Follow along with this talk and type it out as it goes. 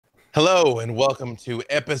Hello, and welcome to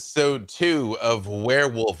episode 2 of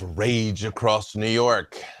Werewolf Rage Across New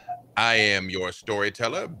York. I am your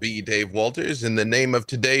storyteller, B. Dave Walters, and the name of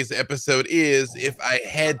today's episode is If I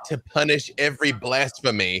Had to Punish Every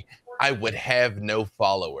Blasphemy, I Would Have No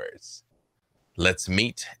Followers. Let's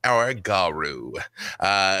meet our Garu.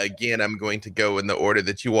 Again, I'm going to go in the order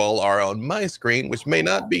that you all are on my screen, which may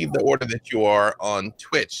not be the order that you are on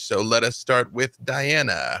Twitch. So let us start with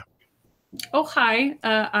Diana. Oh, hi.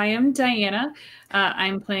 I am Diana.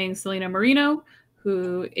 I'm playing Selena Marino,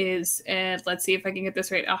 who is, let's see if I can get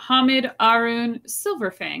this right, Ahmed Arun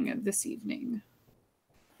Silverfang this evening.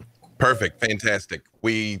 Perfect. Fantastic.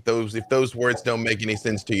 If those words don't make any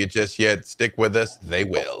sense to you just yet, stick with us. They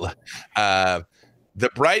will. The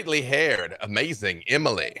brightly haired, amazing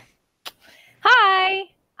Emily. Hi,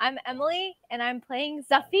 I'm Emily, and I'm playing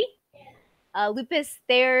Zuffy, Lupus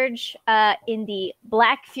Theurge in the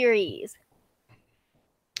Black Furies.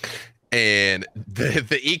 And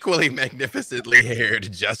the equally magnificently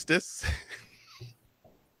haired Justice.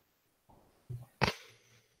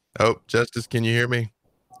 Oh, Justice, can you hear me?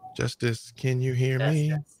 Justice, can you hear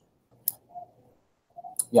me?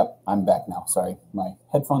 Yep, I'm back now. Sorry, my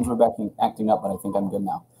headphones were acting up, but I think I'm good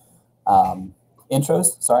now.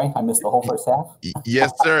 Intros, sorry, I missed the whole first half.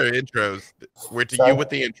 Yes, sir, intros. We're to you with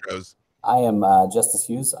the intros. I am Justice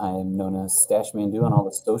Hughes. I am known as Stash Mandu on all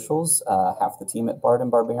the socials, half the team at Bard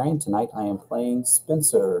and Barbarian. Tonight I am playing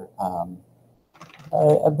Spencer,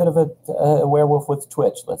 a bit of a werewolf with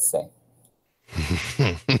Twitch, let's say.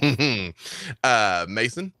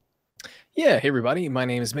 Mason? Yeah, hey everybody, my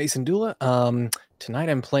name is Mason Dula. Tonight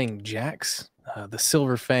I'm playing Jax, the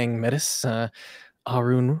Silverfang Metis,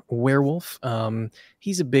 Arun werewolf.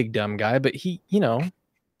 He's a big dumb guy, but he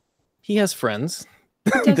has friends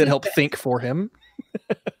that help think for him.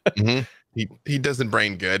 Mm-hmm. He doesn't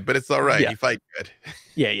brain good, but it's all right. Yeah. He fight good.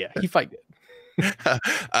 Yeah, he fight good.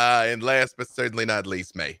 And last but certainly not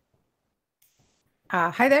least, May.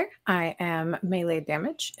 Hi there, I am Melee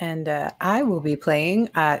Damage, and I will be playing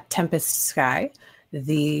Tempest Sky,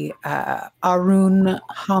 the Arun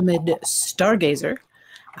Hamid Stargazer.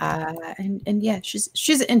 And yeah,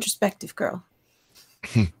 she's an introspective girl.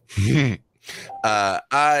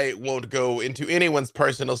 I won't go into anyone's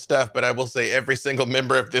personal stuff, but I will say every single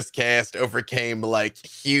member of this cast overcame like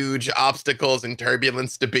huge obstacles and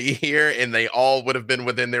turbulence to be here, and they all would have been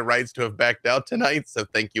within their rights to have backed out tonight. So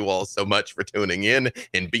thank you all so much for tuning in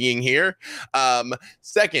and being here.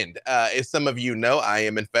 Second, as some of you know, I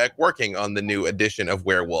am in fact working on the new edition of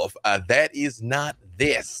Werewolf. That is not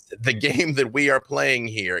this. The game that we are playing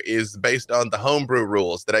here is based on the homebrew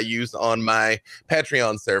rules that I use on my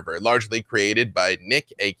Patreon server, largely created by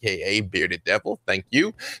Nick, aka Bearded Devil. Thank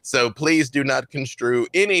you. So please do not construe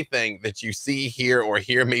anything that you see here or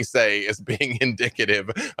hear me say as being indicative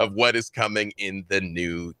of what is coming in the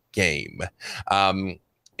new game.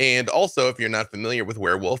 And also, if you're not familiar with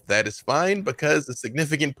Werewolf, that is fine, because a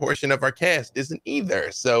significant portion of our cast isn't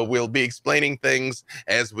either. So we'll be explaining things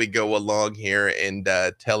as we go along here and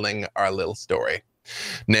telling our little story.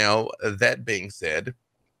 Now, that being said,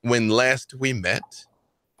 when last we met,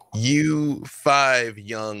 you 5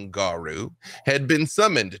 young Garu had been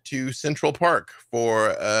summoned to Central Park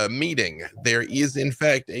for a meeting. There is, in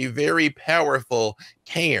fact, a very powerful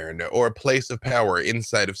cairn or place of power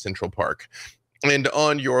inside of Central Park. And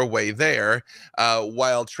on your way there,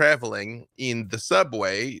 while traveling in the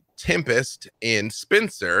subway, Tempest and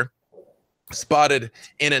Spencer spotted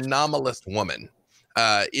an anomalous woman.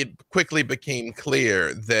 It quickly became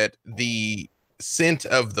clear that the scent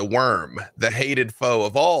of the worm, the hated foe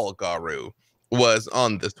of all Garu, was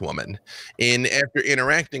on this woman. And after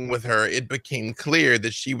interacting with her, it became clear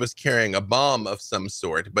that she was carrying a bomb of some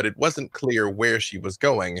sort, but it wasn't clear where she was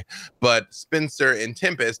going. But Spencer and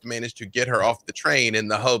Tempest managed to get her off the train in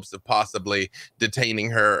the hopes of possibly detaining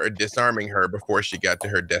her or disarming her before she got to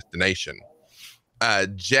her destination.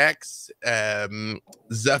 Jax,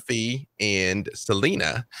 Zuffy, and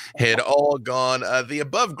Selena had all gone the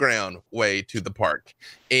above ground way to the park.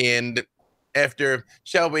 And after,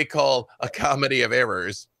 shall we call, a comedy of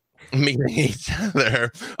errors, meeting each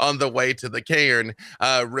other on the way to the cairn,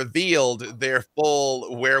 revealed their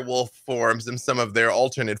full werewolf forms and some of their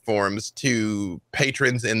alternate forms to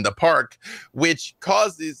patrons in the park, which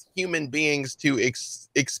causes human beings to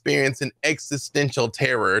experience an existential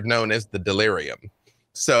terror known as the delirium.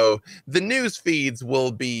 So the news feeds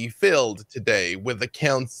will be filled today with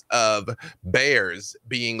accounts of bears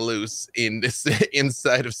being loose in this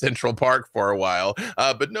inside of Central Park for a while,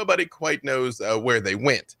 but nobody quite knows where they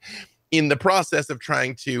went. In the process of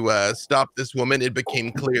trying to stop this woman, it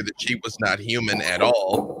became clear that she was not human at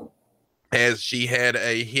all. as she had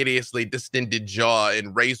a hideously distended jaw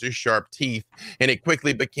and razor-sharp teeth, and it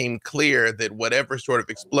quickly became clear that whatever sort of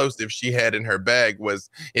explosive she had in her bag was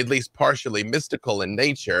at least partially mystical in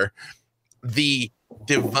nature. The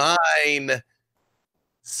divine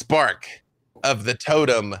spark of the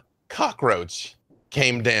totem cockroach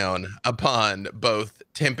came down upon both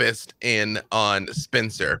Tempest and on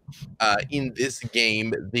Spencer. In this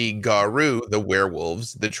game, the Garou, the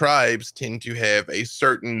werewolves, the tribes tend to have a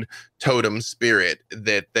certain totem spirit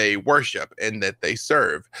that they worship and that they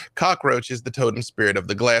serve. Cockroach is the totem spirit of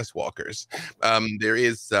the Glasswalkers. There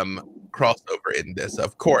is some crossover in this,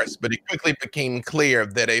 of course, but it quickly became clear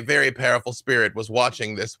that a very powerful spirit was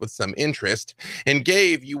watching this with some interest and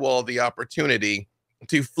gave you all the opportunity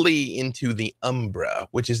to flee into the Umbra,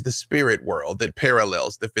 which is the spirit world that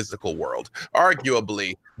parallels the physical world.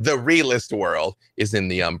 Arguably, the realist world is in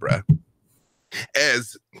the Umbra.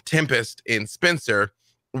 As Tempest and Spencer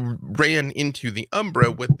ran into the Umbra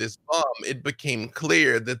with this bomb, it became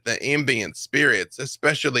clear that the ambient spirits,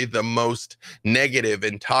 especially the most negative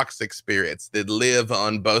and toxic spirits that live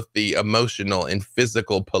on both the emotional and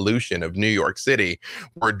physical pollution of New York City,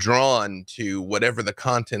 were drawn to whatever the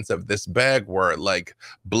contents of this bag were, like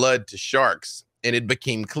blood to sharks. And it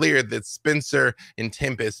became clear that Spencer and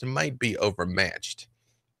Tempest might be overmatched.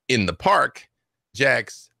 In the park,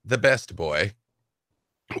 Jax, the best boy,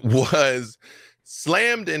 was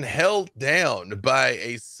slammed and held down by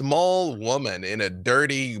a small woman in a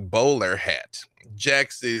dirty bowler hat.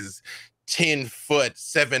 Jax is 10 foot,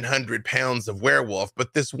 700 pounds of werewolf,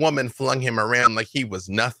 but this woman flung him around like he was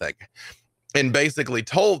nothing and basically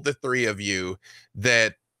told the three of you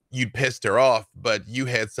that you'd pissed her off, but you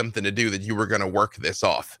had something to do, that you were going to work this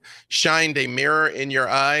off. Shined a mirror in your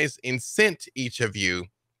eyes and sent each of you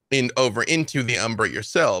over into the Umbra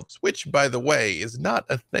yourselves, which, by the way, is not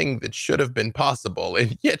a thing that should have been possible,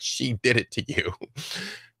 and yet she did it to you.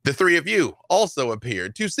 The three of you also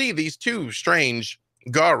appeared to see these two strange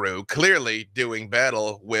Garou clearly doing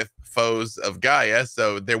battle with foes of Gaia,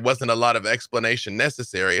 so there wasn't a lot of explanation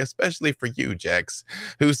necessary, especially for you, Jax,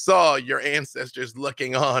 who saw your ancestors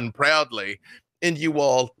looking on proudly, and you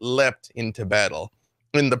all leapt into battle.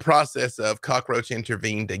 In the process of, Cockroach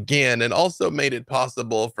intervened again and also made it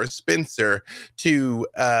possible for Spencer to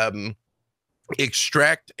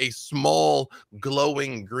extract a small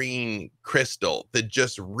glowing green crystal that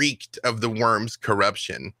just reeked of the worm's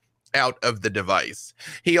corruption out of the device.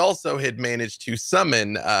 He also had managed to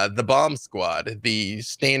summon the bomb squad, the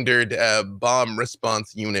standard bomb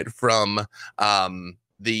response unit from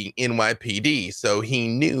the NYPD. So he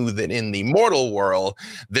knew that in the mortal world,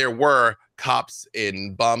 there were cops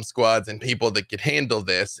and bomb squads and people that could handle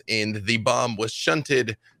this, and the bomb was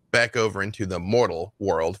shunted back over into the mortal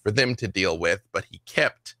world for them to deal with, but he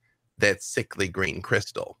kept that sickly green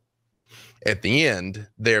crystal. At the end,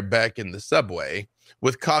 they're back in the subway,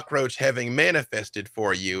 with Cockroach having manifested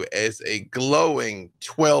for you as a glowing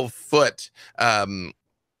 12-foot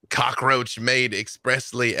cockroach made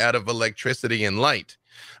expressly out of electricity and light.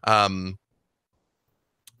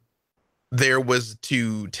 There was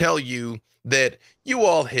to tell you that you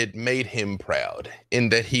all had made him proud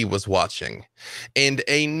and that he was watching. And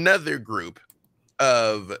another group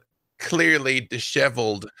of clearly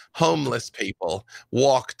disheveled homeless people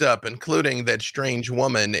walked up, including that strange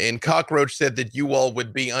woman, and Cockroach said that you all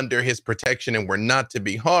would be under his protection and were not to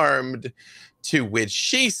be harmed, to which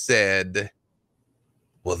she said,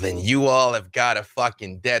 well, then you all have got a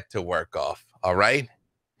fucking debt to work off, all right?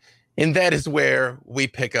 And that is where we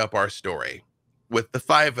pick up our story, with the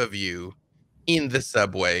five of you in the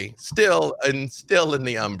subway, still in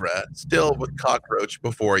the Umbra, still with Cockroach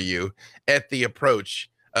before you, at the approach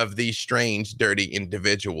of these strange, dirty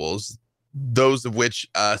individuals, those of which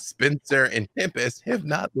Spencer and Tempest have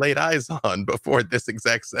not laid eyes on before this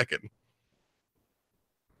exact second.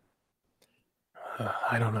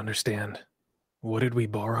 I don't understand. What did we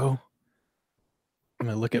borrow? I'm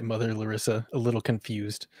going to look at Mother Larissa, a little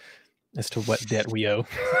confused as to what debt we owe.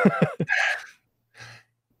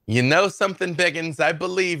 You know something, Biggins? I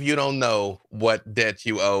believe you don't know what debt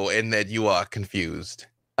you owe and that you are confused.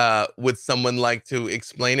 Would someone like to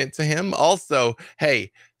explain it to him? Also,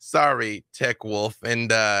 hey, sorry, Tech Wolf,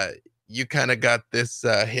 and you kind of got this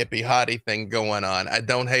hippie hottie thing going on. I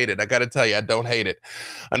don't hate it. I got to tell you, I don't hate it.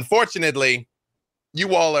 Unfortunately,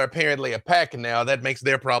 you all are apparently a pack now. That makes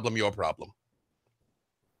their problem your problem.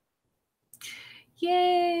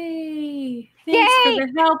 Yay! Thanks for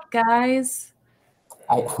the help, guys.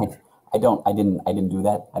 I didn't do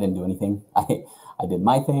that. I didn't do anything. I did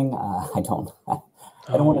my thing. I don't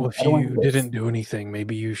want to. If you didn't do anything,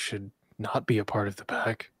 maybe you should not be a part of the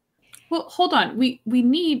pack. Well, hold on. We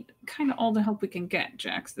need kind of all the help we can get,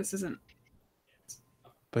 Jax. This isn't.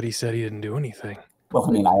 But he said he didn't do anything. Well,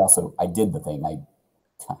 I mean, I did the thing.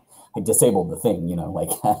 I disabled the thing, you know, like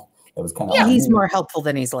it was kind of. Yeah, he's more helpful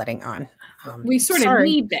than he's letting on. We sort of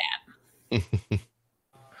need that.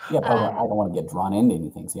 Yeah, but I don't want to get drawn into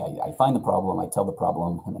anything. See, I find the problem, I tell the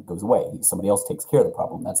problem, and it goes away. Somebody else takes care of the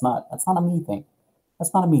problem. That's not a me thing.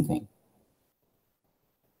 That's not a me thing.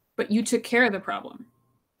 But you took care of the problem.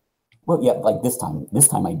 Well, yeah, like this time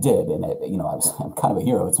I did, and I'm kind of a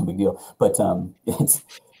hero. It's no big deal. But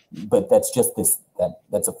that's just that's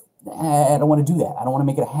a. I don't want to do that. I don't want to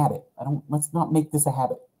make it a habit. Let's not make this a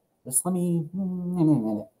habit. Just let me.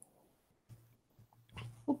 Well,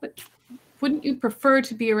 but wouldn't you prefer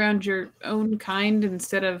to be around your own kind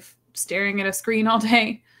instead of staring at a screen all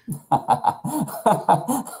day? On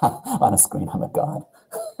a screen, I'm a god.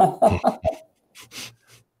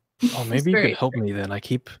 Oh, maybe you could help me then. I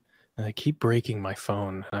keep breaking my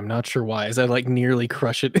phone. I'm not sure why. As I like nearly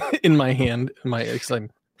crush it in my hand,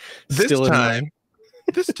 This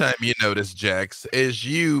time you notice, Jax, as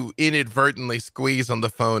you inadvertently squeeze on the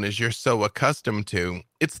phone as you're so accustomed to,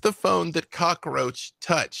 it's the phone that Cockroach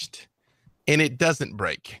touched, and it doesn't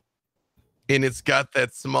break. And it's got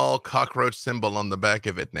that small cockroach symbol on the back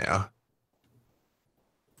of it now.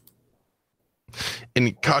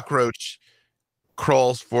 And Cockroach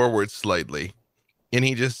crawls forward slightly, and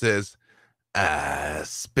he just says,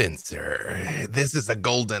 Spencer, this is a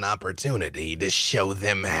golden opportunity to show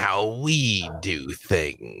them how we do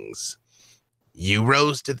things. You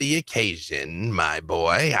rose to the occasion, my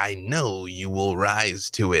boy. I know you will rise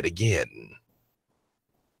to it again.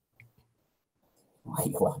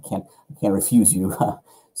 Well, I can't refuse you.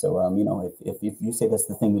 So, if you say that's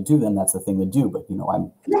the thing to do, then that's the thing to do. But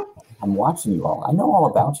I'm watching you all. I know all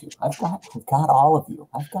about you. I've got all of you.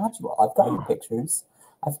 I've got you all. I've got your pictures.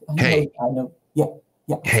 I know. Yeah.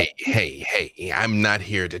 Hey, I'm not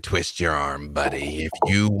here to twist your arm, buddy. If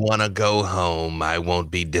you want to go home, I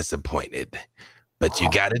won't be disappointed. But you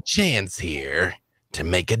got a chance here to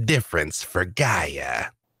make a difference for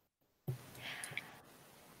Gaia.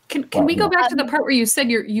 Can we go back to the part where you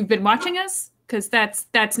said you've been watching us? Because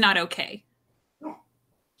that's not okay.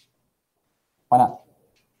 Why not?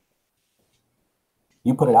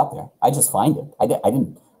 You put it out there. I just find it. I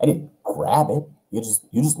didn't grab it. You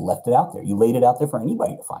just left it out there. You laid it out there for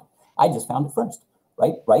anybody to find. I just found it first.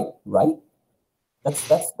 Right. That's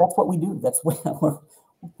what we do. That's what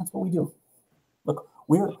we do. Look,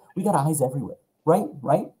 we got eyes everywhere.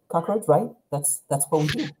 Right, Cockroach. Right. That's what we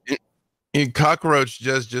do. And Cockroach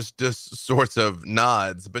just sorts of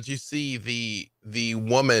nods, but you see the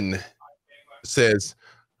woman says,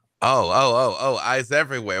 "Oh, eyes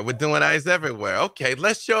everywhere. We're doing eyes everywhere. Okay,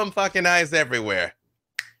 let's show them fucking eyes everywhere."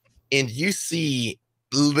 And you see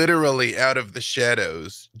literally out of the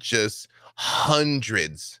shadows just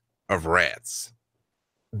hundreds of rats.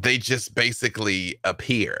 They just basically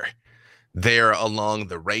appear. They're along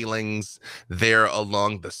the railings. They're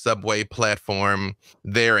along the subway platform.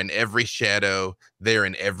 They're in every shadow. They're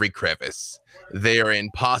in every crevice. They're in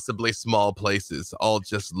possibly small places, all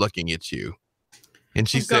just looking at you. And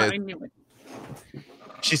she says,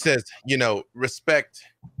 she says, respect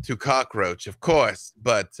to Cockroach, of course,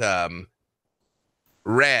 but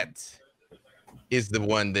Rat is the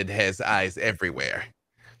one that has eyes everywhere.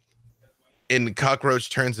 And Cockroach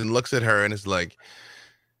turns and looks at her and is like,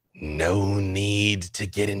 no need to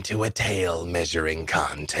get into a tail measuring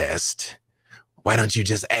contest. Why don't you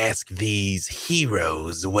just ask these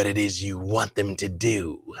heroes what it is you want them to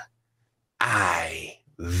do? I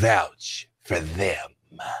vouch for them.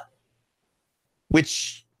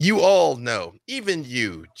 Which you all know, even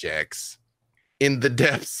you, Jax, in the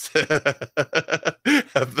depths of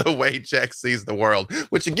the way Jax sees the world.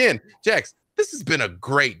 Which again, Jax, this has been a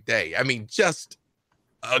great day. I mean, just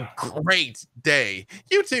a great day.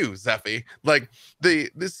 You too, Zephy. Like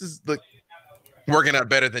this is working out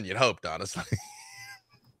better than you'd hoped, honestly.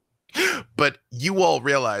 But you all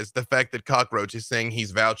realize the fact that Cockroach is saying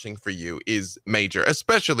he's vouching for you is major,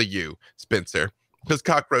 especially you, Spencer, because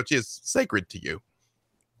Cockroach is sacred to you.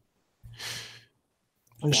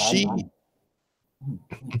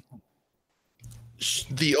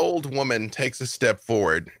 The old woman takes a step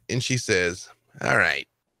forward and she says, all right.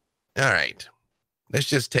 Let's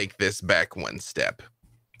just take this back one step.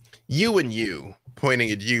 You and you, pointing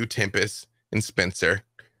at you, Tempest and Spencer,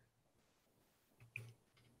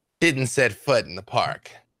 didn't set foot in the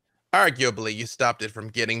park. Arguably, you stopped it from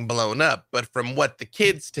getting blown up, but from what the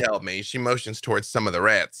kids tell me, she motions towards some of the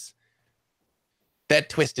rats. that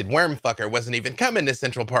twisted worm fucker wasn't even coming to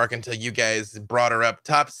Central Park until you guys brought her up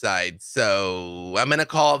topside. So I'm going to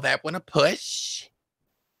call that one a push.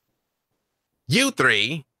 You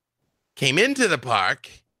three came into the park,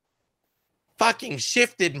 fucking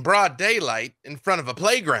shifted in broad daylight in front of a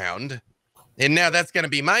playground. And now that's going to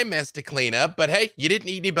be my mess to clean up. But hey, you didn't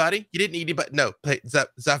eat anybody. You didn't eat anybody. No,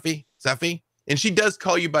 Zuffy. And she does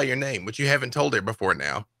call you by your name, which you haven't told her before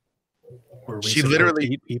now. Were we She supposed literally-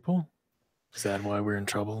 to eat people? Is that why we're in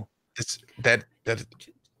trouble?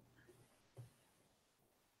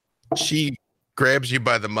 She grabs you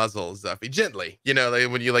by the muzzle, Zuffy, gently. You know,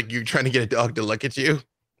 like when you're trying to get a dog to look at you.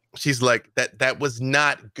 She's like, that was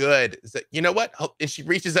not good. You know what? And she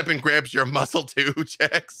reaches up and grabs your muzzle too,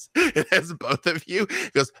 Jax. It has both of you.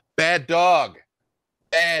 Goes, bad dog.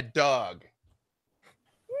 Bad dog.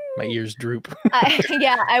 My ears droop.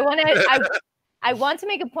 I want to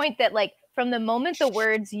make a point that, like, from the moment the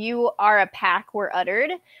words "you are a pack" were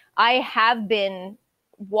uttered, I have been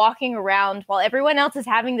walking around while everyone else is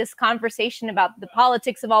having this conversation about the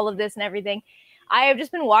politics of all of this and everything. I have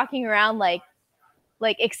just been walking around like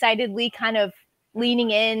excitedly kind of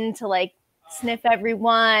leaning in to like sniff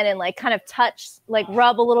everyone and like kind of touch, like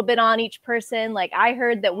rub a little bit on each person. Like, I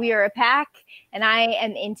heard that we are a pack and I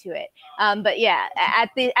am into it. But yeah, at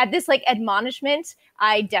this like admonishment,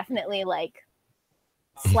 I definitely like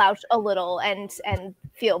slouch a little and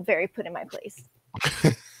feel very put in my place.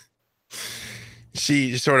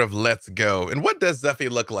 She sort of lets go. And what does Zuffy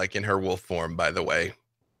look like in her wolf form, by the way?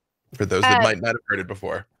 For those that might not have heard it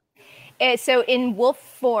before. So in wolf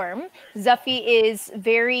form, Zuffy is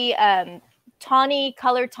very tawny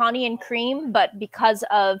and cream, but because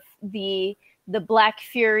of the Black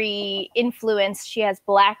Fury influence, she has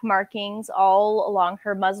black markings all along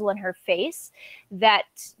her muzzle and her face that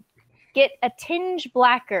get a tinge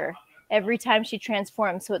blacker every time she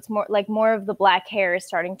transforms. So it's more of the black hair is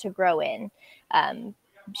starting to grow in.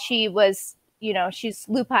 She was, she's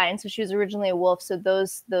lupine, so she was originally a wolf. So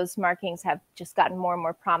those markings have just gotten more and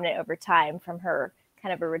more prominent over time from her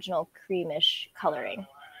kind of original creamish coloring.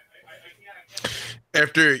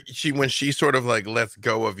 When she sort of like lets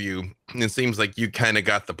go of you, it seems like you kind of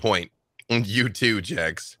got the point. And you too,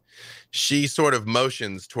 Jax. She sort of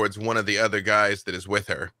motions towards one of the other guys that is with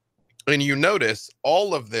her. And you notice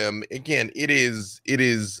all of them, again, it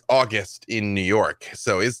is August in New York,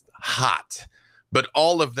 so it's hot. But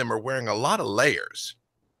all of them are wearing a lot of layers.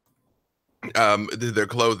 Their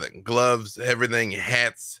clothing, gloves, everything,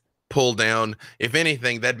 hats pulled down. If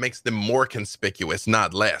anything, that makes them more conspicuous,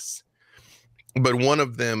 not less. But one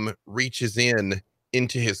of them reaches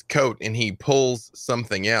into his coat and he pulls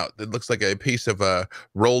something out that looks like a piece of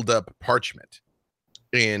rolled up parchment.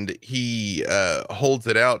 And he holds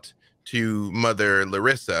it out to Mother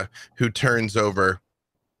Larissa, who turns over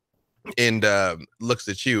and looks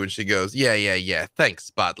at you, and she goes, yeah. Thanks,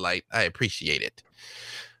 Spotlight. I appreciate it.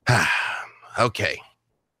 Okay.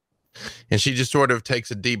 And she just sort of takes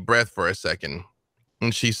a deep breath for a second.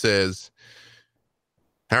 And she says,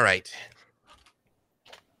 all right.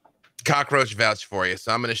 Cockroach vouched for you,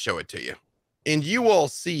 so I'm going to show it to you. And you all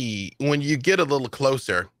see, when you get a little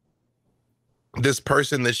closer, this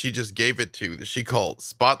person that she just gave it to, that she called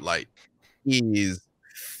Spotlight, he's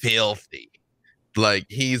filthy. Like,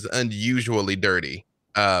 he's unusually dirty,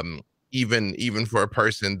 even for a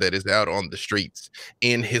person that is out on the streets.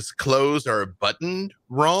 And his clothes are buttoned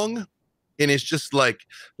wrong. And it's just like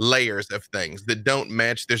layers of things that don't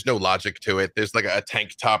match. There's no logic to it. There's like a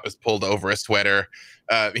tank top is pulled over a sweater,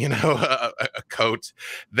 a coat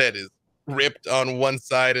that is ripped on one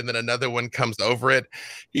side and then another one comes over it.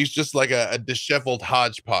 He's just like a disheveled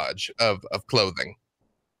hodgepodge of clothing.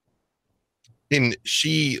 And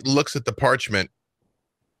she looks at the parchment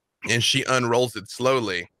and she unrolls it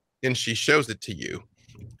slowly and she shows it to you.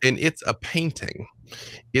 And it's a painting.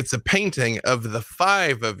 It's a painting of the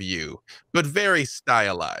 5 of you, but very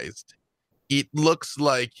stylized. It looks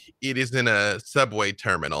like it is in a subway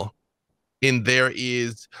terminal. And there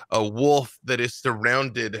is a wolf that is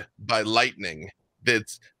surrounded by lightning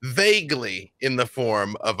that's vaguely in the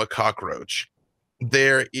form of a cockroach.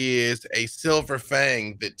 There is a silver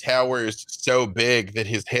fang that towers so big that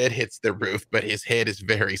his head hits the roof, but his head is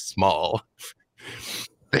very small.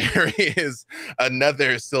 There is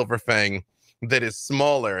another silver fang that is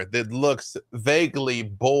smaller, that looks vaguely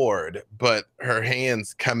bored, but her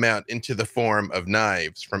hands come out into the form of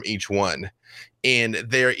knives from each one. And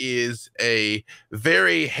there is a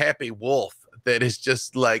very happy wolf that is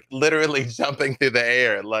just like literally jumping through the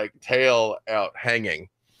air, like tail out hanging.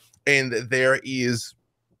 And there is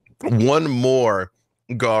one more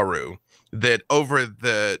Garu that over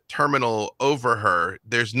the terminal over her,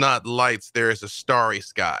 there's not lights, there is a starry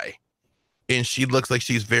sky. And she looks like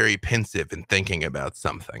she's very pensive and thinking about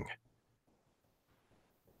something.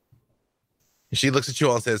 She looks at you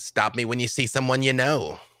all and says, "Stop me when you see someone you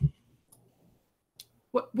know."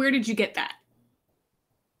 Where did you get that?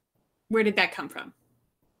 Where did that come from?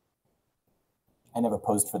 I never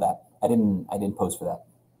posed for that. I didn't pose for that.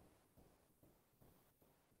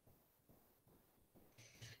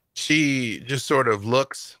 She just sort of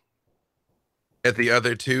looks at the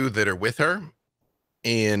other two that are with her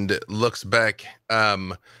and looks back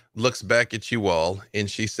at you all, and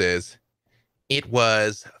she says, "It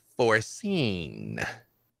was foreseen.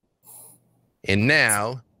 And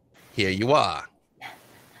now, here you are."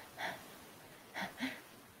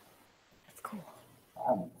 That's cool.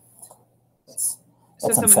 That's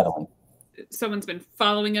So unsettling. someone's been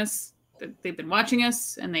following us. They've been watching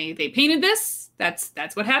us, and they painted this. That's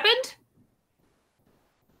what happened.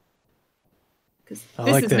 Because I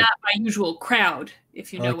this like is that. not my usual crowd,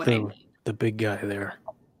 if you know what I mean. The big guy there.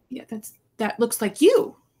 Yeah, that looks like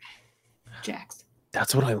you, Jax.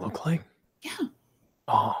 That's what I look like? Yeah.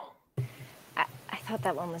 Oh. I thought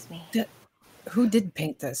that one was me. Who did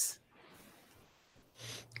paint this?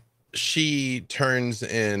 She turns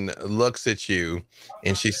and looks at you,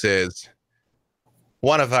 and she says,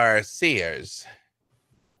 "One of our seers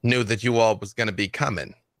knew that you all was going to be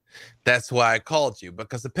coming. That's why I called you,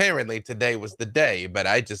 because apparently today was the day, but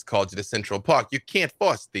I just called you to Central Park. You can't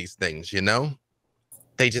force these things, you know?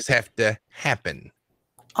 They just have to happen."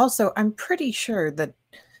 Also, I'm pretty sure that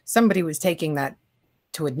somebody was taking that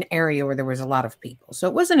to an area where there was a lot of people. So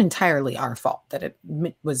it wasn't entirely our fault that it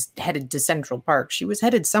was headed to Central Park. She was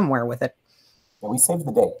headed somewhere with it. Yeah, we saved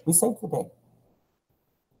the day. We saved the day.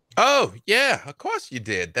 Oh, yeah, of course you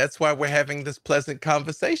did. That's why we're having this pleasant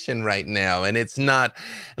conversation right now, and it's not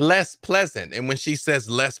less pleasant. And when she says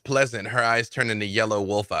less pleasant, her eyes turn into yellow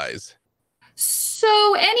wolf eyes.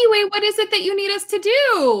 So anyway, what is it that you need us to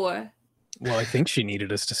do? Well, I think she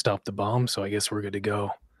needed us to stop the bomb, so I guess we're good to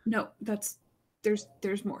go. No,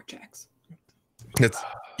 there's more, Jax. It's,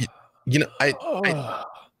 you know, I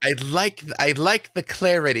like the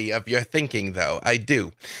clarity of your thinking, though. I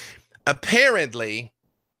do. Apparently,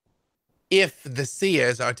 if the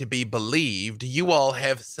seers are to be believed, you all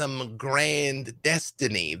have some grand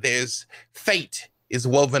destiny. There's fate is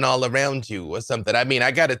woven all around you or something. I mean, I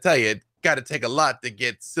got to tell you, it got to take a lot to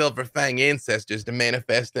get Silver Fang ancestors to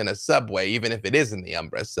manifest in a subway, even if it is in the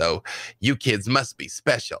Umbra. So you kids must be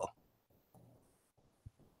special.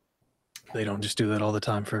 They don't just do that all the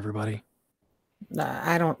time for everybody.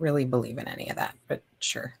 I don't really believe in any of that, but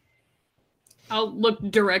sure. I'll look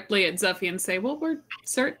directly at Zuffy and say, well, we're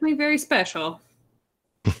certainly very special.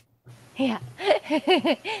 Yeah.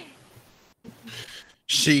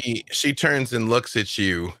 She turns and looks at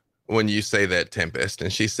you when you say that, Tempest,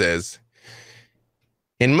 and she says,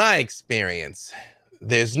 "In my experience,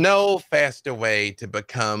 there's no faster way to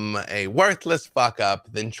become a worthless fuck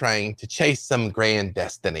up than trying to chase some grand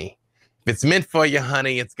destiny. If it's meant for you,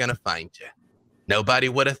 honey, it's gonna find you. Nobody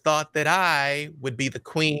would have thought that I would be the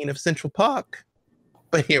queen of Central Park,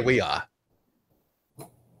 but here we are."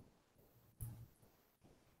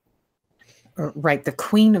 Right, the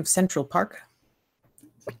Queen of Central Park?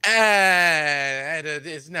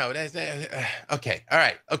 Okay, all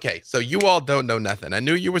right, okay. So you all don't know nothing. I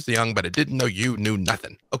knew you was young, but I didn't know you knew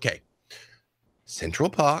nothing. Okay,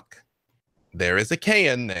 Central Park, there is a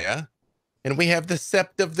can there, and we have the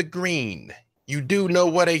Sept of the Green. You do know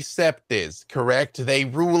what a sept is, correct? They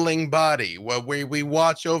ruling body where we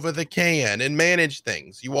watch over the can and manage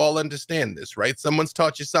things. You all understand this, right? Someone's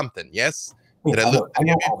taught you something, yes? Wait, Did I I know look-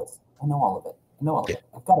 all this. I know all of it. I know all of it.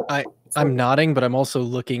 I've got it. It's I'm right. nodding, but I'm also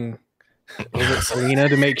looking over at Selena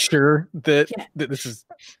to make sure that, Yeah. that this is...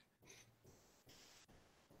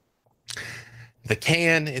 The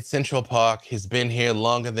can at Central Park has been here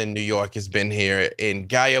longer than New York has been here, and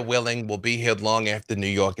Gaia willing will be here long after New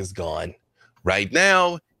York is gone. Right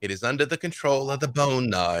now, it is under the control of the Bone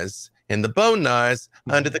Nars, and the Bone Nars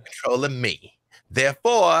are under the control of me.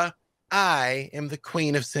 Therefore, I am the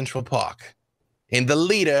queen of Central Park and the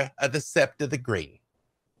leader of the Sept of the Green.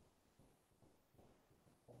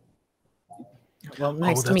 Well,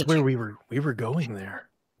 nice oh, to that's meet where you. we were going there.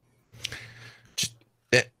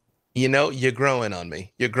 You know, you're growing on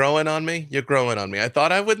me. You're growing on me. You're growing on me. I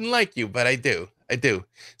thought I wouldn't like you, but I do. I do.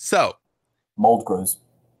 So, Mold grows.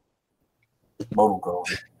 Mold will grow.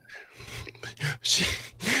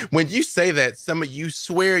 when you say that, some of you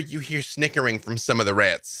swear you hear snickering from some of the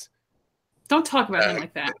rats. Don't talk about him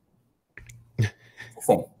like that.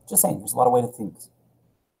 Just saying. There's a lot of ways to think.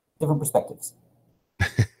 Different perspectives.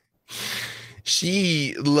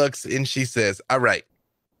 She looks and she says, all right,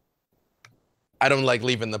 I don't like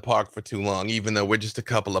leaving the park for too long, even though we're just a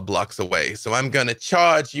couple of blocks away. So I'm going to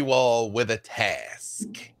charge you all with a task.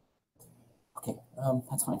 Okay,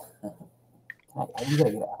 that's fine. We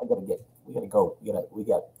gotta go. We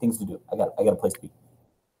got things to do. I got a place to be.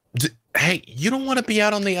 Hey, you don't want to be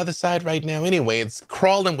out on the other side right now anyway. It's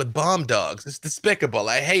crawling with bomb dogs. It's despicable.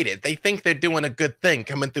 I hate it. They think they're doing a good thing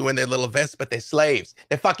coming through in their little vests, but they're slaves.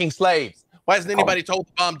 They're fucking slaves. Why hasn't anybody told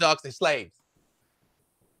the bomb dogs they're slaves?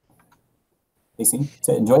 They seem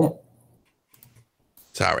to enjoy it.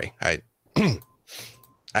 Sorry, it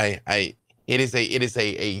is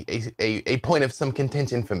a point of some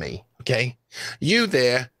contention for me. Okay, you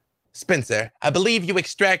there, Spencer? I believe you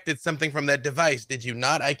extracted something from that device, did you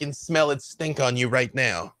not? I can smell its stink on you right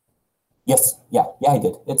now. Yes, yeah, I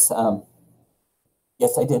did. It's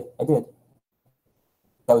yes, I did.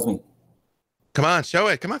 That was me. Come on, show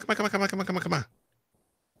it. Come on.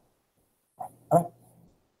 All right.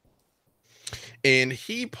 And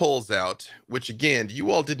he pulls out, which again,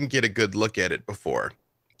 you all didn't get a good look at it before,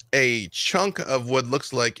 a chunk of what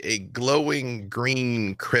looks like a glowing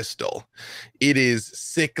green crystal. It is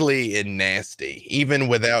sickly and nasty. Even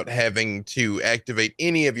without having to activate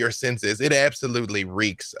any of your senses, it absolutely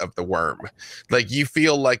reeks of the worm. Like, you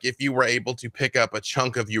feel like if you were able to pick up a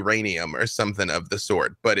chunk of uranium or something of the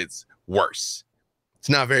sort, but it's worse. It's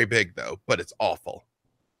not very big though, but it's awful.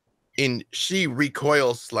 And she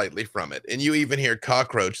recoils slightly from it. And you even hear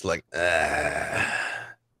Cockroach like, I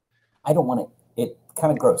don't want it. It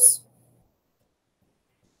kind of gross.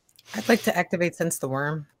 I'd like to activate Sense the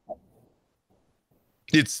Worm.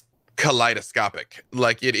 It's kaleidoscopic.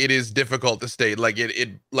 Like it is difficult to state. Like it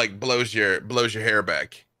like blows your hair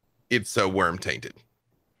back. It's so worm tainted.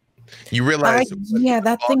 You realize yeah,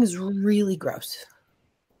 that thing is really gross.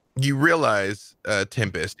 You realize,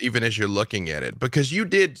 Tempest, even as you're looking at it, because you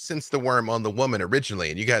did sense the worm on the woman originally,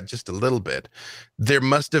 and you got just a little bit, there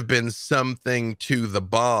must have been something to the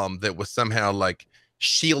bomb that was somehow like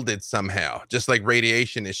shielded somehow, just like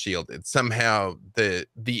radiation is shielded. Somehow the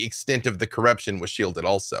extent of the corruption was shielded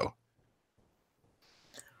also.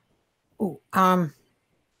 Oh, so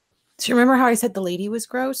you remember how I said the lady was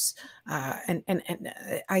gross? And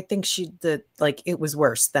I think it was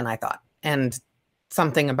worse than I thought. And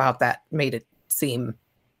something about that made it seem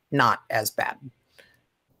not as bad.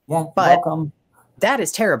 Yeah, but welcome. That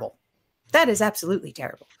is terrible. That is absolutely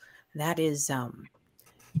terrible. That is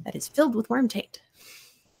filled with worm taint.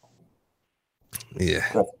 Yeah.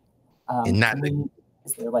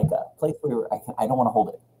 Is there like a place where I don't want to hold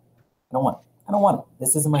it? I don't want it.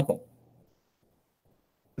 This isn't my thing.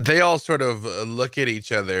 They all sort of look at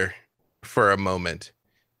each other for a moment,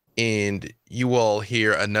 and you all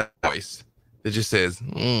hear another voice that just says,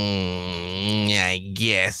 I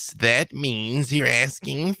guess that means you're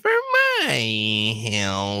asking for my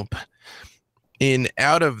help. And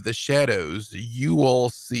out of the shadows, you all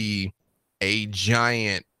see a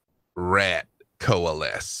giant rat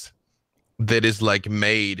coalesce that is like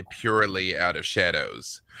made purely out of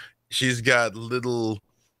shadows. She's got little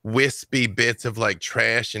wispy bits of like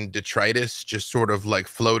trash and detritus just sort of like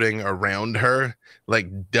floating around her,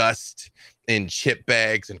 like dust and chip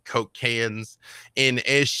bags and Coke cans. And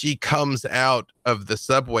as she comes out of the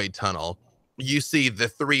subway tunnel, you see the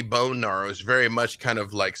three bone gnarls very much kind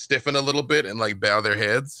of like stiffen a little bit and like bow their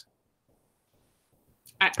heads.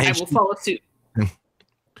 I will follow suit.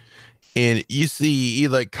 And you see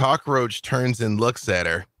like Cockroach turns and looks at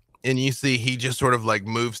her, and you see he just sort of like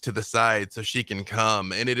moves to the side so she can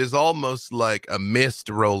come. And it is almost like a mist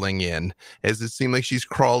rolling in, as it seems like she's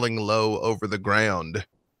crawling low over the ground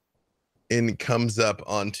and comes up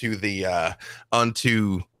onto the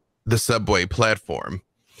subway platform.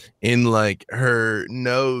 And like her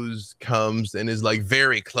nose comes and is like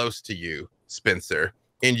very close to you, Spencer.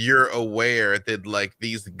 And you're aware that like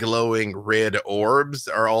these glowing red orbs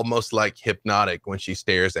are almost like hypnotic when she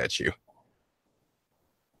stares at you.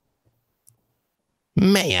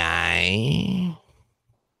 May I?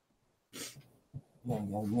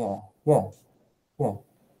 Yeah.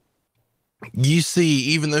 You see,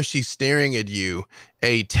 even though she's staring at you,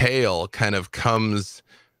 a tail kind of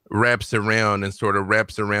wraps around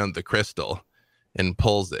the crystal and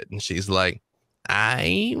pulls it. And she's like,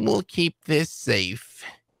 I will keep this safe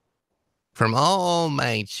from all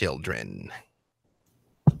my children.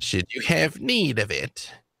 Should you have need of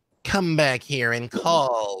it, come back here and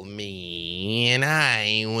call me, and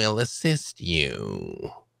I will assist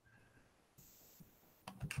you.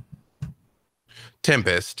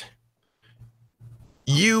 Tempest,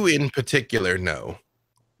 you in particular know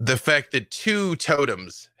the fact that 2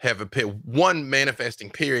 totems have one manifesting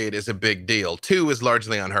period is a big deal. 2 is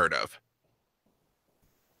largely unheard of.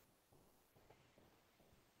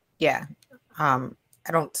 Yeah. I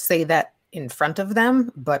don't say that in front of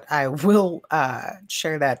them, but I will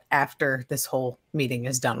share that after this whole meeting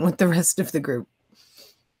is done with the rest of the group.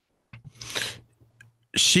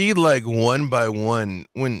 She, like, one by one,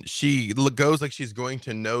 when she goes like she's going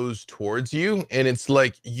to nose towards you, and it's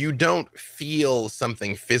like you don't feel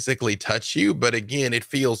something physically touch you, but again, it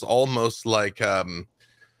feels almost like a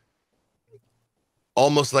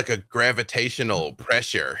gravitational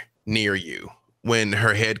pressure near you when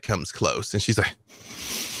her head comes close, and she's like,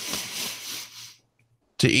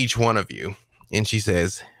 to each one of you, and she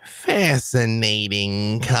says,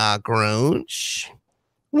 "Fascinating, cockroach.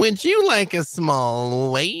 Would you like a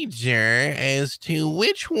small wager as to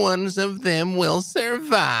which ones of them will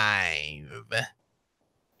survive?"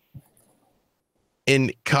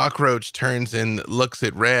 And Cockroach turns and looks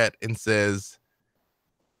at Rat and says,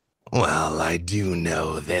 "Well, I do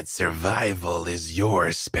know that survival is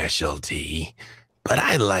your specialty, but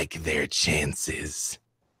I like their chances.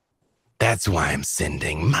 That's why I'm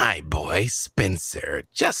sending my boy, Spencer,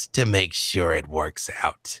 just to make sure it works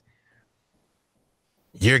out.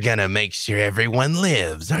 You're gonna make sure everyone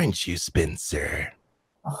lives, aren't you, Spencer?"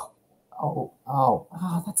 That's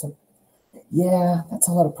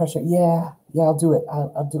a lot of pressure. Yeah, I'll do it.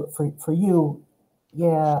 I'll do it for you.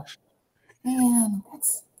 Yeah, man,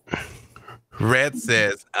 that's. Red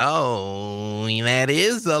says, "Oh, that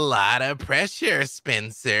is a lot of pressure,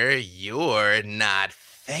 Spencer. You're not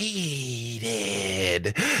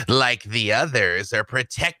faded like the others, are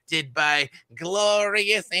protected by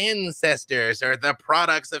glorious ancestors, or the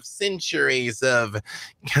products of centuries of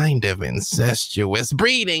kind of incestuous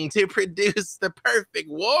breeding to produce the perfect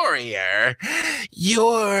warrior.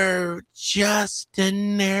 You're just a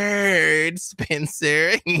nerd,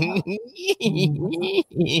 Spencer."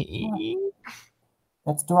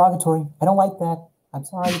 That's derogatory. I don't like that. I'm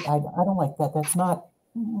sorry. I don't like that. That's not.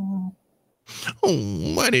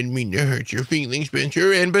 "Oh, I didn't mean to hurt your feelings,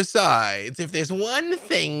 Spencer. And besides, if there's one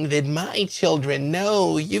thing that my children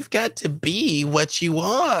know, you've got to be what you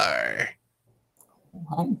are."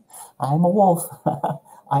 I'm a wolf.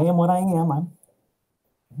 I am what I am.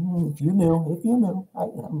 If you knew, I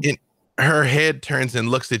am. And her head turns and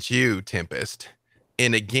looks at you, Tempest.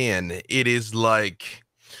 And again, it is like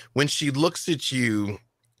when she looks at you,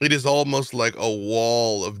 it is almost like a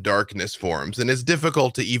wall of darkness forms, and it's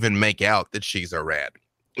difficult to even make out that she's a rat.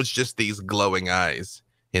 It's just these glowing eyes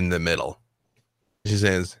in the middle. She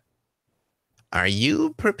says, "Are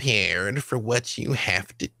you prepared for what you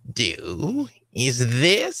have to do? Is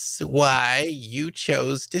this why you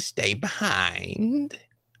chose to stay behind?"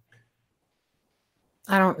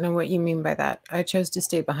 I don't know what you mean by that. I chose to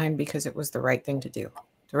stay behind because it was the right thing to do.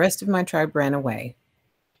 The rest of my tribe ran away.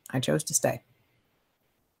 I chose to stay.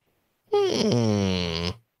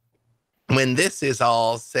 When this is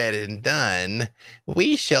all said and done,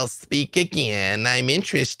 we shall speak again. I'm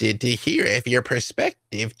interested to hear if your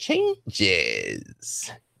perspective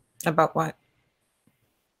changes. About what?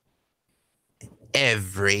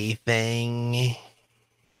 Everything.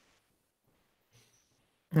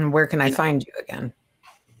 And where can I find you again?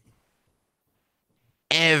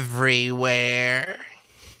 Everywhere.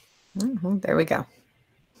 Mm-hmm, there we go.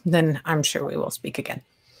 Then I'm sure we will speak again.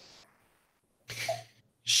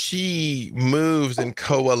 She moves and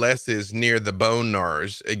coalesces near the bone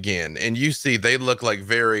gnars again, and you see they look like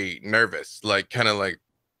very nervous, like kind of like.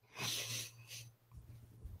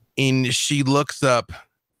 And she looks up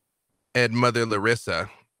at Mother Larissa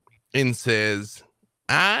and says,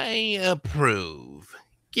 "I approve.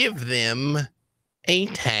 Give them a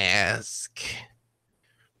task."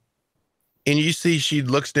 And you see she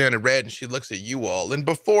looks down at Red and she looks at you all. And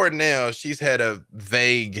before now, she's had a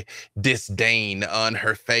vague disdain on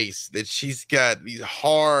her face that she's got these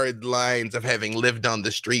hard lines of having lived on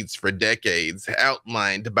the streets for decades,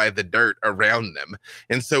 outlined by the dirt around them.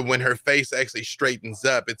 And so when her face actually straightens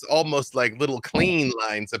up, it's almost like little clean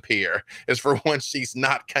lines appear, as for once she's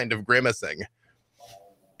not kind of grimacing.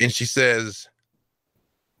 And she says,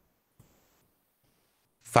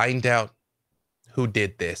 "Find out who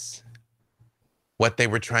did this. What they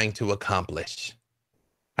were trying to accomplish.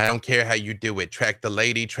 I don't care how you do it. Track the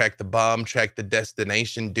lady, track the bomb, track the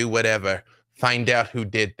destination, do whatever. Find out who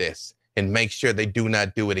did this and make sure they do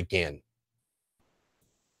not do it again."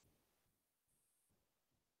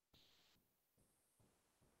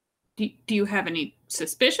 Do you have any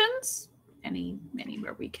suspicions?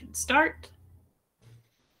 Anywhere we can start?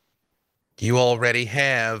 You already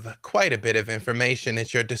have quite a bit of information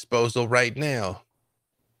at your disposal right now.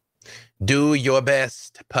 Do your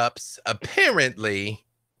best, pups. Apparently,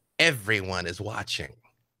 everyone is watching.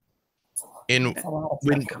 And That's a lot of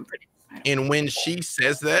when stuff. when she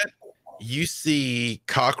says that, you see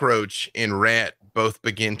Cockroach and Rat both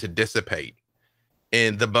begin to dissipate.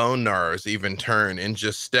 And the Bone Gnars even turn and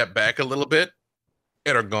just step back a little bit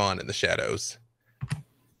and are gone in the shadows.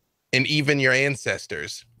 And even your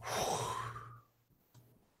ancestors.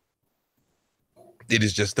 It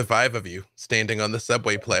is just the 5 of you standing on the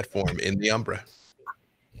subway platform in the Umbra.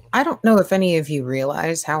 I don't know if any of you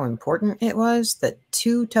realize how important it was that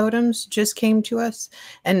 2 totems just came to us.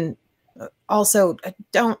 And also,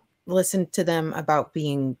 don't listen to them about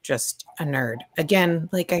being just a nerd. Again,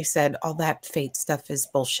 like I said, all that fate stuff is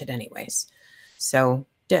bullshit anyways. So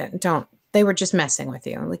don't, they were just messing with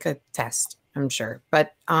you, like a test, I'm sure.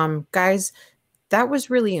 But guys, that was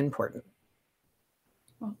really important.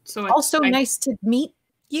 Well, so Also nice to meet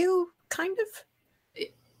you, kind of.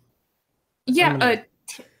 Yeah,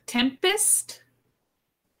 Tempest.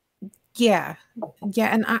 Yeah,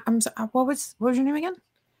 and what was your name again?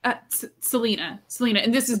 Selena,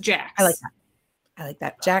 and this is Jax. I like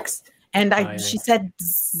that, Jax. And she said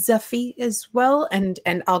Zuffy as well, and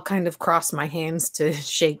I'll kind of cross my hands to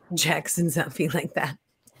shake Jax and Zuffy like that.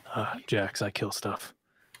 Jax, I kill stuff.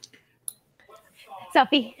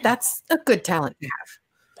 Zuffy. That's a good talent to have.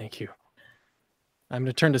 Thank you. I'm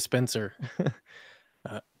gonna turn to Spencer.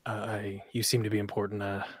 You seem to be important.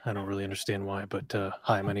 I don't really understand why, but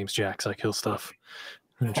hi, my name's Jax. I kill stuff.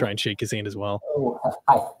 I'm gonna try and shake his hand as well. Oh,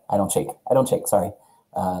 hi. I don't shake. Sorry.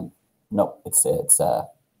 No, it's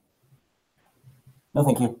no,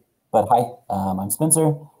 thank you. But hi, I'm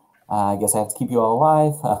Spencer. I guess I have to keep you all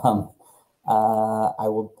alive.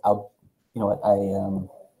 I'll, you know what? I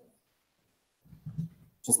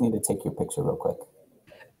just need to take your picture real quick.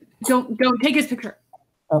 Don't take his picture.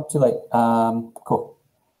 Oh, too late. Cool.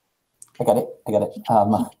 I got it.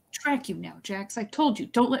 Track you now, Jax. I told you,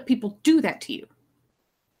 don't let people do that to you.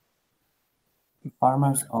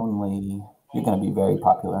 Farmers only. You're going to be very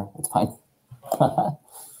popular. It's fine.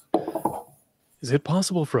 Is it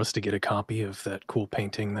possible for us to get a copy of that cool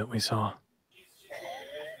painting that we saw?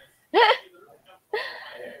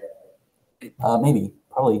 Maybe.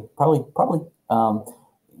 Probably.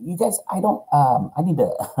 You guys, I don't. I need to.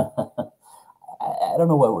 I don't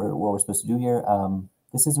know what we're supposed to do here.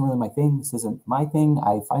 This isn't really my thing. This isn't my thing.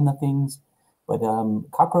 I find the things, but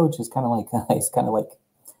Cockroach is kind of like he's kind of a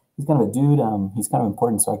dude. He's kind of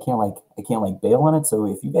important, so I can't bail on it. So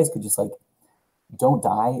if you guys could just don't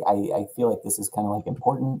die, I feel like this is kind of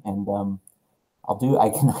important, and I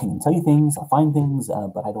can tell you things. I'll find things,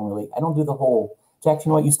 but I don't do the whole. Jax, you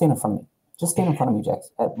know what? You stand in front of me. Just stand in front of me, Jax.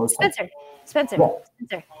 At most times. Spencer. Yeah.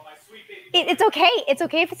 Spencer. It's okay. It's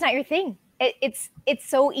okay if it's not your thing. It's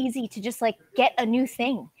so easy to just get a new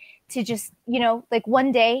thing, to just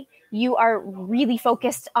one day you are really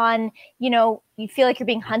focused on you feel like you're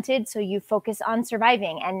being hunted, so you focus on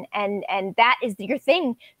surviving, and that is your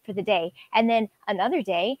thing for the day. And then another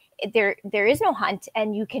day there is no hunt,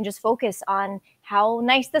 and you can just focus on how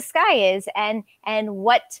nice the sky is and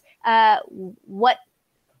what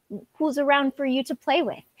who's around for you to play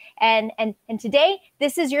with. And today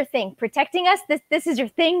this is your thing, protecting us. This is your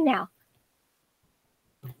thing now.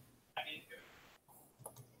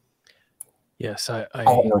 Yes, I have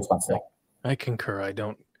no response to that. I concur. I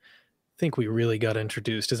don't think we really got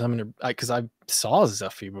introduced, because I saw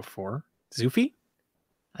Zuffy before. Zuffy?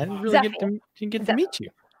 I didn't really get to meet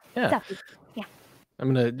you. Yeah. Zuffy. Yeah.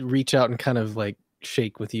 I'm gonna reach out and kind of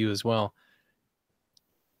shake with you as well.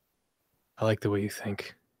 I like the way you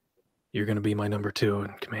think. You're gonna be my number 2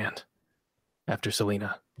 in command after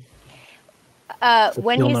Selena.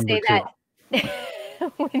 When you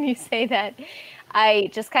say that,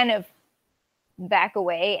 I just kind of back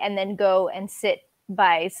away and then go and sit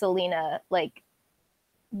by Selena,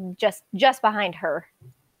 just behind her.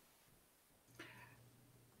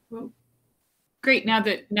 Well, great. Now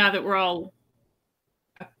that we're all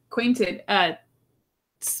acquainted,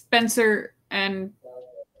 Spencer and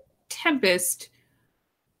Tempest,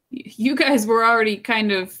 you guys were already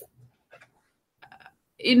kind of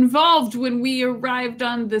involved when we arrived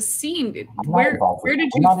on the scene. Where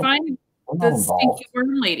did you find the stinky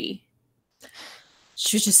worm lady?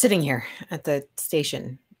 She was just sitting here at the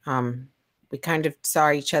station. We kind of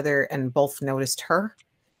saw each other and both noticed her.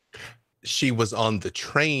 She was on the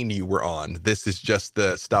train you were on. This is just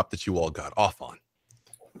the stop that you all got off on.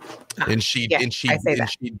 And she did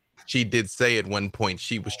say at one point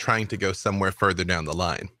she was trying to go somewhere further down the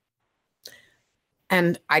line.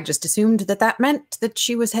 And I just assumed that meant that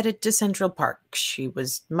she was headed to Central Park. She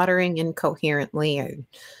was muttering incoherently. I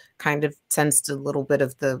kind of sensed a little bit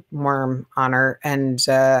of the worm on her, and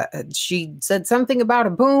she said something about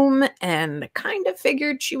a boom and kind of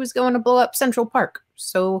figured she was going to blow up Central Park.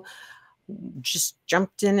 So just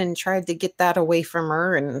jumped in and tried to get that away from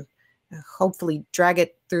her and hopefully drag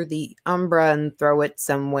it through the Umbra and throw it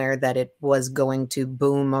somewhere that it was going to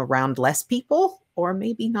boom around less people, or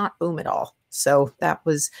maybe not boom at all. So that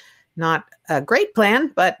was not a great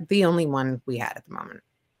plan, but the only one we had at the moment.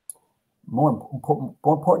 More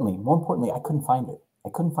importantly, I couldn't find her. I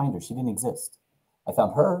couldn't find her. She didn't exist. I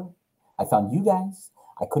found her. I found you guys.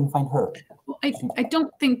 I couldn't find her. Well, I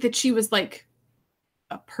don't think that she was like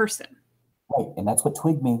a person. Right, and that's what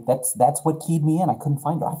twigged me. That's what keyed me in. I couldn't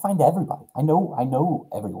find her. I find everybody. I know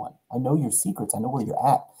everyone. I know your secrets. I know where you're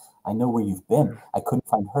at. I know where you've been. I couldn't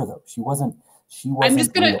find her though. She wasn't. I'm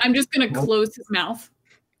just gonna close his mouth.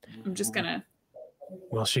 I'm just gonna.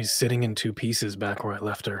 Well, she's sitting in two pieces back where I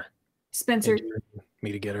left her. Spencer,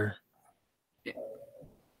 me to get her.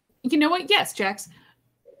 You know what? Yes, Jax.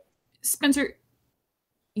 Spencer,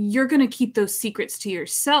 you're gonna keep those secrets to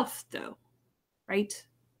yourself, though, right?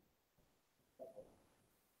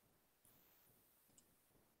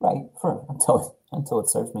 Right, until it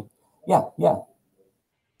serves me. Yeah.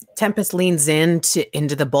 Tempest leans into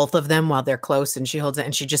the both of them while they're close, and she holds it,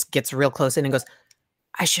 and she just gets real close in and goes,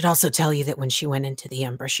 I should also tell you that when she went into the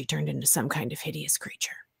Umbra, she turned into some kind of hideous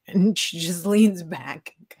creature. And she just leans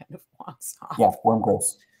back and kind of walks off. Yeah, worm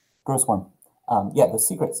gross worm. Yeah, the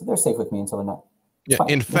secrets, they're safe with me until they're not. Yeah,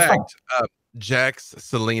 in fact, Jax,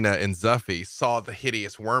 Selena, and Zuffy saw the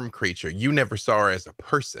hideous worm creature. You never saw her as a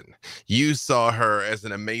person. You saw her as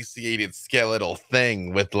an emaciated skeletal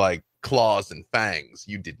thing with like claws and fangs.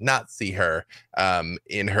 You did not see her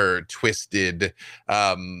in her twisted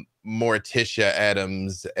Morticia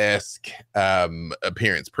Adams-esque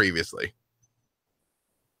appearance previously.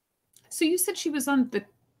 So you said she was on the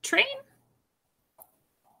train?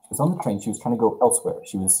 She was on the train. She was trying to go elsewhere.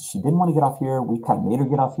 She didn't want to get off here. We kind of made her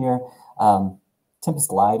get off here.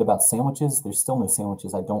 Tempest lied about sandwiches. There's still no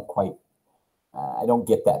sandwiches. I don't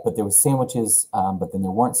get that. But there was sandwiches, but then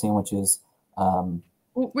there weren't sandwiches.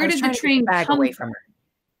 Where did the train come away from her?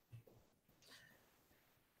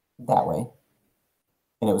 That way.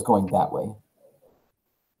 And it was going that way.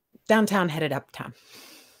 Downtown, headed uptown.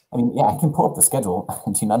 I mean, yeah, I can pull up the schedule.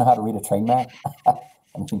 Do you not know how to read a train map? I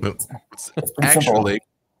mean, it's pretty Actually, simple.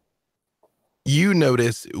 You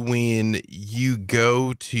notice when you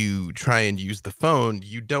go to try and use the phone,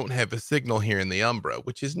 you don't have a signal here in the Umbra,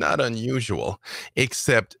 which is not unusual,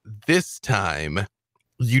 except this time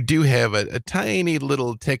you do have a tiny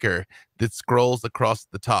little ticker that scrolls across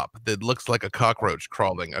the top that looks like a cockroach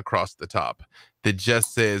crawling across the top that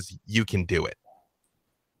just says, you can do it.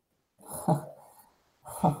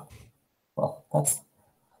 Well, that's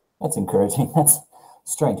encouraging. That's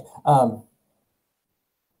strange.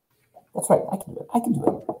 That's right. I can do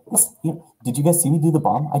it. Did you guys see me do the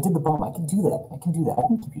bomb? I did the bomb. I can do that. I can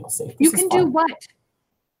keep you all safe. You can do what?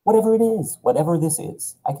 Whatever it is, whatever this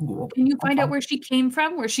is, I can do it. Can you find out where she came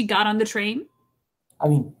from, where she got on the train? I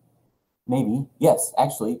mean, maybe. Yes,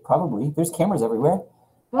 actually, probably. There's cameras everywhere.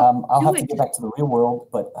 Well, I'll have to get back to the real world,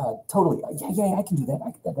 but totally. Yeah, I can do that.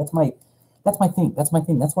 That's my thing. That's my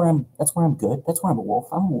thing. That's where I'm good. That's where I'm a wolf.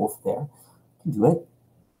 I'm a wolf there. I can do it.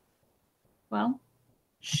 Well,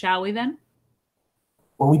 shall we then?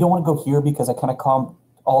 Well, we don't want to go here because I kind of calmed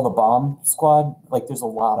all the bomb squad. Like, there's a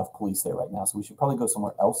lot of police there right now, so we should probably go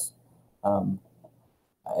somewhere else. Well,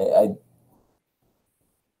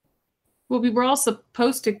 we were all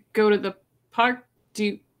supposed to go to the park.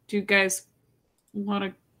 Do you guys want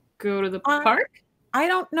to go to the park? I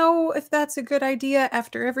don't know if that's a good idea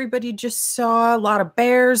after everybody just saw a lot of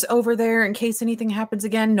bears over there in case anything happens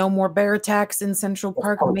again. No more bear attacks in Central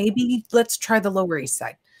Park. Maybe let's try the Lower East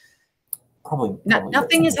Side. Probably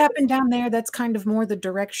nothing has happened down there. That's kind of more the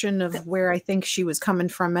direction of where I think she was coming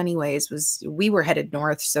from anyways. We were headed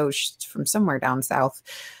north, so she's from somewhere down south.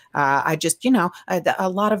 I just, a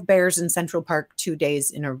lot of bears in Central Park 2 days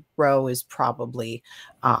in a row is probably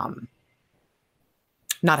not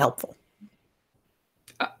helpful.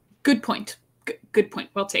 Good point. Good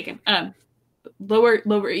point. Well taken.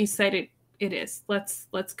 Lower East Side it is.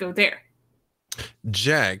 Let's go there.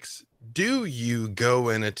 Jax, do you go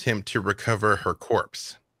and attempt to recover her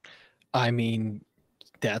corpse? I mean,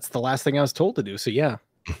 that's the last thing I was told to do. So yeah,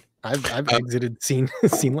 I've exited scene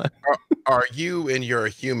left. Are you in your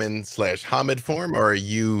human/Hamid form, or are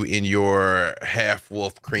you in your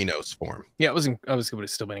half-wolf Krenos form? Yeah, I was would have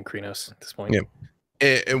still been in Krenos at this point. Yeah.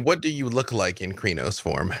 And what do you look like in Krenos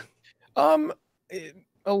form?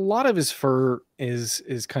 A lot of his fur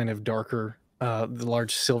is kind of darker. The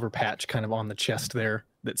large silver patch kind of on the chest there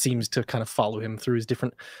that seems to kind of follow him through his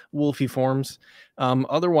different wolfy forms.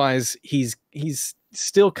 Otherwise, he's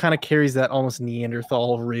still kind of carries that almost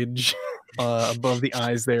Neanderthal ridge above the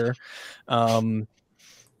eyes there.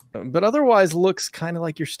 But otherwise looks kind of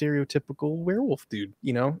like your stereotypical werewolf dude,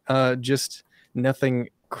 just nothing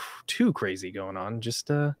too crazy going on.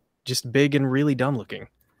 Just big and really dumb looking.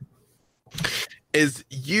 As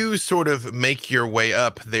you sort of make your way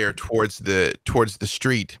up there towards the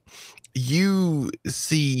street, you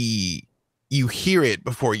hear it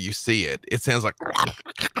before you see it. It sounds like,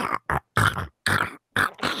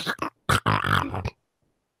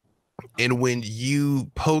 and when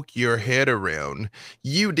you poke your head around,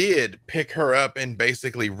 you did pick her up and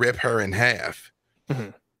basically rip her in half. Mm-hmm.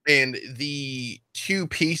 And the two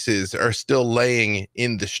pieces are still laying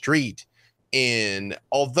in the street. And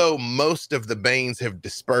although most of the Banes have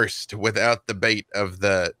dispersed without the bait of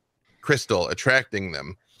the crystal attracting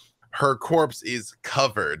them, her corpse is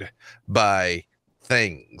covered by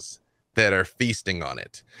things that are feasting on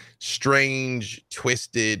it. Strange,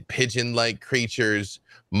 twisted, pigeon-like creatures,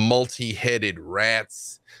 multi-headed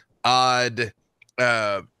rats, odd,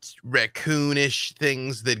 raccoonish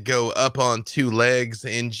things that go up on two legs,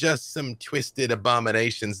 and just some twisted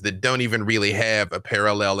abominations that don't even really have a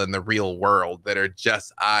parallel in the real world, that are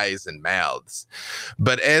just eyes and mouths.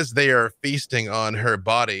 But as they are feasting on her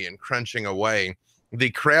body and crunching away,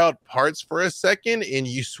 the crowd parts for a second, and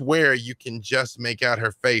you swear you can just make out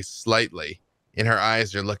her face slightly, and her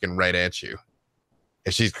eyes are looking right at you.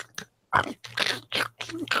 And she's...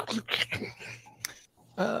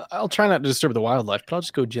 I'll try not to disturb the wildlife, but I'll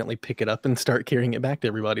just go gently pick it up and start carrying it back to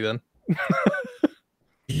everybody then.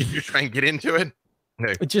 You try and get into it?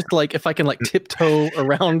 No. Just like if I can like tiptoe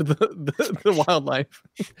around the wildlife.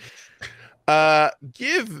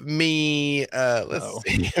 Give me let's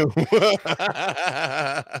see.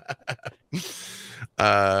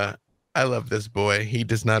 I love this boy. He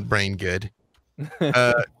does not brain good.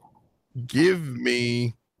 Give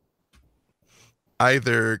me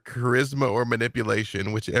either charisma or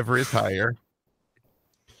manipulation, whichever is higher,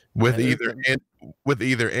 with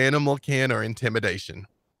either animal can or intimidation.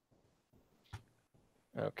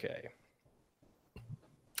 Okay.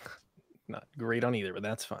 Not great on either, but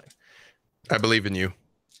that's fine. I believe in you.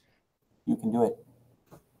 You can do it.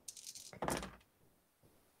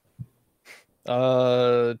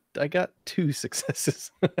 I got 2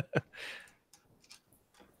 successes.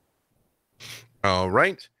 All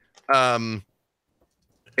right.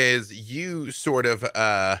 As you sort of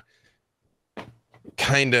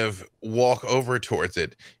kind of walk over towards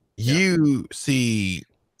it, you see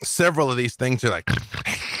several of these things are like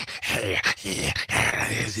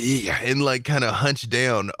and like kind of hunch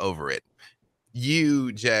down over it.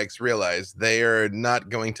 You, Jax, realize they are not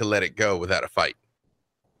going to let it go without a fight.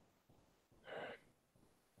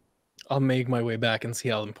 I'll make my way back and see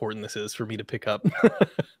how important this is for me to pick up.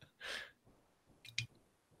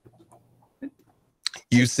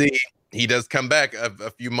 You see, he does come back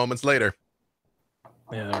a few moments later.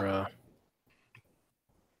 Yeah,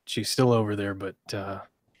 she's still over there, but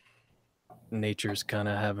nature's kind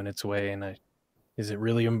of having its way. And is it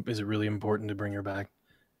really important to bring her back?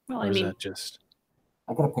 Well, or is that just?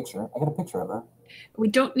 I got a picture of her. We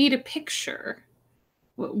don't need a picture.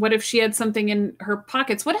 What if she had something in her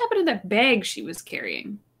pockets? What happened to that bag she was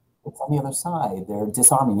carrying? It's on the other side. They're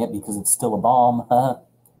disarming it because it's still a bomb.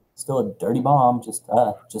 Still a dirty bomb. Just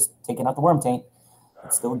taking out the worm taint.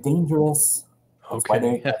 It's still dangerous. That's why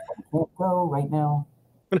they can't go right now.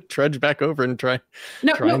 I'm gonna trudge back over and try.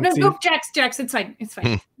 No, Jax, it's fine. It's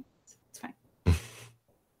fine. It's fine.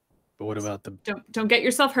 But what about the? Don't get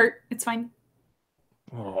yourself hurt. It's fine.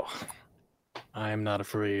 Oh, I'm not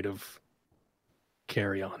afraid of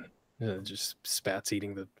carrion. Just spats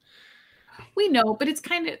eating the. We know, but it's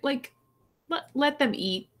kind of like let them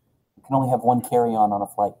eat. You can only have one carry-on on a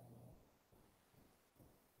flight.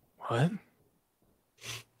 What?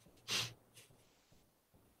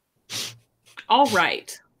 All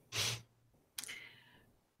right.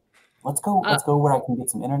 Let's go where I can get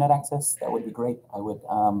some internet access. That would be great. I would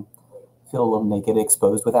feel a little naked,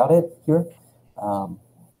 exposed without it here. And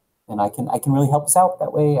I can really help us out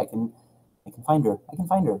that way. I can find her.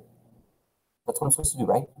 That's what I'm supposed to do,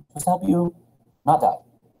 right? I'm supposed to help you not die.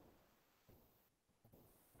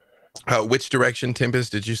 Which direction,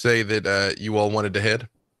 Tempest, did you say that you all wanted to head?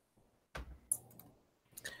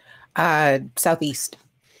 Southeast.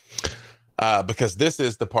 Because this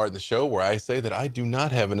is the part of the show where I say that I do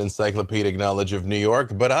not have an encyclopedic knowledge of New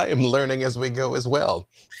York, but I am learning as we go as well.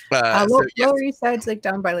 Lower East Side's like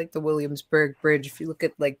down by like the Williamsburg Bridge. If you look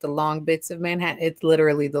at like the long bits of Manhattan, it's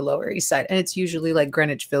literally the Lower East Side, and it's usually like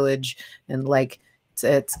Greenwich Village and like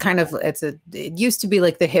It's kind of it used to be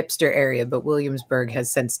like the hipster area, but Williamsburg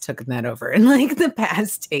has since taken that over in like the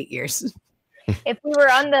past 8 years. If we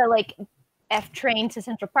were on the like F train to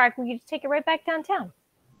Central Park, we could just take it right back downtown.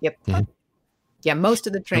 Yep. Yeah, most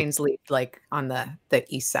of the trains leave like on the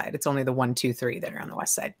east side. It's only the 1, 2, 3 that are on the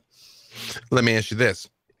west side. Let me ask you this.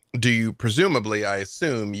 Do you presumably, I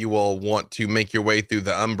assume, you will want to make your way through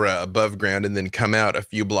the Umbra above ground and then come out a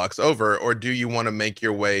few blocks over, or do you want to make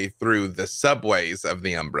your way through the subways of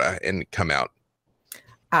the Umbra and come out?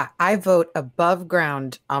 I vote above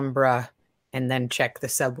ground Umbra and then check the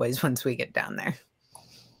subways once we get down there.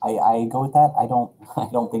 I go with that. I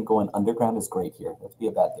don't think going underground is great here. That'd be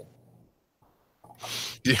a bad thing.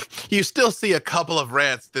 You still see a couple of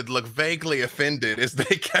rats that look vaguely offended as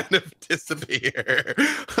they kind of disappear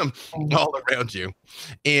all around you.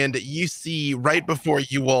 And you see right before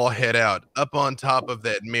you all head out, up on top of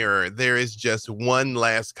that mirror, there is just one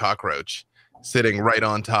last cockroach sitting right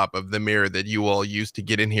on top of the mirror that you all used to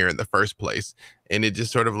get in here in the first place. And it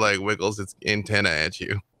just sort of like wiggles its antenna at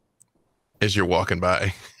you as you're walking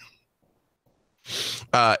by.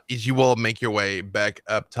 As you all make your way back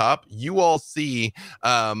up top, you all see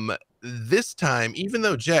this time, even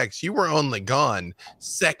though Jax, you were only gone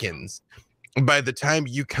seconds, by the time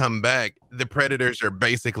you come back, the predators are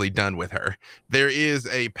basically done with her. There is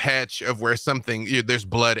a patch of where there's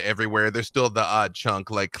blood everywhere. There's still the odd chunk,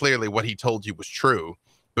 like clearly what he told you was true,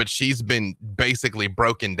 but she's been basically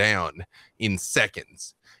broken down in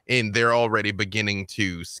seconds, and they're already beginning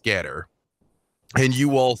to scatter. And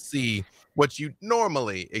you all see what you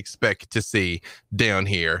normally expect to see down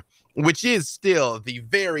here, which is still the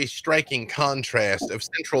very striking contrast of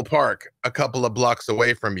Central Park a couple of blocks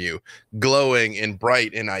away from you, glowing and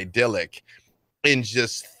bright and idyllic, in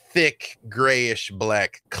just thick grayish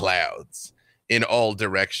black clouds in all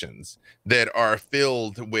directions that are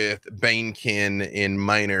filled with banekin and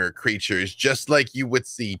minor creatures, just like you would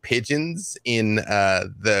see pigeons in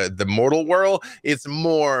the mortal world. It's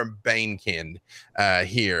more banekin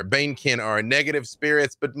here. Banekin are negative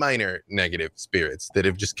spirits, but minor negative spirits that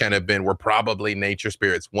have just kind of were probably nature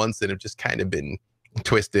spirits once that have just kind of been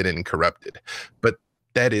twisted and corrupted. But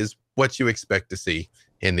that is what you expect to see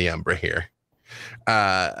in the Umbra here.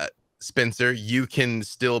 Spencer, you can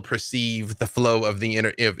still perceive the flow of the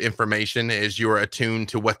information as you are attuned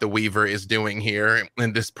to what the Weaver is doing here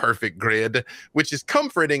in this perfect grid, which is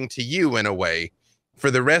comforting to you in a way. For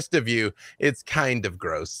the rest of you, it's kind of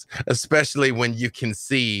gross, especially when you can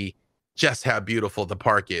see just how beautiful the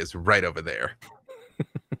park is right over there.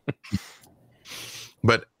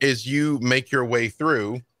 But as you make your way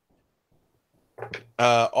through,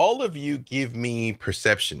 all of you give me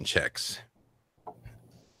perception checks.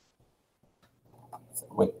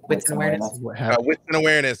 Wits and awareness. Wits and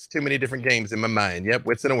awareness. Too many different games in my mind. Yep,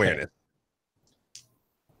 wits and awareness.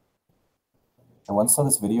 I once saw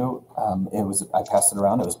this video. I passed it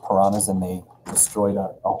around. It was piranhas, and they destroyed a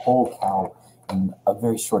whole cow in a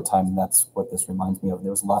very short time. And that's what this reminds me of.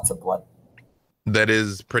 There was lots of blood. That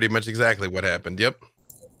is pretty much exactly what happened. Yep.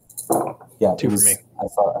 Yeah, 2 for me. I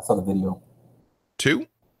saw the video. 2.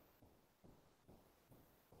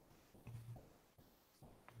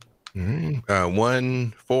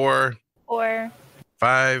 1, 4, 4,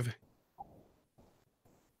 5.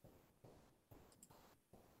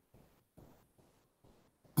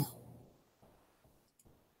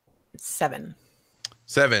 7.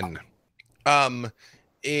 7. As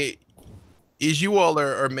you all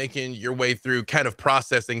are making your way through, kind of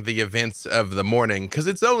processing the events of the morning, because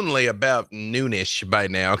it's only about noonish by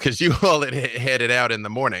now, because you all had headed out in the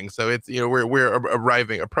morning, so it's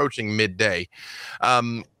we're approaching midday.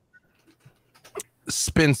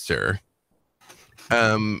 Spencer,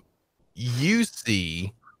 you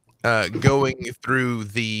see going through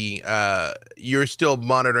you're still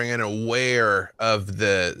monitoring and aware of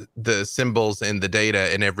the symbols and the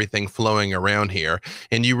data and everything flowing around here,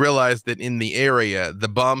 and you realize that in the area the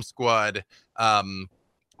bomb squad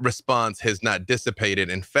response has not dissipated.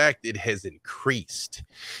 In fact, it has increased,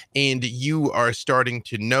 and you are starting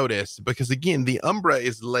to notice, because again, the Umbra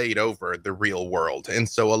is laid over the real world, and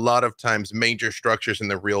so a lot of times major structures in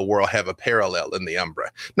the real world have a parallel in the Umbra,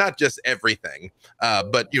 not just everything,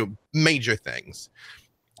 but major things.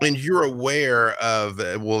 And you're aware of,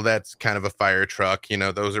 well, that's kind of a fire truck,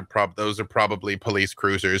 those are probably police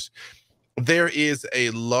cruisers. There is a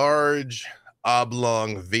large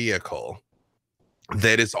oblong vehicle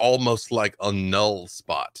that is almost like a null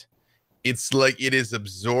spot. It's like it is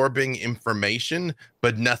absorbing information,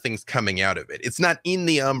 but nothing's coming out of it. It's not in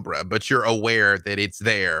the Umbra, but you're aware that it's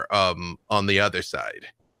there on the other side.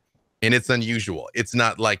 And it's unusual. It's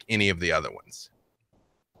not like any of the other ones.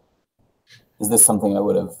 Is this something I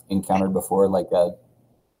would have encountered before, like a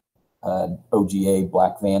OGA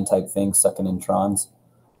black van type thing, sucking in Trons?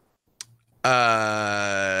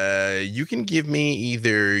 You can give me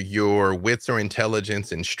either your wits or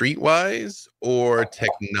intelligence in streetwise or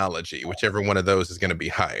technology, whichever one of those is going to be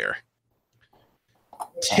higher.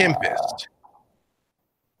 Tempest.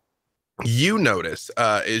 You notice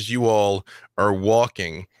as you all are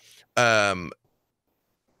walking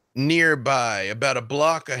nearby, about a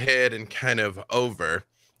block ahead and kind of over,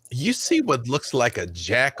 you see what looks like a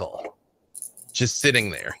jackal just sitting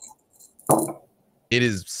there. It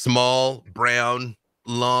is small, brown,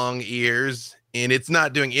 long ears, and it's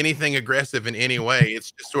not doing anything aggressive in any way.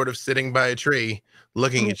 It's just sort of sitting by a tree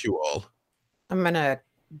looking at you all. I'm going to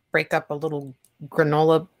break up a little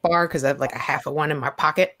granola bar because I have like a half of one in my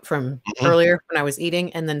pocket from earlier when I was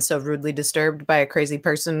eating, and then so rudely disturbed by a crazy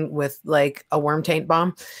person with like a worm taint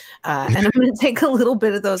bomb. And I'm going to take a little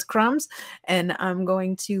bit of those crumbs and I'm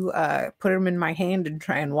going to put them in my hand and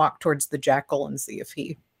try and walk towards the jackal and see if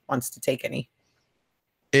he wants to take any.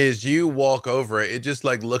 As you walk over it, it just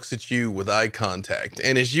like looks at you with eye contact.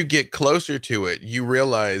 And as you get closer to it, you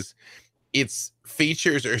realize its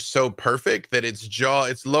features are so perfect that its jaw,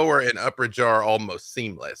 its lower and upper jaw are almost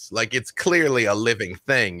seamless. Like it's clearly a living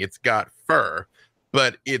thing. It's got fur,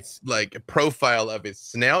 but its like profile of its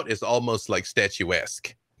snout is almost like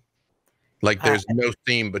statuesque. Like there's no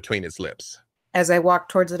seam between its lips. As I walk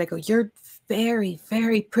towards it, I go, "You're very,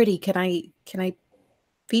 very pretty. Can I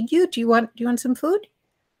feed you? Do you want some food?"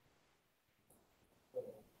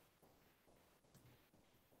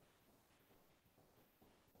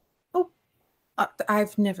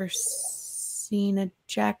 I've never seen a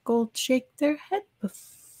jackal shake their head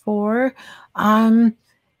before. Do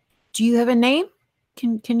you have a name?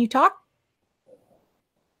 Can you talk?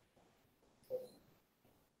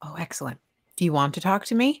 Oh, excellent. Do you want to talk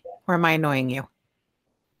to me, or am I annoying you?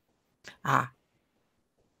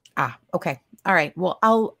 Okay. All right. Well,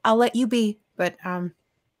 I'll let you be, but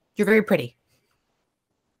you're very pretty.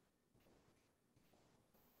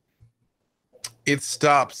 It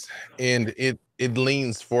stops and it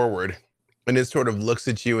leans forward and it sort of looks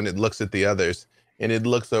at you and it looks at the others and it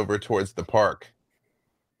looks over towards the park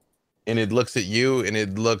and it looks at you and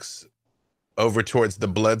it looks over towards the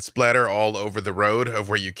blood splatter all over the road of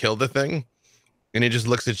where you killed the thing, and it just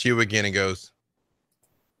looks at you again and goes,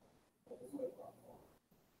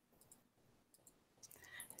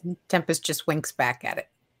 Tempest just winks back at it.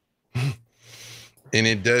 and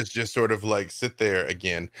it does just sort of like sit there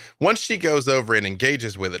again. Once she goes over and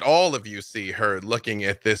engages with it, all of you see her looking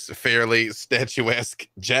at this fairly statuesque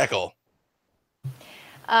jackal.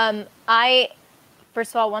 I,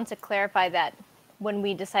 first of all, want to clarify that when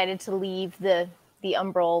we decided to leave the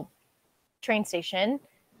Umbral train station,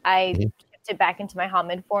 I kept it back into my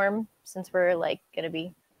Hamid form since we're like going to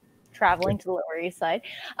be traveling to the Lower East Side.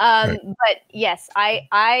 But yes,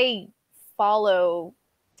 I follow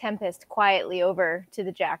Tempest quietly over to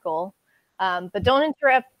the jackal, but don't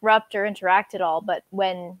interrupt or interact at all. But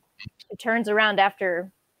when it turns around after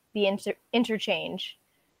the interchange,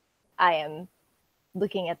 I am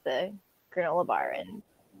looking at the granola bar and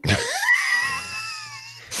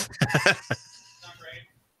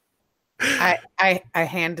I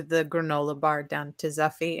hand the granola bar down to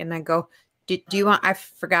Zuffy and I go, do you want, I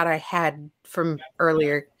forgot I had from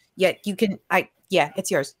earlier. Yeah, you can, yeah, it's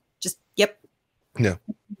yours. Just, yep. No.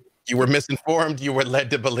 You were misinformed. You were led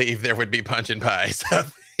to believe there would be punch and pies.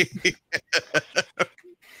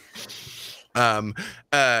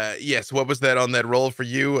 Yes. What was that on that roll for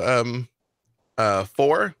you?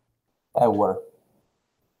 4? I were.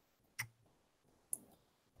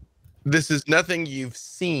 This is nothing you've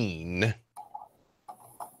seen,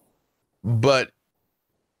 but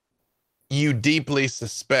you deeply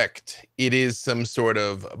suspect it is some sort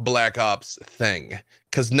of black ops thing,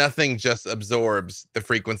 because nothing just absorbs the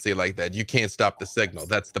frequency like that. You can't stop the signal.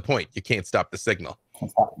 That's the point. You can't stop the signal. You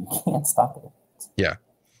can't stop it. Yeah.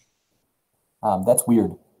 That's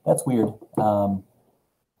weird. That's weird.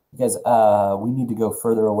 Because we need to go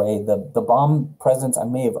further away. The bomb presence, I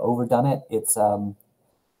may have overdone it. It's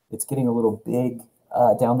getting a little big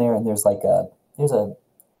down there, and there's the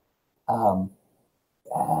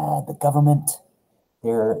government.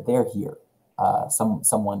 They're here.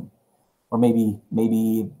 Someone, or maybe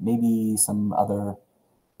some other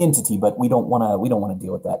entity, but we don't want to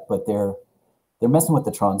deal with that. But they're messing with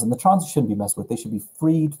the Trons, and the Trons shouldn't be messed with. They should be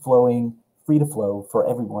free to flow for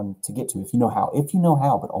everyone to get to, if you know how,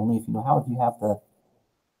 but only if you know how. If you have the,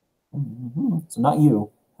 so not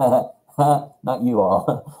you, not you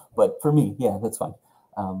all, but for me, yeah, that's fine.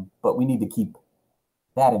 But we need to keep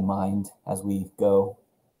that in mind as we go.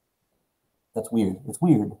 That's weird. It's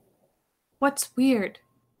weird. What's weird?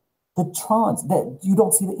 The Trons, that you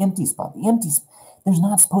don't see the empty spot. There's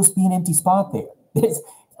not supposed to be an empty spot there. It's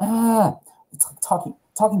like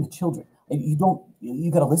talking to children.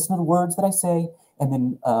 You got to listen to the words that I say, and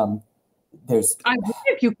then there's. I wonder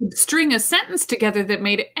if you could string a sentence together that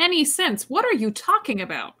made any sense. What are you talking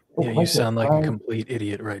about? Yeah, you sound like a complete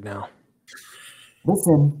idiot right now.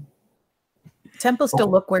 Listen. Tempest to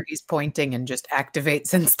look where he's pointing and just activate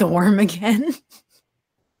Sense the Worm again.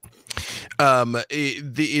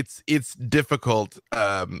 It's difficult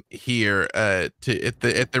here to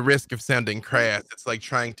at the risk of sounding crass. It's like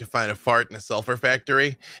trying to find a fart in a sulfur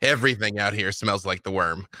factory. Everything out here smells like the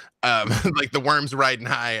worm. Like the worm's riding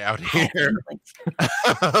high out here.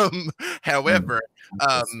 However,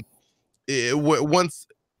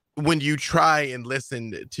 when you try and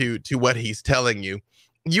listen to what he's telling you,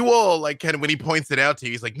 you all like kind of when he points it out to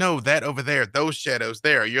you, he's like, no, that over there, those shadows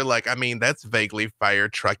there. You're like, I mean, that's vaguely fire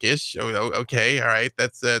truckish. Oh, okay, all right,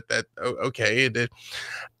 that's okay.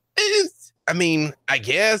 I mean, I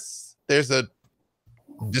guess there's a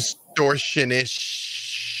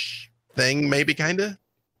distortionish thing, maybe, kind of.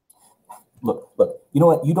 Look. You know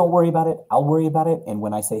what? You don't worry about it. I'll worry about it. And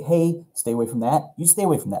when I say, hey, stay away from that, you stay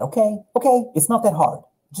away from that. Okay. It's not that hard.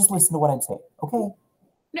 Just listen to what I'm saying. Okay.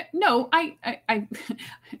 No, I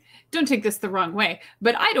don't take this the wrong way,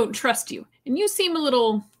 but I don't trust you, and you seem a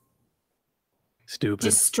little stupid,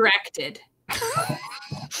 distracted.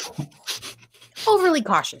 Overly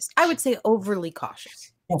cautious. I would say overly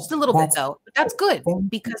cautious. Just a little bit, though. But that's good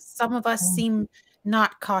because some of us seem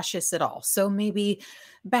not cautious at all. So maybe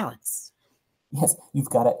balance. Yes, you've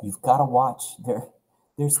got to watch.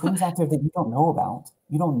 There's things out there that you don't know about.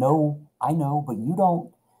 You don't know. I know, but you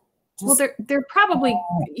don't. Well, they're probably,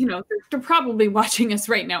 they're probably watching us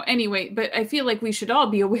right now anyway, but I feel like we should all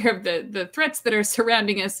be aware of the threats that are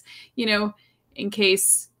surrounding us, in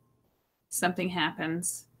case something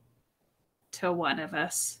happens to one of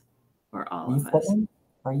us or all of us.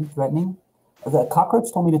 Are you threatening? The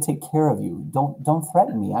cockroach told me to take care of you. Don't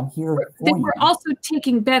threaten me. I'm here for you. We're also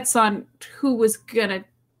taking bets on who was going to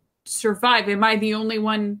survive. Am I the only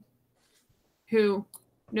one who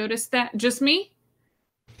noticed that? Just me?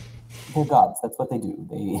 They're gods. That's what they do.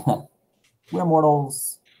 We're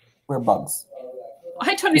mortals. We're bugs.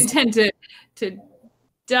 I don't intend to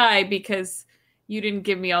die because you didn't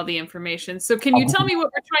give me all the information. So can you tell me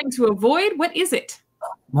what we're trying to avoid? What is it?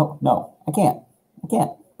 No, I can't.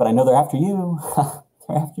 But I know they're after you.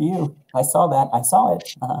 They're after you. I saw that. I saw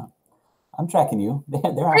it. I'm tracking you. They're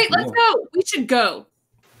after you. Great, let's go. We should go.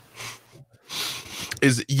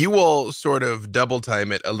 Is you all sort of double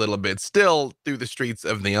time it a little bit, still through the streets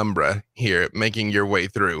of the Umbra here, making your way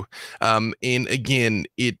through. And again,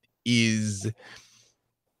 it is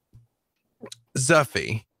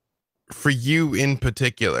Zuffy, for you in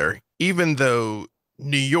particular, even though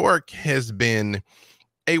New York has been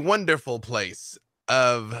a wonderful place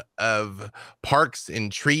of parks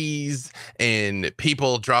and trees and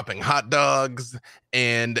people dropping hot dogs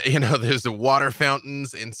and there's the water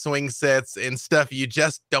fountains and swing sets and stuff you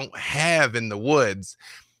just don't have in the woods.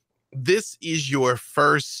 This is your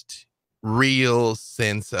first real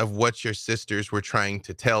sense of what your sisters were trying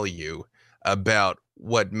to tell you about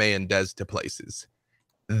what man does to places.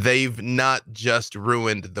 They've not just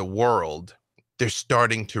ruined the world, they're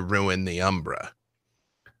starting to ruin the Umbra.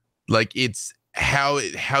 Like, it's how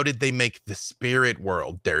did they make the spirit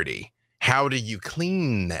world dirty? How do you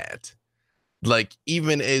clean that? Like,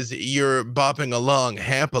 even as you're bopping along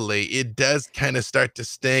happily, it does kind of start to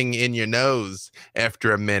sting in your nose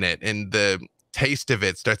after a minute, and the taste of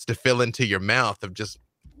it starts to fill into your mouth of just,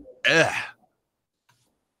 ugh.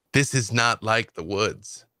 This is not like the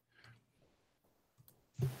woods.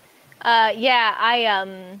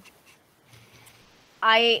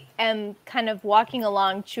 I am kind of walking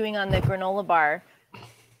along, chewing on the granola bar,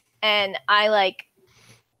 and I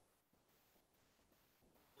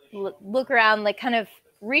look around, kind of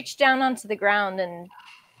reach down onto the ground and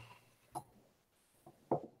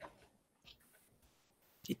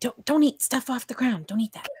don't eat stuff off the ground. Don't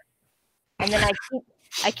eat that. And then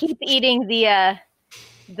I keep eating the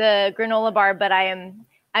granola bar, but I'm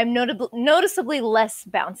noticeably less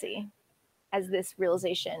bouncy as this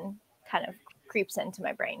realization kind of creeps into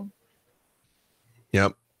my brain.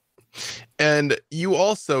 Yep. And you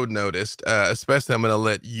also noticed, especially I'm going to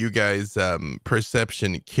let you guys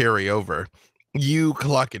perception carry over. You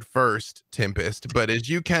clock it first, Tempest, but as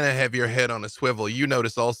you kind of have your head on a swivel, you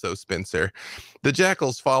notice also, Spencer, the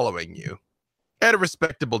jackal's following you at a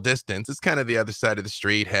respectable distance. It's kind of the other side of the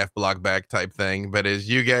street, half block back type thing. But as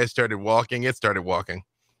you guys started walking, it started walking.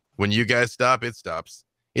 When you guys stop, it stops.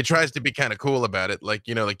 it tries to be kind of cool about it, like,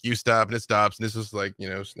 like you stop and it stops, and this is like,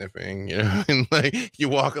 sniffing, and like you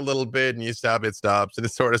walk a little bit and you stop, it stops, and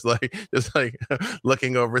it's sort of like just like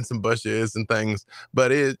looking over in some bushes and things,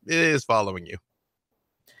 but it is following you.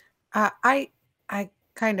 I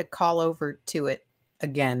kind of call over to it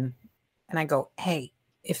again, and I go, "Hey,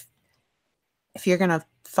 if you're gonna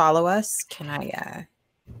follow us, can I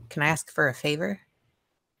ask for a favor?"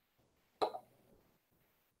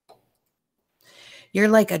 You're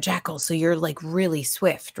like a jackal, so you're like really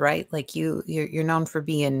swift, right? Like you're known for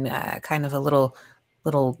being kind of a little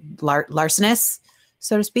larcenous,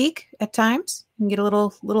 so to speak, at times. You can get a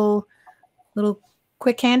little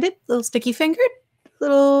quick-handed, little sticky-fingered,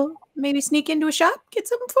 little maybe sneak into a shop, get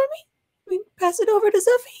something for me. We pass it over to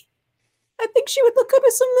Zuffy. I think she would look good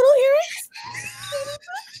with some little earrings.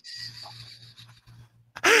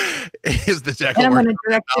 Is the jackal? And I'm going to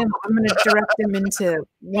direct him. I'm going to direct him into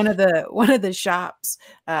one of the shops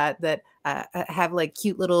that have like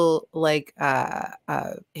cute little like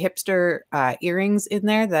hipster earrings in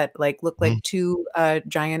there that like look like two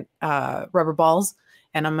giant rubber balls.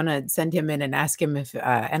 And I'm going to send him in and ask him if,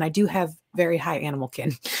 and I do have very high animal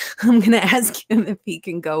kin. I'm going to ask him if he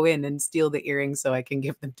can go in and steal the earrings so I can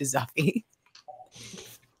give them to Zuffy.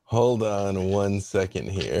 Hold on 1 second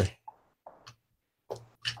here.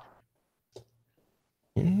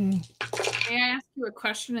 May I ask you a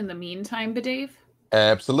question in the meantime, Bedave?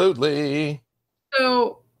 Absolutely.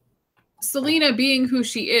 So, Selena, being who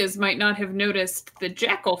she is, might not have noticed the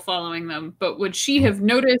jackal following them, but would she have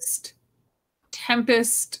noticed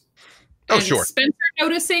Tempest and Spencer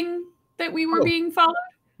noticing that we were being followed?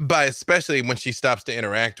 But especially when she stops to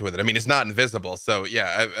interact with it. I mean, it's not invisible, so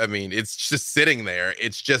yeah. I mean, it's just sitting there.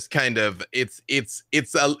 It's just kind of it's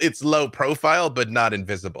low profile, but not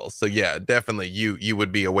invisible. So yeah, definitely you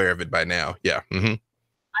would be aware of it by now. Yeah.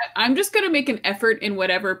 I'm just gonna make an effort in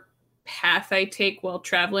whatever path I take while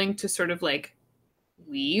traveling to sort of like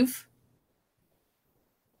weave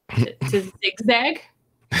to zigzag.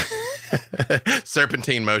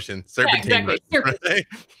 Serpentine motion. Serpentine motion.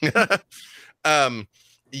 Right?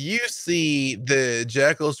 You see the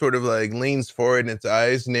jackal sort of like leans forward and its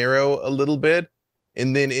eyes narrow a little bit,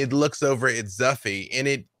 and then it looks over at Zuffy,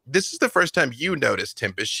 and this is the first time you notice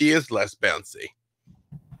Tempest. She is less bouncy.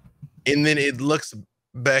 And then it looks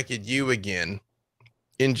back at you again,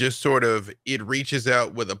 and just sort of it reaches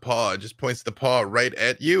out with a paw, just points the paw right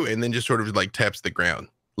at you, and then just sort of like taps the ground,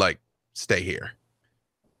 like, stay here.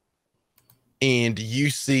 And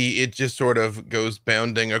you see it just sort of goes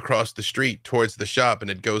bounding across the street towards the shop,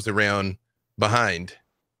 and it goes around behind.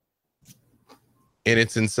 And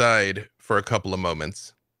it's inside for a couple of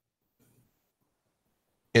moments.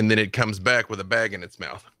 And then it comes back with a bag in its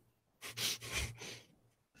mouth.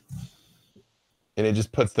 And it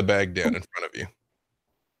just puts the bag down in front of you.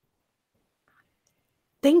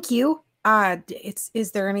 Thank you.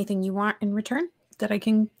 Is there anything you want in return that I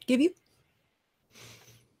can give you?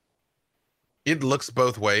 It looks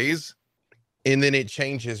both ways, and then it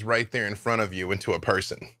changes right there in front of you into a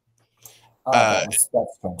person. That's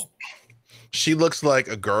strange. She looks like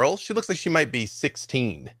a girl. She looks like she might be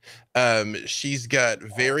 16. She's got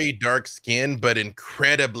very dark skin, but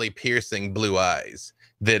incredibly piercing blue eyes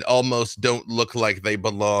that almost don't look like they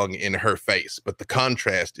belong in her face, but the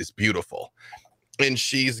contrast is beautiful. And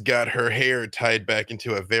she's got her hair tied back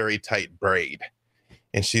into a very tight braid.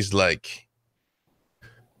 And she's like,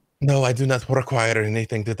 "No, I do not require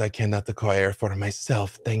anything that I cannot acquire for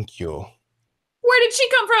myself. Thank you." Where did she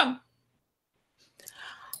come from?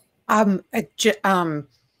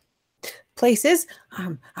 Places.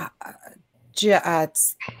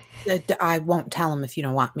 I won't tell him if you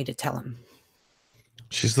don't want me to tell him.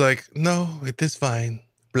 She's like, "No, it is fine.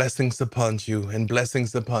 Blessings upon you and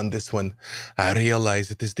blessings upon this one. I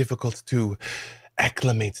realize it is difficult to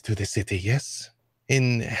acclimate to the city, yes?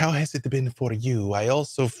 And how has it been for you? I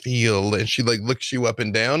also feel," and she like looks you up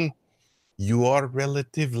and down, "you are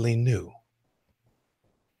relatively new."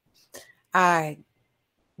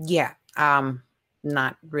 Yeah.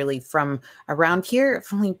 Not really from around here.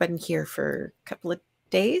 I've only been here for a couple of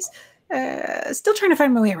days. Still trying to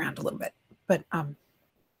find my way around a little bit. But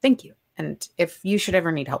thank you. And if you should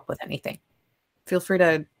ever need help with anything, feel free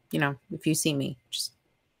to, if you see me, just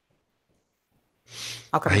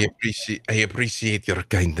I'll come. I appreciate your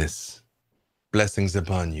kindness. Blessings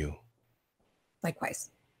upon you.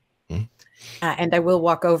 Likewise. And I will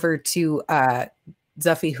walk over to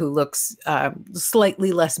Zuffy, who looks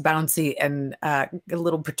slightly less bouncy and a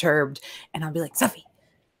little perturbed, and I'll be like, Zuffy,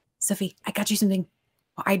 I got you something.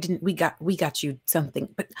 We got you something,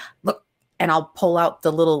 but look. And I'll pull out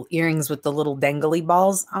the little earrings with the little dangly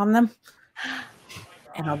balls on them.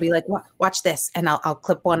 and I'll be like, watch this. And I'll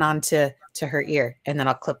clip one onto her ear, and then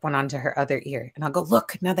I'll clip one onto her other ear. And I'll go,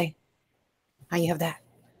 look, now you have that.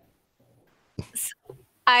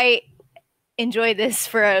 I enjoy this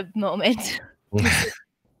for a moment.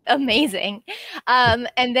 Amazing.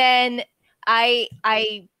 And then I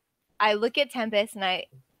look at Tempest and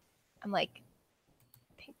I'm like,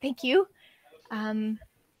 thank you. I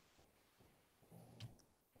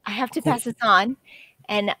have to pass this on.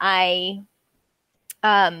 And I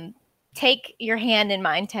take your hand in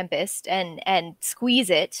mine, Tempest, and squeeze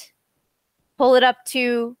it, pull it up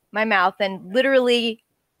to my mouth, and literally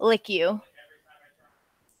lick you.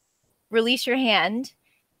 Release your hand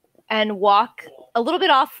and walk a little bit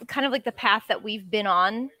off, kind of like the path that we've been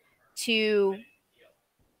on, to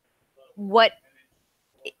what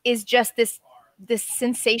is just this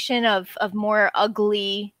sensation of more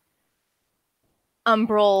ugly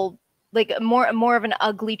umbral, like more of an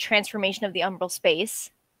ugly transformation of the umbral space.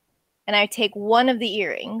 And I take one of the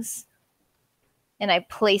earrings and I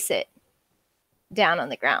place it down on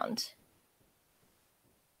the ground.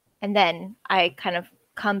 And then I kind of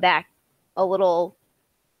come back a little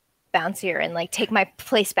bouncier and like take my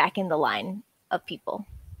place back in the line of people.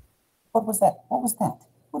 What was that? What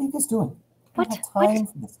are you guys doing? What? I don't have time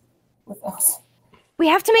for this. What else? We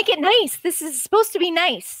have to make it nice. This is supposed to be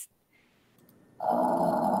nice.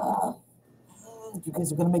 You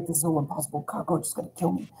guys are gonna make this so impossible. Cockroach is gonna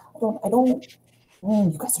kill me. I don't.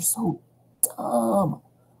 You guys are so dumb.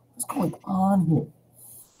 What's going on here?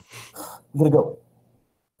 We gotta go.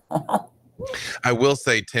 I will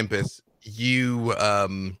say, Tempest, you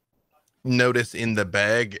notice in the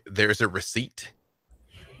bag there's a receipt.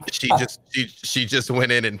 She just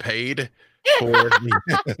went in and paid for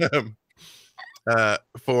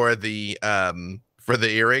the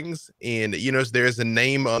earrings, and you know there's a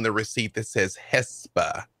name on the receipt that says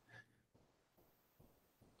Hespa.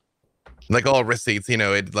 Like all receipts, you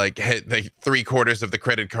know, it like 3/4 of the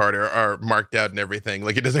credit card are marked out and everything.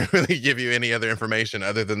 Like it doesn't really give you any other information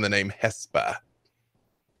other than the name Hespa.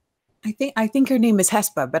 I think her name is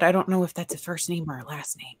Hespa, but I don't know if that's a first name or a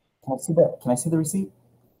last name. Can I see that? Can I see the receipt?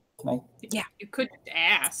 Can I? Yeah, you could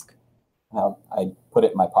ask. I put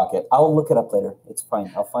it in my pocket. I'll look it up later. It's fine.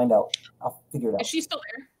 I'll find out. I'll figure it out. Is she still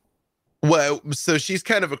there? Well, so she's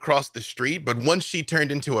kind of across the street, but once she turned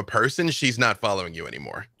into a person, she's not following you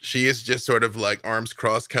anymore. She is just sort of like arms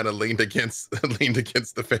crossed, kind of leaned against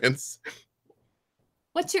the fence.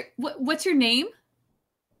 What's your name?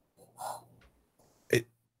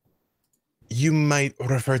 You might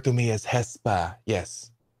refer to me as Hespa.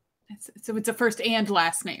 Yes. So it's a first and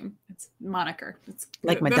last name. It's moniker. It's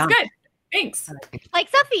like Madonna. Madonna. That's good. Thanks. Like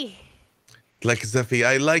Zuffy. Like Zuffy.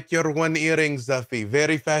 I like your one earring, Zuffy.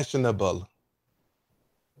 Very fashionable.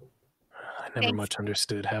 I never Thanks. much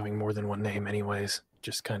understood having more than one name anyways.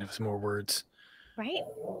 Just kind of more words. Right?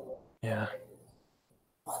 Yeah.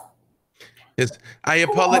 Yes. I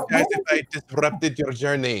apologize if I disrupted your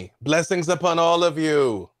journey. Blessings upon all of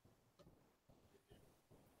you.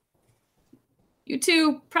 You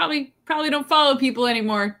two probably don't follow people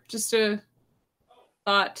anymore. Just a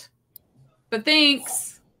thought. But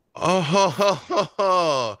thanks.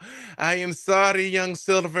 Oh, I am sorry, young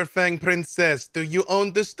Silverfang princess. Do you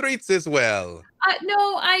own the streets as well?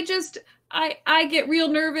 No, I get real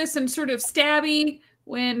nervous and sort of stabby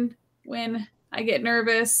when I get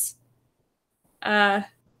nervous. You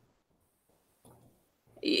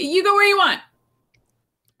go where you want.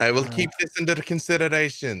 I will keep this under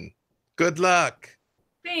consideration. Good luck.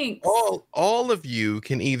 Thanks. All of you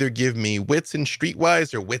can either give me wits and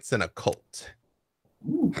streetwise or wits and occult.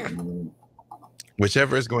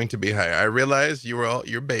 Whichever is going to be higher. I realize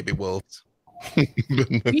you're baby wolves.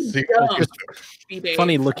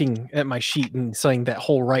 Funny looking at my sheet and saying that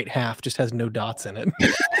whole right half just has no dots in it.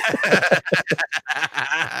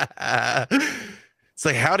 It's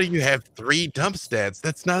like, how do you have 3 dump stats?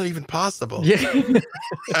 That's not even possible. Yeah.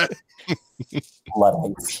 Blood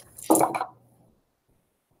eggs.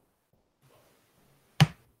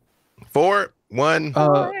 4, 1,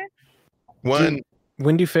 1.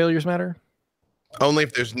 When do failures matter? Only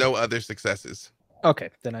if there's no other successes. Okay,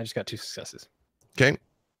 then I just got 2 successes. Okay.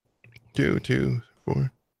 2,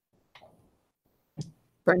 4.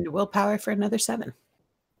 Burn to willpower for another 7.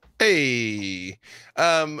 Hey,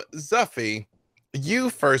 Zuffy, you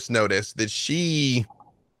first noticed that she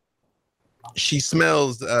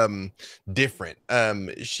smells different.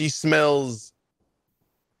 She smells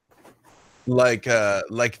like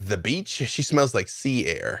the beach. She smells like sea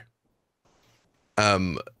air.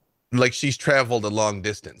 Like she's traveled a long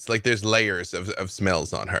distance. Like there's layers of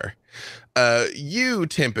smells on her. You,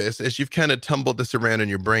 Tempest, as you've kind of tumbled this around in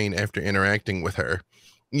your brain after interacting with her,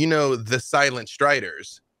 you know, the Silent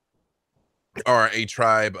Striders are a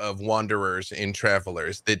tribe of wanderers and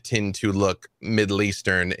travelers that tend to look Middle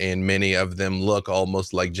Eastern, and many of them look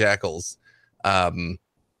almost like jackals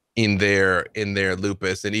in their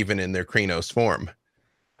lupus and even in their Krenos form.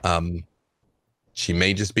 She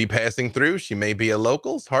may just be passing through. She may be a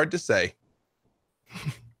local. It's hard to say.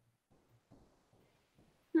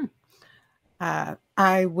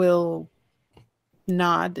 I will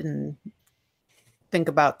nod and think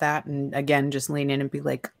about that, and again, just lean in and be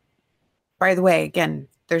like, by the way, again,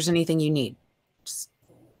 if there's anything you need, just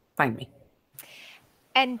find me.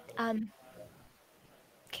 And can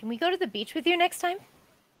we go to the beach with you next time?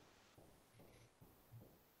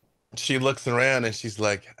 She looks around and she's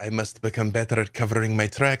like, I must become better at covering my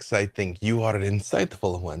tracks. I think you are an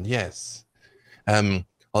insightful one. Yes.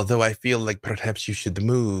 Although I feel like perhaps you should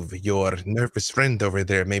move. Your nervous friend over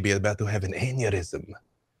there may be about to have an aneurysm.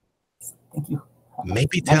 Thank you.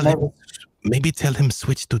 Maybe tell him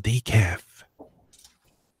switch to decaf.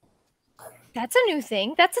 That's a new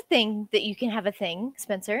thing. That's a thing that you can have a thing,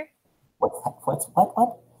 Spencer. What?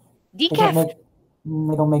 Decaf.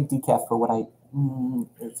 They don't make decaf for what I...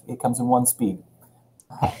 it comes in one speed.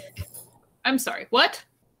 I'm sorry, what?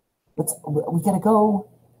 We gotta go.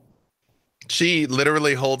 She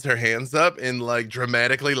literally holds her hands up and like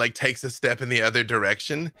dramatically like takes a step in the other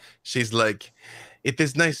direction. She's like, it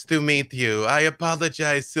is nice to meet you. I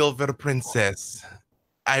apologize, Silver Princess.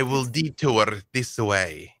 I will detour this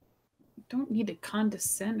way. You don't need to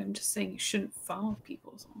condescend. I'm just saying you shouldn't follow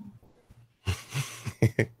people's own.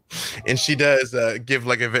 And she does give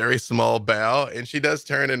like a very small bow, and she does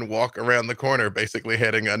turn and walk around the corner, basically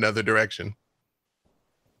heading another direction.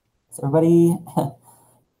 Is everybody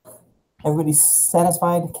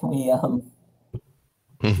satisfied? Can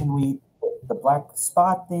we the black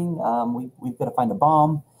spot thing? We've got to find a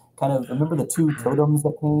bomb. Kind of remember the two totems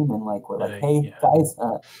that came and like we're like, hey guys,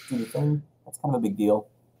 do the thing. That's kind of a big deal.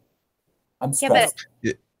 I'm stressed.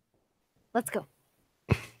 Let's go.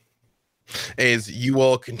 As you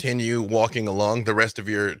all continue walking along, the rest of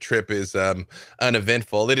your trip is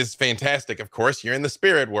uneventful. It is fantastic, of course. You're in the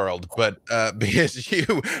spirit world, but because you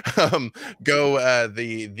go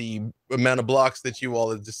the amount of blocks that you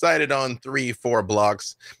all have decided on, 3-4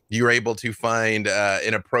 blocks, you're able to find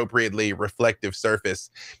an appropriately reflective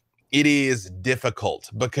surface. It is difficult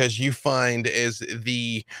because you find as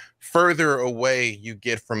the further away you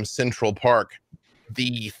get from Central Park,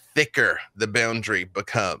 the thicker the boundary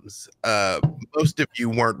becomes. Most of you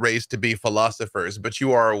weren't raised to be philosophers, but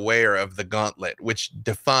you are aware of the gauntlet, which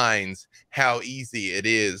defines how easy it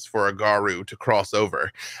is for a Garou to cross over.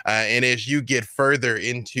 And as you get further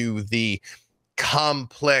into the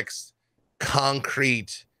complex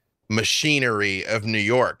concrete machinery of New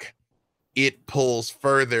York, it pulls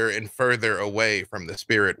further and further away from the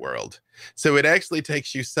spirit world. So it actually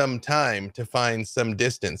takes you some time to find some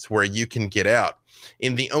distance where you can get out.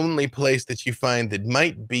 And the only place that you find that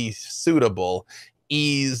might be suitable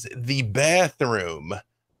is the bathroom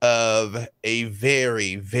of a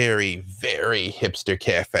very, very, very hipster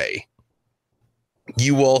cafe.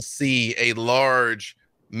 You all see a large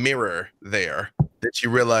mirror there that you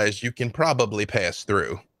realize you can probably pass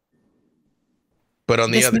through. But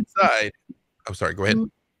on the other side, I'm sorry, go ahead.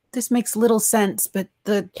 This makes little sense, but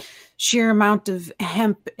the sheer amount of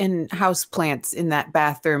hemp and houseplants in that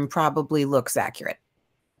bathroom probably looks accurate.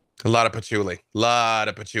 A lot of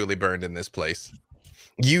patchouli burned in this place.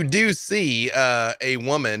 You do see a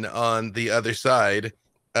woman on the other side,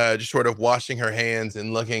 just sort of washing her hands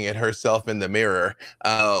and looking at herself in the mirror,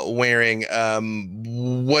 wearing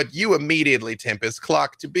what you immediately, Tempest,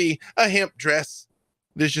 clock to be a hemp dress.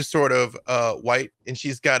 There's just sort of white, and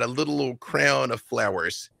she's got a little crown of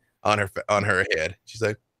flowers on her head. She's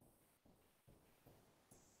like,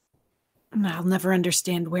 I'll never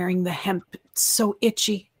understand wearing the hemp. It's so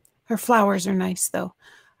itchy. Her flowers are nice, though.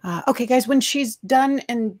 Okay, guys, when she's done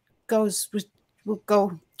and goes, we'll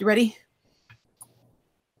go. You ready?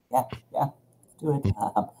 Yeah. Let's do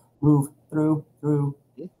it. Move through.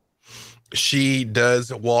 She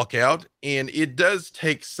does walk out, and it does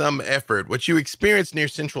take some effort. What you experienced near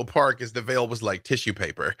Central Park is the veil was like tissue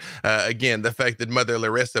paper. Again, the fact that Mother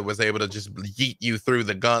Larissa was able to just yeet you through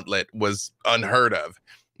the gauntlet was unheard of.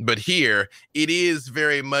 But here, it is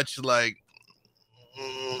very much like,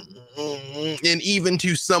 and even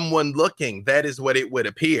to someone looking, that is what it would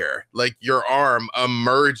appear. Like your arm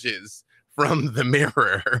emerges from the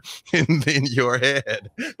mirror in your head.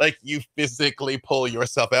 Like you physically pull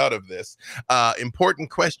yourself out of this. Important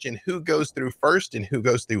question: who goes through first and who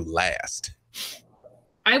goes through last?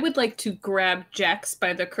 I would like to grab Jax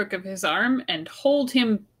by the crook of his arm and hold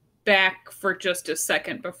him back for just a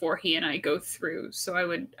second before he and I go through. So I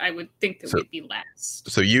would think that we'd be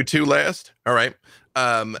last. So you two last. All right.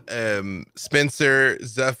 Spencer,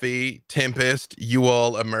 Zuffy, Tempest, you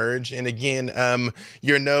all emerge, and again,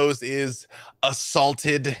 your nose is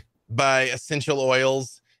assaulted by essential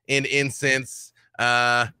oils and incense,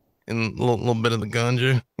 and a little bit of the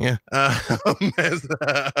ganja. Yeah.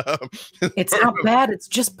 It's not bad. It's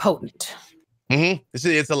just potent. Mm-hmm.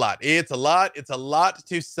 It's a lot. It's a lot. It's a lot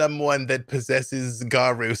to someone that possesses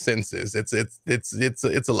Garu senses.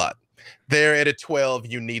 It's a lot. They're at a 12.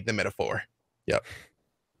 You need them at a 4. Yep.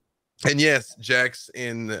 And yes, Jax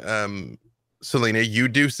and Selena, you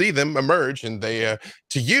do see them emerge, and they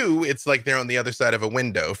to you, it's like they're on the other side of a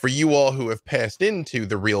window. For you all who have passed into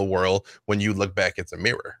the real world, when you look back, it's a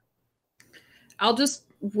mirror. I'll just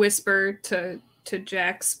whisper to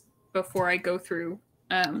Jax before I go through.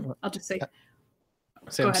 I'll just say.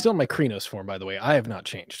 So I'm still in my Krenos form, by the way. I have not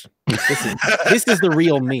changed. This is the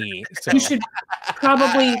real me. So. You should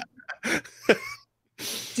probably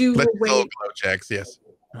do Let's away. glow, Jax. Yes.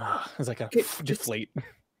 It's like a deflate.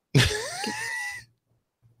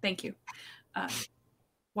 Thank you.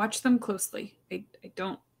 Watch them closely. I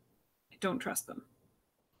don't trust them.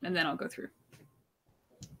 And then I'll go through.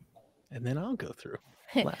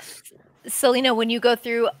 Selena, when you go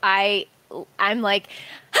through, I'm like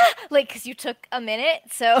because you took a minute,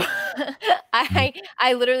 so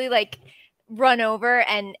I literally like run over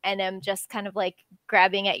and am just kind of like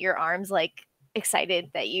grabbing at your arms, like excited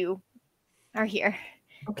that you are here.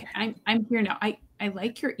 Okay, I'm here now. I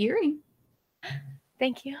like your earring.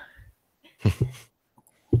 Thank you.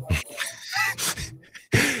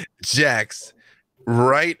 Jax,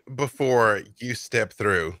 right before you step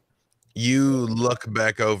through, you look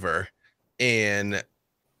back over, and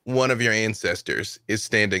one of your ancestors is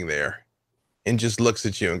standing there and just looks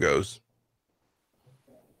at you and goes,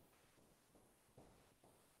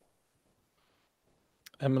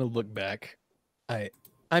 I'm going to look back.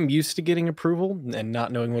 I'm used to getting approval and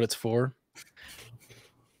not knowing what it's for.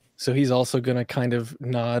 So he's also going to kind of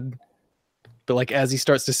nod. But like as he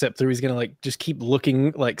starts to step through, he's going to like just keep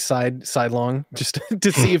looking like sidelong just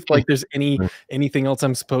to see if like there's anything else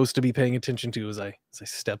I'm supposed to be paying attention to as I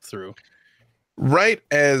step through. Right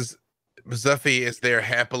as Zuffy is there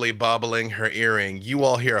happily bobbling her earring, you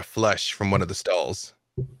all hear a flush from one of the stalls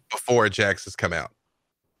before Jax has come out.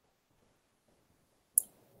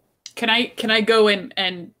 Can I go in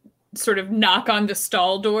and sort of knock on the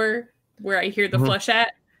stall door where I hear the flush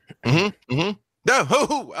at? Mm-hmm. Mm-hmm. No,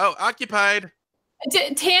 oh, occupied.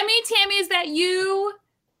 Tammy, is that you?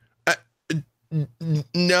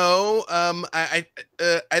 No, I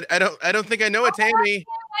don't think I know it, Tammy.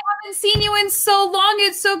 I haven't seen you in so long.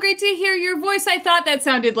 It's so great to hear your voice. I thought that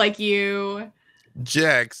sounded like you.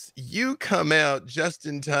 Jax, you come out just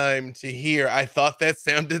in time to hear. I thought that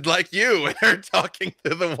sounded like you. And her talking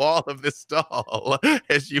to the wall of the stall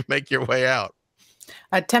as you make your way out.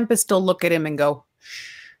 Tempest will look at him and go,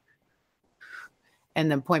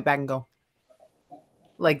 and then point back and go,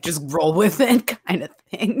 like just roll with it kind of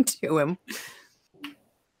thing to him.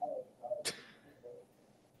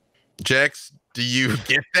 Jax, do you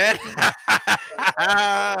get that?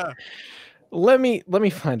 Let me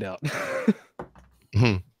find out.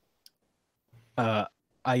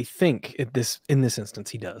 I think in this instance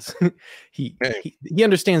he does. he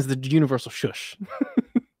understands the universal shush.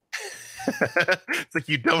 It's like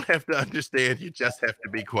you don't have to understand, you just have to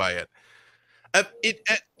be quiet.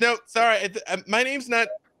 No, sorry, my name's not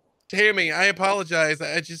Tammy. I apologize.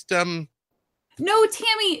 I just No,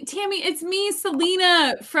 Tammy, it's me,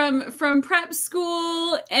 Selena from prep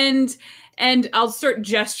school, and I'll start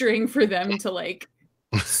gesturing for them to like.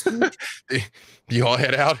 You all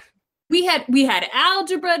head out. We had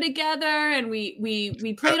algebra together, and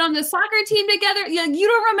we played on the soccer team together. Yeah, you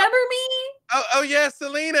don't remember me? Oh yeah,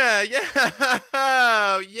 Selena.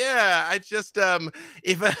 Yeah, yeah. I just I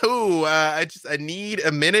need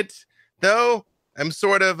a minute though. I'm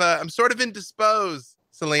sort of indisposed,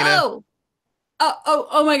 Selena.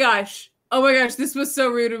 Oh my gosh. This was so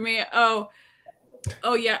rude of me. Oh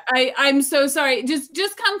yeah. I'm so sorry.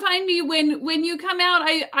 Just come find me when you come out.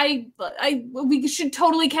 We should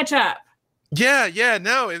totally catch up. Yeah.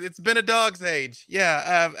 No, it's been a dog's age.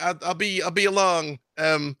 Yeah. I'll be along.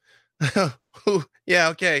 Yeah.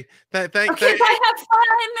 Okay. Thanks. Okay. Bye.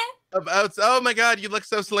 Have fun. Oh my God, you look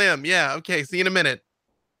so slim. Yeah. Okay. See you in a minute.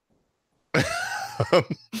 Um,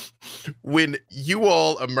 when you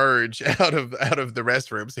all emerge out of the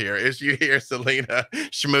restrooms here, as you hear Selena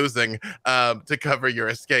schmoozing to cover your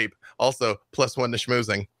escape, also +1 to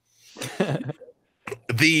schmoozing.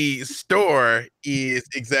 The store is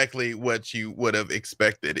exactly what you would have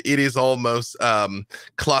expected. It is almost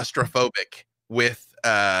claustrophobic with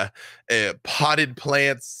potted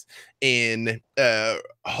plants and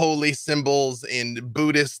holy symbols and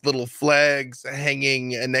Buddhist little flags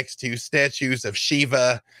hanging next to statues of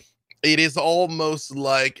Shiva. It is almost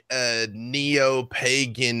like a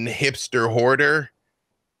neo-pagan hipster hoarder.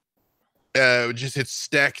 Just it's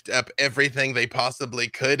stacked up everything they possibly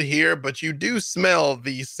could here, but you do smell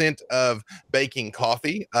the scent of baking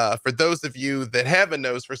coffee. For those of you that have a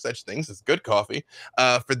nose for such things, it's good coffee.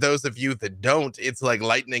 For those of you that don't, it's like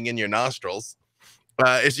lightning in your nostrils.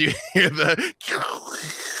 As you hear the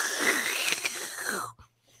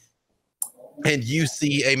and you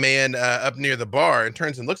see a man up near the bar and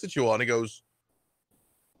turns and looks at you all and he goes,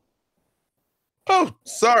 "Oh,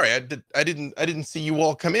 sorry, I didn't see you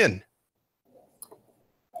all come in."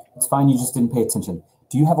 It's fine, you just didn't pay attention.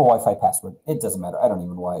 Do you have a Wi-Fi password? It doesn't matter. I don't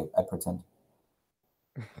even know why I pretend.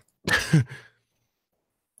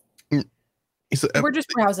 We're just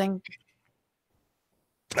browsing.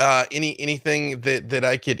 Anything that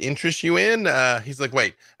I could interest you in? He's like,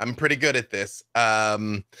 wait, I'm pretty good at this.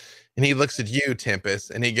 And he looks at you,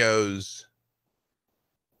 Tempest, and he goes,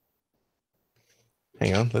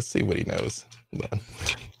 hang on, let's see what he knows. Hold on.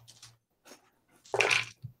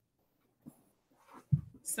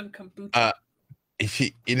 Some kombucha.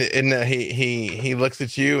 He looks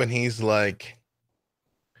at you and he's like,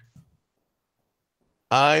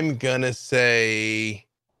 I'm gonna say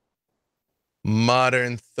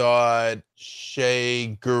Modern Thought,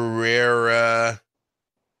 Che Guerrera,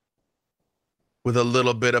 with a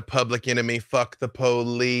little bit of Public Enemy, Fuck the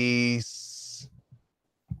Police.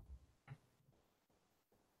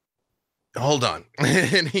 Hold on.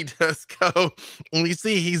 And he does go, and we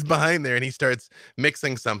see he's behind there and he starts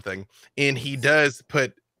mixing something and he does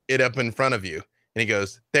put it up in front of you and he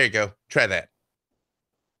goes, there you go, try that.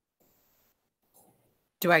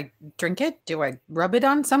 Do I drink it? Do I rub it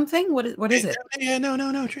on something? What is it? Yeah,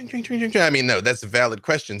 no. Drink. I mean, no, that's valid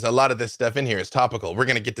questions. A lot of this stuff in here is topical. We're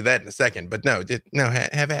going to get to that in a second, but no,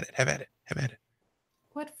 have at it.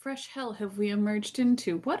 What fresh hell have we emerged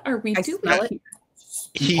into? What are we doing smell here?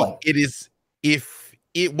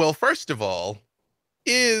 Well, first of all,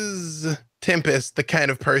 is Tempest the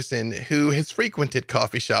kind of person who has frequented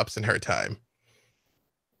coffee shops in her time?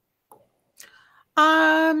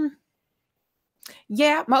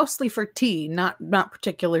 Yeah, mostly for tea, not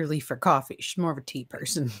particularly for coffee. She's more of a tea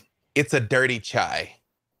person. It's a dirty chai.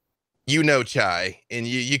 You know chai, and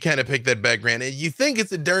you kind of pick that background, and you think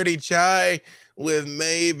it's a dirty chai with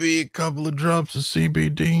maybe a couple of drops of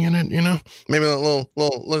CBD in it, you know, maybe a little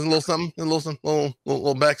something, a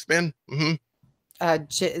little backspin.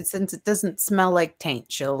 Since it doesn't smell like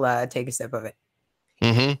taint, she'll take a sip of it.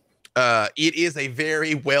 It is a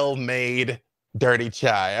very well made dirty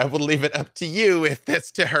chai. I will leave it up to you if that's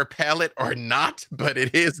to her palate or not, but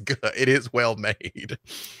it is good. It is well made.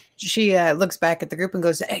 She looks back at the group and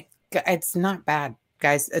goes, "Hey, it's not bad,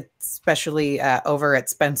 guys, especially over at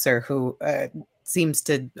Spencer, who seems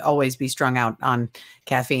to always be strung out on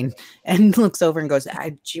caffeine," and looks over and goes,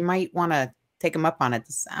 "You might want to take him up on it.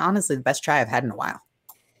 It's honestly the best chai I've had in a while."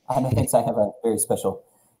 No thanks. I have a very special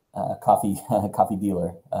coffee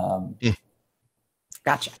dealer.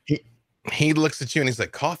 Gotcha. He looks at you and he's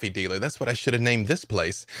like, coffee dealer, that's what I should have named this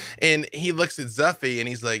place. And he looks at Zuffy and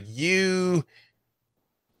he's like, you,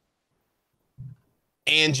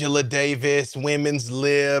 Angela Davis, women's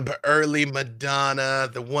lib, early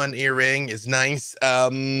Madonna, the one earring is nice.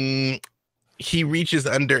 He reaches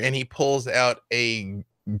under and he pulls out a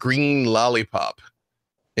green lollipop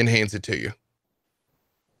and hands it to you.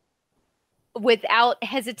 Without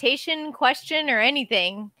hesitation, question, or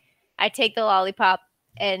anything, I take the lollipop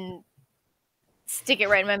and stick it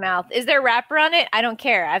right in my mouth. Is there a wrapper on it? I don't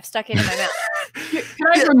care. I've stuck it in my mouth. Can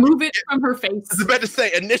I remove it from her face? I was about to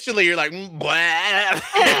say, initially you're like, blah.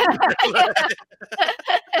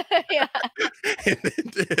 Yeah.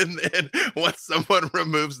 And then once someone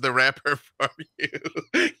removes the wrapper from you,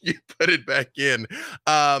 you put it back in.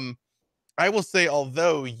 I will say,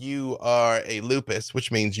 although you are a lupus,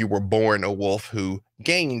 which means you were born a wolf who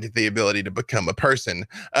gained the ability to become a person,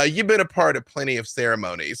 you've been a part of plenty of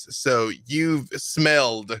ceremonies. So you've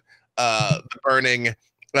smelled the burning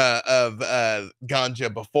of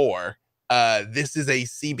ganja before. This is a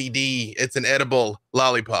CBD. It's an edible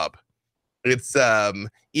lollipop. It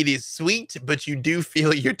is sweet, but you do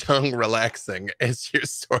feel your tongue relaxing as you're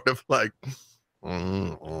sort of like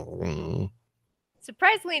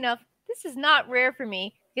Surprisingly enough, this is not rare for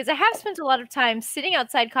me because I have spent a lot of time sitting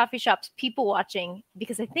outside coffee shops, people watching,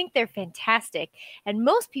 because I think they're fantastic. And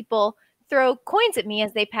most people throw coins at me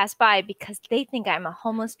as they pass by because they think I'm a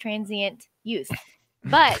homeless transient youth.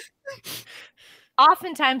 But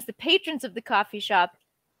oftentimes the patrons of the coffee shop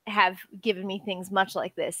have given me things much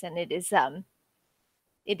like this, and it's not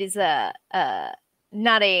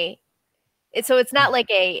like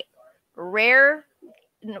a rare.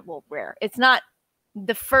 It's not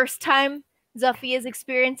the first time Zuffy is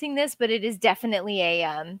experiencing this, but it is definitely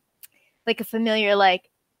a familiar, like,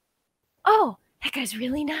 oh, that guy's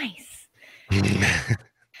really nice.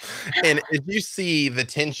 And as you see the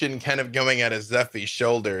tension kind of going out of Zuffy's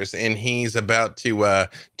shoulders, and he's about to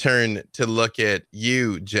turn to look at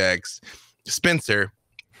you, Jax, Spencer,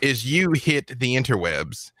 as you hit the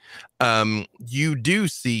interwebs, you do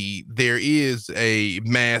see there is a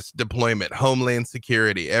mass deployment, Homeland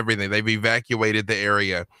Security, everything. They've evacuated the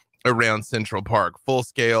area around Central Park,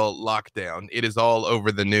 full-scale lockdown. It is all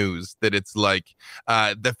over the news that it's like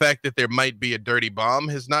the fact that there might be a dirty bomb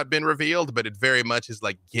has not been revealed, but it very much is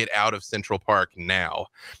like, get out of Central Park now.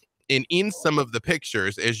 And in some of the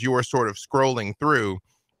pictures, as you're sort of scrolling through,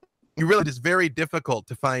 you realize it's very difficult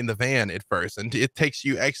to find the van at first, and it takes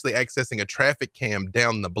you actually accessing a traffic cam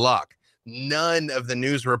down the block. None of the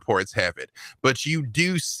news reports have it, but you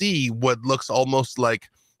do see what looks almost like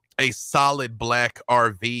a solid black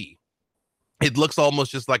RV. It looks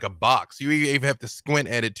almost just like a box. You even have to squint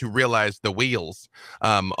at it to realize the wheels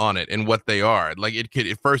on it and what they are. Like, it could,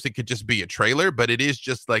 at first it could just be a trailer, but it is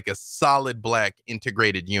just like a solid black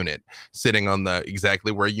integrated unit sitting on the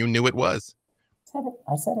exactly where you knew it was.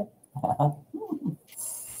 I said it.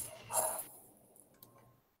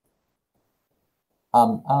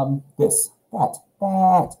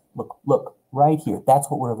 That. Look, right here. That's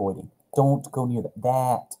what we're avoiding. Don't go near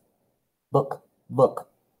that. Look.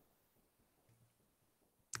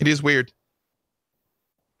 It is weird.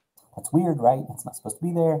 That's weird, right? It's not supposed to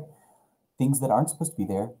be there. Things that aren't supposed to be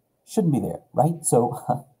there shouldn't be there, right? So,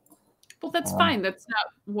 well, that's fine. That's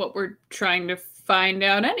not what we're trying to find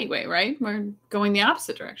out anyway, right? We're going the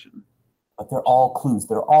opposite direction. But they're all clues.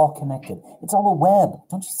 They're all connected. It's all a web.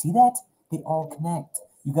 Don't you see that? They all connect.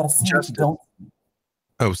 You got to see what you don't.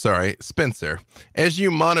 Oh, sorry, Spencer. As you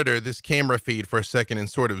monitor this camera feed for a second and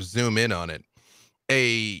sort of zoom in on it,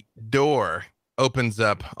 a door opens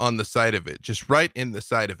up on the side of it, just right in the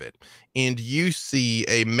side of it. And you see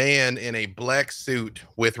a man in a black suit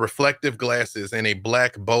with reflective glasses and a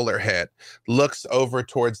black bowler hat looks over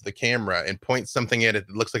towards the camera and points something at it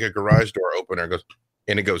that looks like a garage door opener,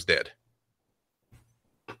 and it goes dead.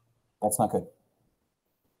 That's not good.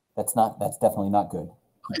 That's definitely not good.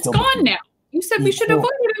 It's gone now. You said we should avoid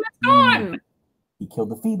it, and it's gone. He killed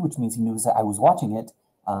the feed, which means he knew I was watching it.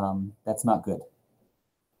 That's not good.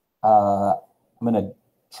 I'm gonna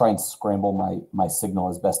try and scramble my signal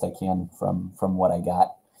as best I can from what I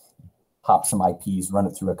got. Pop some IPs, run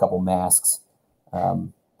it through a couple masks.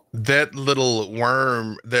 That little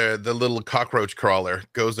worm, the little cockroach crawler,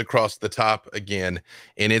 goes across the top again,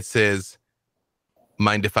 and it says,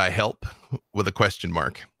 "Mind if I help?" with a question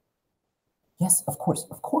mark. Yes, of course.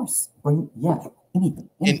 Anything.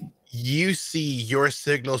 And you see your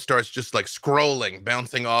signal starts just like scrolling,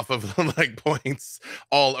 bouncing off of like points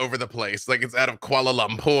all over the place. Like, it's out of Kuala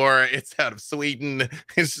Lumpur, it's out of Sweden.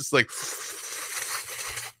 It's just like,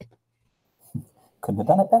 couldn't have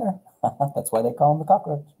done it better. That's why they call him the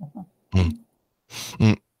cockroach.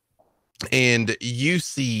 And you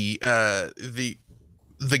see the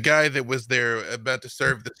guy that was there about to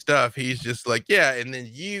serve the stuff. He's just like, yeah. And then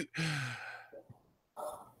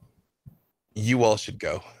you all should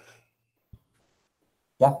go.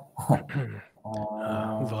 Yeah.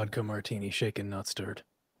 Vodka martini, shaken, not stirred.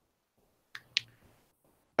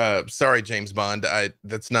 Sorry, James Bond.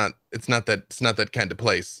 It's not that kind of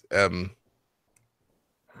place.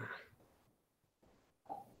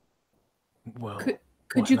 Well,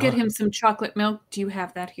 could you get him some chocolate milk? Do you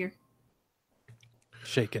have that here?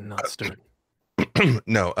 Shaken, not stirred.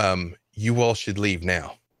 No. You all should leave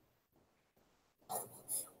now.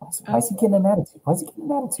 Why is he getting an attitude?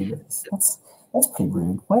 With this? That's pretty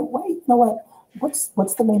rude. Why? You know what?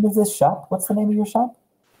 What's the name of this shop? What's the name of your shop?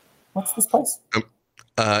 What's this place?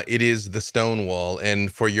 It is the Stonewall,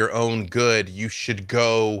 and for your own good, you should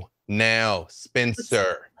go now,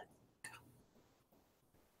 Spencer.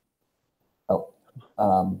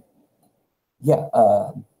 Yeah.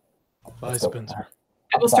 Bye, Spencer.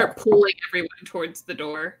 I will start pulling everyone towards the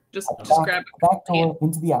door. Just grab it. Back door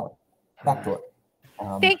into the alley. Back door.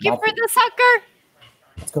 Thank you for the sucker.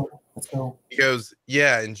 Let's go. He goes,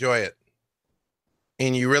 yeah, enjoy it.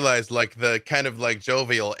 and you realize like the kind of like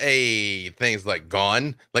jovial things like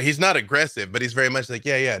gone. Like he's not aggressive, but he's very much like,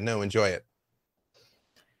 yeah, no, enjoy it.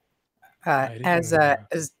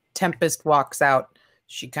 As Tempest walks out,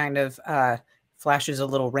 she kind of flashes a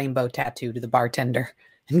little rainbow tattoo to the bartender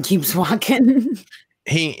and keeps walking.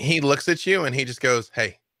 He looks at you and he just goes,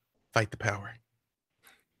 "Hey, fight the power."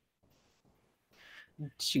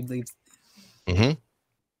 She leaves. Mm-hmm.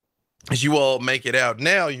 As you all make it out,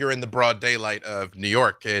 now you're in the broad daylight of New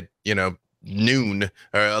York at, noon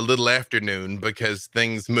or a little after noon, because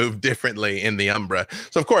things move differently in the Umbra.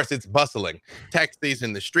 So of course it's bustling. Taxis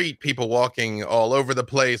in the street, people walking all over the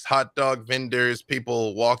place, hot dog vendors,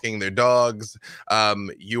 people walking their dogs.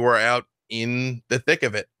 You are out in the thick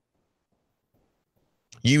of it.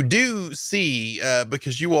 You do see,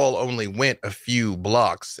 because you all only went a few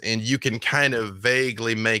blocks, and you can kind of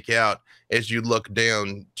vaguely make out as you look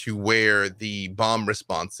down to where the bomb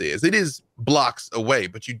response is. It is blocks away,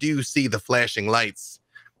 but you do see the flashing lights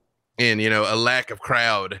and, a lack of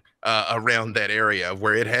crowd around that area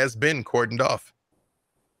where it has been cordoned off.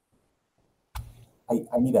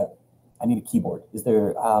 I need a keyboard. Is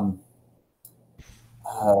there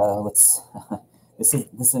this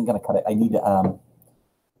isn't gonna cut it. I need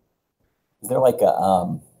is there like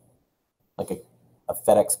a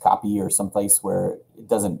FedEx copy or someplace where it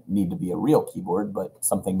doesn't need to be a real keyboard, but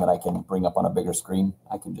something that I can bring up on a bigger screen?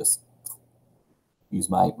 I can just use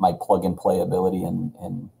my plug and play ability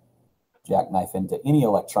and jackknife into any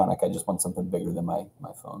electronic. I just want something bigger than my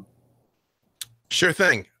phone. Sure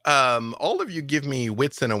thing. All of you give me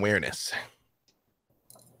wits and awareness.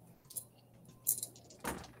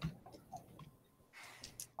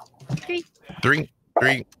 3.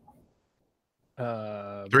 3.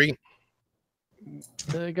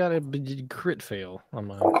 I got a crit fail on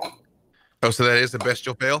mine. Oh, so that is the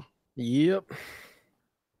bestial fail? Yep.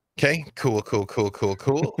 Okay, cool. 4.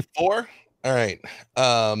 All right.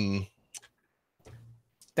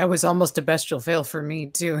 That was almost a bestial fail for me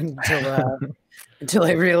too until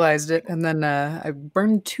I realized it, and then I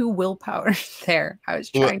burned 2 willpower there. I was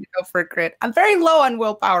trying to go for a crit. I'm very low on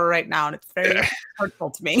willpower right now, and it's very hurtful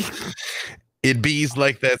to me. It bees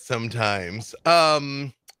like that sometimes.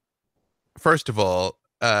 First of all,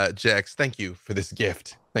 Jax, thank you for this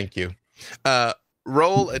gift. Thank you.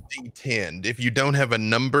 Roll a D10. If you don't have a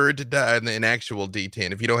numbered die, an actual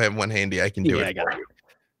D10, if you don't have one handy, I can do it. I got you.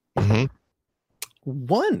 Mm-hmm.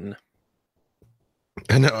 1.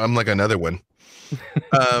 I know, I'm like another one.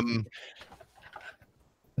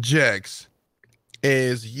 Jax,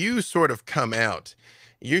 as you sort of come out,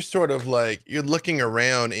 you're sort of like, you're looking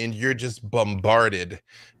around and you're just bombarded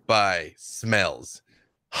by smells,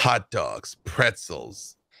 hot dogs,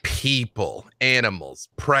 pretzels, people, animals,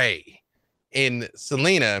 prey. In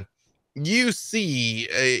Selena, you see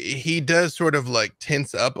he does sort of like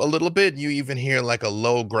tense up a little bit. You even hear like a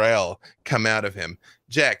low growl come out of him.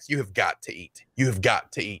 Jax, you have got to eat. You have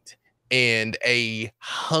got to eat. And a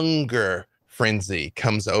hunger frenzy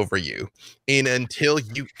comes over you. And until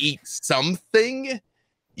you eat something,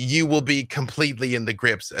 you will be completely in the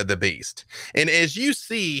grips of the beast. And as you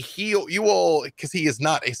see, you all, because he is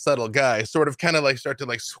not a subtle guy, sort of kind of like start to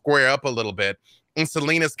like square up a little bit. And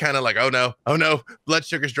Selena's kind of like, oh no, blood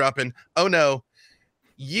sugar's dropping. Oh no.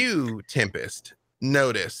 You, Tempest,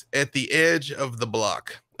 notice at the edge of the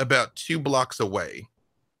block, about 2 blocks away,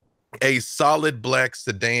 a solid black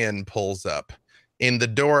sedan pulls up and the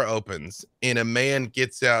door opens and a man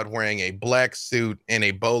gets out wearing a black suit and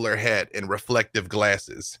a bowler hat and reflective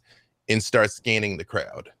glasses and starts scanning the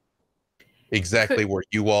crowd. Exactly where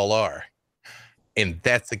you all are. And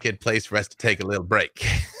that's a good place for us to take a little break.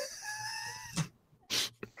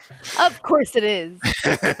 Of course it is.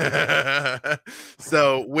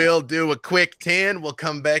 So we'll do a quick 10. We'll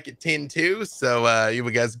come back at 10-2. So you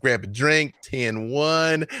guys grab a drink.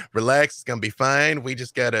 10-1. Relax. It's gonna be fine. We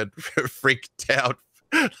just got a freaked out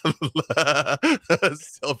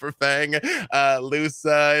Silver Fang loose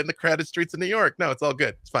in the crowded streets of New York. No, it's all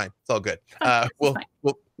good. It's fine. It's all good.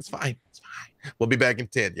 It's fine. We'll be back in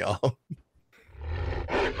 10, y'all.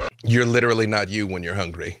 You're literally not you when you're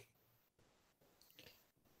hungry.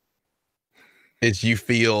 Is you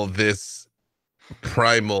feel this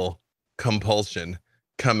primal compulsion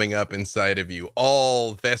coming up inside of you.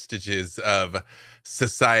 All vestiges of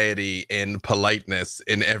society and politeness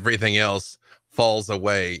and everything else falls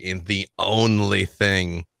away. And the only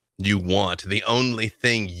thing you want, the only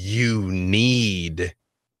thing you need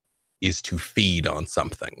is to feed on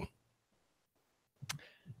something.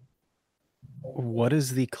 What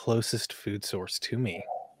is the closest food source to me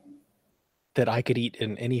that I could eat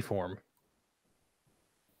in any form?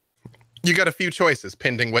 You got a few choices,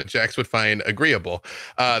 pending what Jax would find agreeable.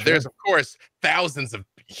 There's, of course, thousands of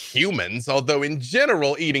humans, although in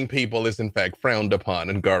general, eating people is in fact frowned upon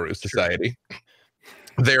in Garu society.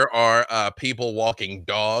 There are people walking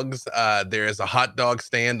dogs. There's a hot dog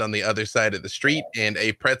stand on the other side of the street and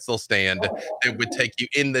a pretzel stand that would take you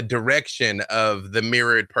in the direction of the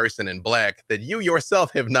mirrored person in black that you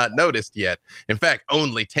yourself have not noticed yet. In fact,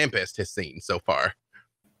 only Tempest has seen so far.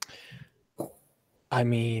 I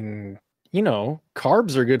mean, you know,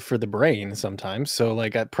 carbs are good for the brain sometimes. So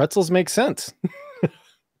like pretzels make sense.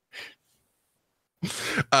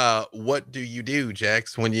 What do you do,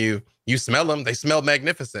 Jax, when you smell them? They smell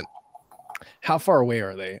magnificent. How far away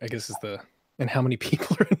are they? I guess and how many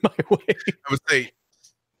people are in my way? I would say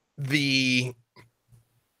the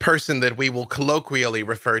person that we will colloquially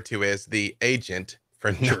refer to as the agent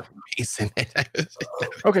for no reason.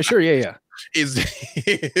 Okay, sure. Yeah.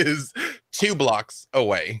 Is 2 blocks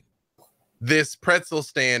away. This pretzel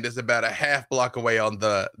stand is about a half block away on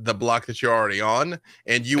the block that you're already on,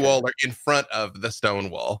 and you all are in front of the stone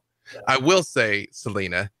wall. I will say,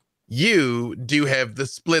 Selena, you do have the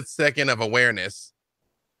split second of awareness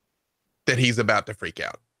that he's about to freak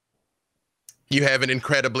out. You have an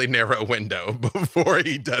incredibly narrow window before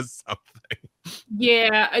he does something.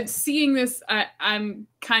 Yeah, seeing this, I'm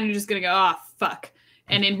kind of just going to go, oh, fuck.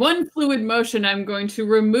 And in one fluid motion, I'm going to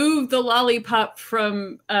remove the lollipop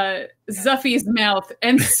from Zuffy's mouth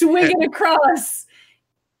and swing it across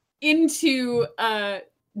into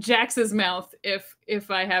Jax's mouth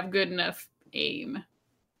if I have good enough aim.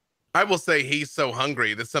 I will say he's so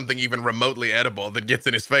hungry that something even remotely edible that gets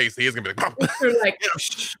in his face, he is going to be like,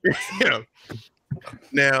 you know.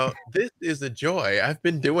 Now, this is a joy. I've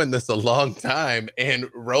been doing this a long time, and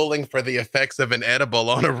rolling for the effects of an edible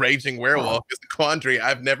on a raging werewolf is a quandary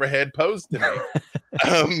I've never had posed to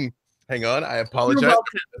me. Hang on, I apologize.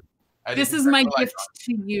 This is my gift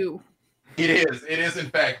to you. It is in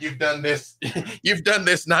fact. You've done this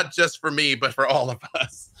not just for me, but for all of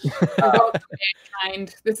us.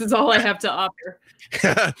 Mankind. This is all I have to offer.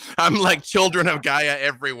 I'm like children of Gaia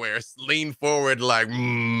everywhere. Lean forward like,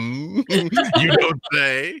 you don't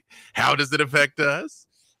say. How does it affect us?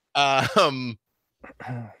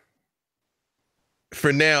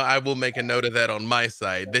 For now, I will make a note of that on my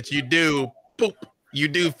side, that you do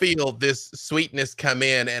feel this sweetness come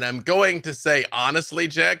in, and I'm going to say, honestly,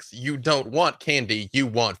 Jax, you don't want candy, you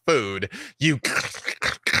want food. You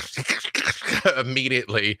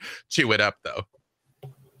immediately chew it up, though.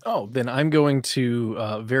 Oh, then I'm going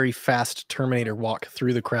to very fast Terminator walk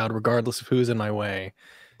through the crowd, regardless of who's in my way,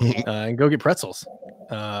 and go get pretzels,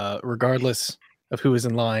 regardless of who is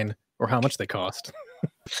in line or how much they cost.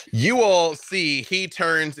 You all see he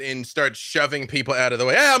turns and starts shoving people out of the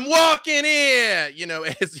way. Hey, I'm walking in, you know,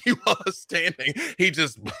 as you all are standing. He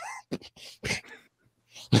just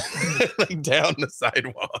like down the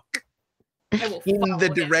sidewalk in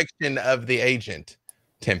the direction of the agent,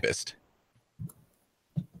 Tempest.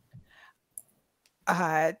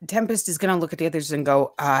 Tempest is gonna look at the others and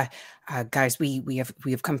go, guys, we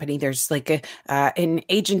have company. There's like an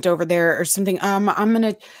agent over there or something. I'm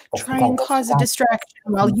gonna try and cause a distraction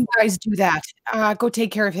while you guys do that. Go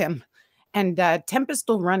take care of him. And Tempest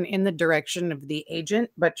will run in the direction of the agent,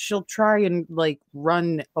 but she'll try and like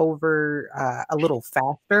run over a little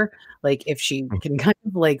faster. Like if she can kind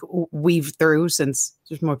of like weave through, since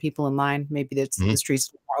there's more people in line, maybe the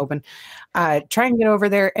streets more open. Try and get over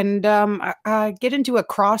there and get into a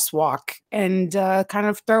crosswalk and kind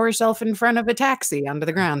of throw herself in front of a taxi onto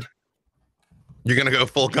the ground. You're gonna go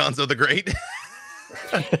full Gonzo the Great?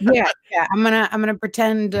 yeah. I'm gonna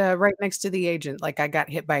pretend right next to the agent, like I got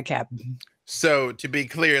hit by a cab. So to be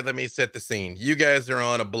clear, let me set the scene. You guys are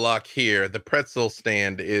on a block here. The pretzel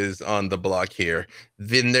stand is on the block here.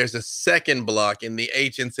 Then there's a second block, and the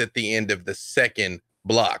agent's at the end of the second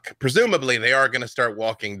block. Presumably, they are going to start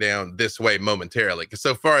walking down this way momentarily, because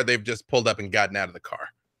so far they've just pulled up and gotten out of the car.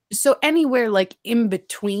 So anywhere like in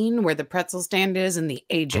between where the pretzel stand is and the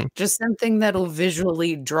agent, just something that'll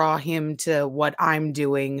visually draw him to what I'm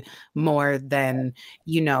doing more than,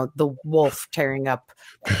 you know, the wolf tearing up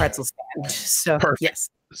the pretzel stand. So Perfect. Yes.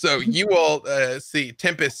 So you all see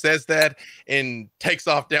Tempest says that and takes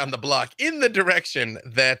off down the block in the direction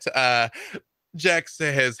that Jax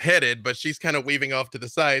has headed, but she's kind of weaving off to the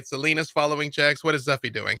side. Selena's following Jax. What is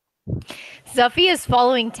Zuffy doing? Zuffy is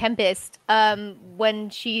following Tempest.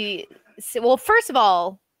 When she, well, first of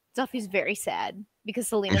all, Zuffy's very sad because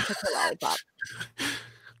Selena took her lollipop.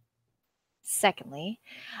 Secondly,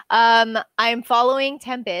 I'm following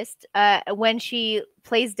Tempest. When she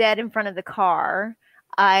plays dead in front of the car,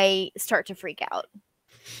 I start to freak out.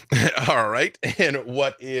 All right. And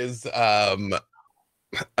what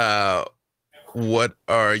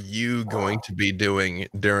are you going to be doing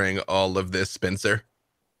during all of this, Spencer?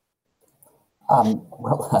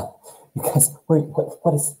 Well, you guys,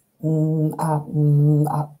 what is?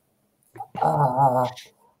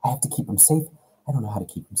 I have to keep them safe. I don't know how to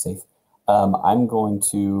keep them safe. I'm going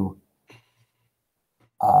to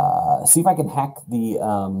see if I can hack the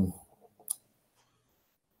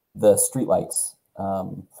streetlights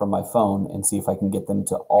from my phone and see if I can get them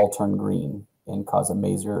to all turn green and cause a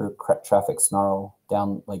major traffic snarl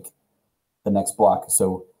down like the next block.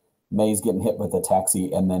 So May's getting hit with a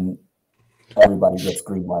taxi, and then everybody gets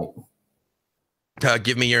green light.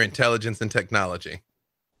 Give me your intelligence and technology.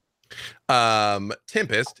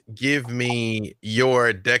 Tempest, give me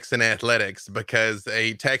your dex and athletics, because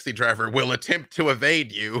a taxi driver will attempt to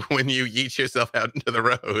evade you when you yeet yourself out into the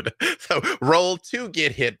road. So roll to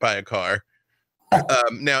get hit by a car.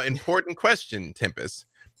 Now, important question, Tempest.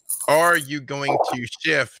 Are you going to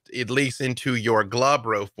shift at least into your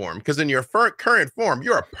Globro form? Because in your current form,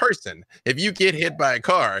 you're a person. If you get hit by a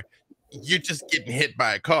car, you're just getting hit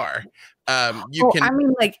by a car. I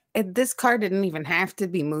mean, like, this car didn't even have to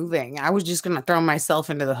be moving. I was just gonna throw myself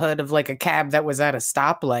into the hood of like a cab that was at a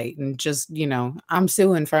stoplight and just, I'm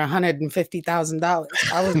suing for $150,000.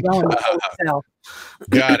 I was going to hotel.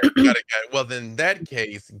 Got it. Well, then in that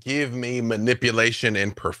case, give me manipulation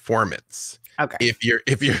and performance. Okay.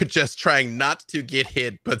 If you're just trying not to get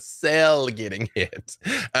hit but sell getting hit.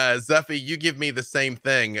 Zuffy, you give me the same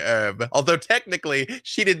thing. Although technically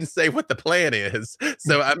she didn't say what the plan is,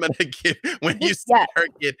 so I'm gonna give when you see her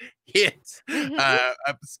get hit.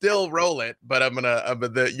 Still roll it, but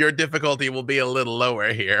your difficulty will be a little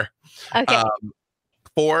lower here. Okay.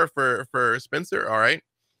 4 for Spencer. All right.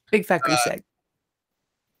 Big fat goose egg.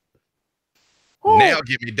 Now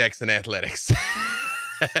give me dex and athletics.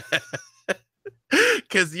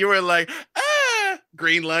 Because you were like,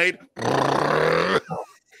 green light.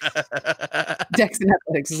 Dex and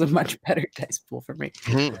athletics is a much better dice pool for me.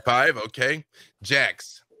 5, okay.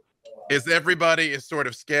 Jax, as everybody is sort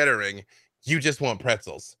of scattering, you just want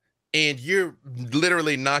pretzels. And you're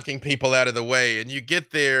literally knocking people out of the way. And you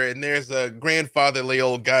get there, and there's a grandfatherly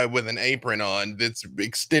old guy with an apron on that's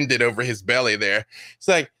extended over his belly there. It's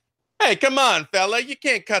like, hey, come on, fella. You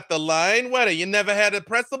can't cut the line. What, you never had a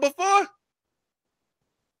pretzel before?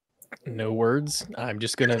 No words. I'm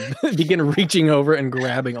just going to begin reaching over and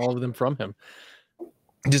grabbing all of them from him.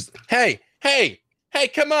 Just, hey,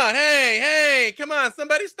 come on. Hey, come on.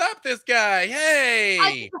 Somebody stop this guy.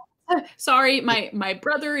 Hey. Sorry, my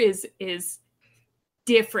brother is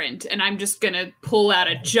different, and I'm just going to pull out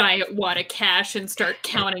a giant wad of cash and start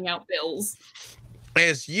counting out bills.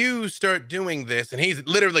 As you start doing this, and he's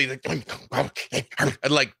literally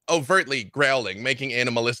like overtly growling, making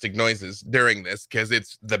animalistic noises during this because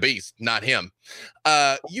it's the beast, not him.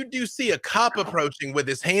 You do see a cop approaching with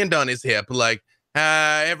his hand on his hip, like,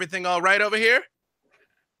 everything all right over here?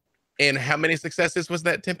 And how many successes was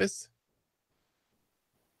that, Tempest?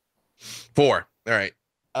 4. All right.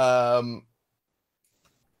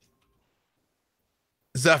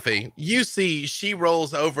 Zuffy, you see she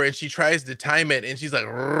rolls over and she tries to time it, and she's like,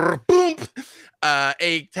 boom.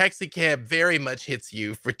 A taxi cab very much hits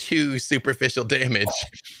you for 2 superficial damage,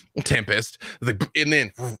 Tempest. And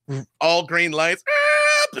then all green lights.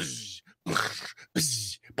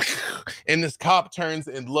 And this cop turns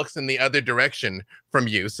and looks in the other direction from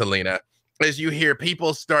you, Selena, as you hear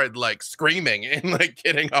people start like screaming and like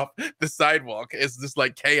getting off the sidewalk as this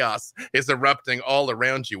like chaos is erupting all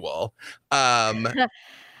around you all. Zuffy,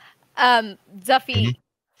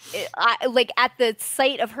 like at the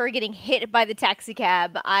sight of her getting hit by the taxi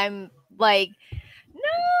cab, I'm like, no,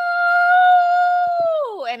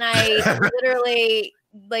 and I literally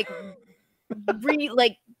like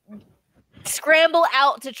scramble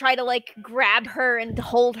out to try to like grab her and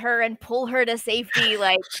hold her and pull her to safety,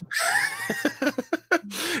 like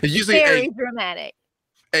very dramatic.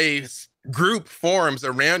 A group forms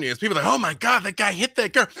around you as people are like, oh my god, that guy hit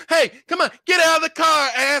that girl. Hey, come on, get out of the car,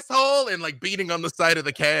 asshole, and like beating on the side of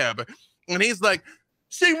the cab. And he's like,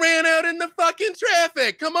 she ran out in the fucking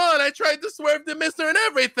traffic. Come on, I tried to swerve to miss her and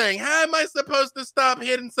everything. How am I supposed to stop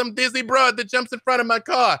hitting some dizzy broad that jumps in front of my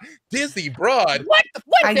car? Dizzy broad? What?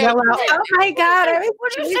 I yell out, oh my god, I was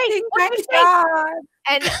what did you say? What did you say?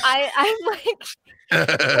 And I'm like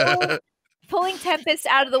pulling Tempest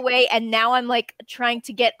out of the way, and now I'm like trying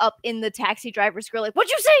to get up in the taxi driver's grill. Like,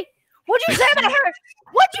 what'd you say? What'd you say about her?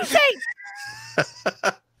 What'd you say?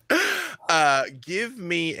 Give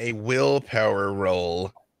me a willpower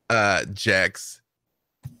roll, Jax.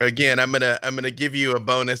 Again, I'm gonna give you a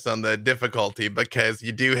bonus on the difficulty because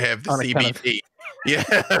you do have the On account of- CBD. Yeah,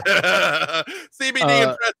 CBD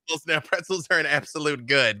and pretzels. Now pretzels are an absolute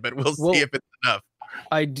good, but we'll see if it's enough.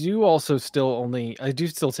 I do also still take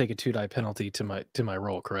a 2-die penalty to my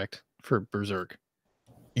roll, correct? For Berserk.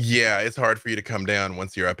 Yeah, it's hard for you to come down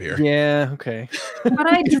once you're up here. Yeah, okay. But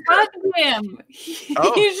I drugged him. He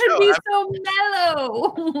should be so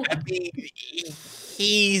mellow. I mean,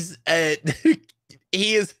 he's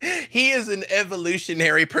he is an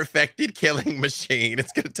evolutionary perfected killing machine.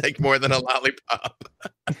 It's gonna take more than a lollipop.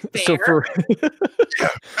 So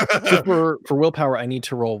for willpower, I need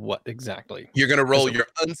to roll what exactly? You're gonna roll your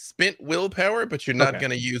unspent willpower, but you're not Okay.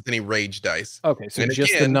 gonna use any rage dice. Okay, so And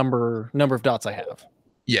just the again- number of dots I have.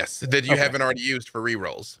 Yes, that you Okay. haven't already used for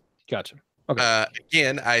rerolls. Gotcha. Okay.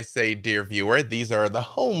 Again, I say, dear viewer, these are the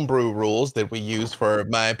homebrew rules that we use for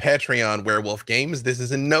my Patreon Werewolf games. This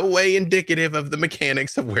is in no way indicative of the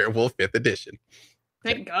mechanics of Werewolf 5th Edition.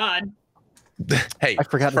 Thank God. Hey, I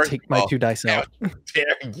forgot to first take of my all, 2 dice how out.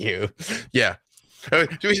 dare you? Yeah. We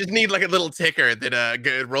just need like a little ticker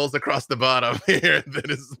that rolls across the bottom here.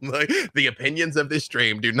 That is like the opinions of this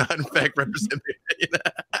stream do not in fact represent the opinion.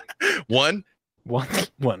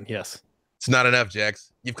 One, yes. It's not enough,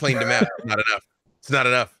 Jax. You've cleaned him out. It's not enough. It's not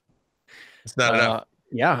enough. It's not enough.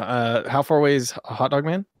 Yeah. How far away is Hot Dog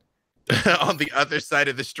Man? On the other side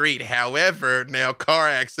of the street. However, now car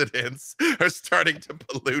accidents are starting to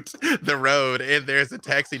pollute the road, and there's a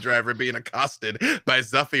taxi driver being accosted by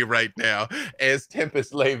Zuffy right now as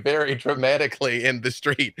Tempest lay very dramatically in the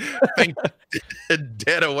street,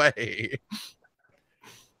 dead away.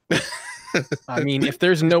 I mean, if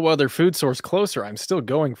there's no other food source closer, I'm still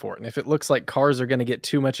going for it. And if it looks like cars are going to get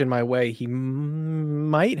too much in my way, he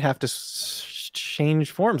might have to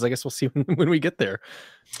change forms. I guess we'll see when we get there.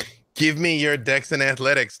 Give me your dex and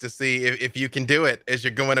athletics to see if you can do it as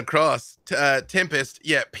you're going across. Tempest,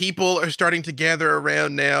 yeah, people are starting to gather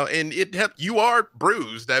around now, and you are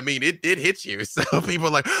bruised. I mean, it did hit you. So people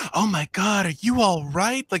are like, oh my God, are you all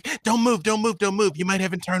right? Like, don't move. You might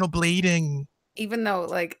have internal bleeding. Even though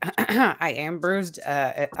like I am bruised,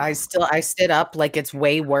 I stood up like it's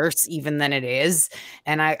way worse even than it is,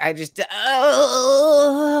 and I just and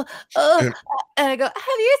I go, have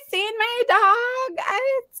you seen my dog?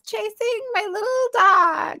 It's chasing my little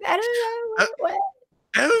dog. I don't know what.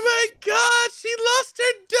 Oh my God, she lost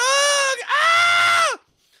her dog! Ah!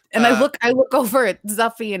 And I look over at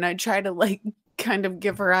Zuffy and I try to like kind of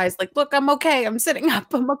give her eyes like, look, I'm okay. I'm sitting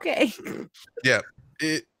up. I'm okay. Yeah,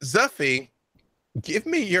 Zuffy. Give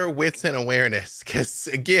me your wits and awareness, because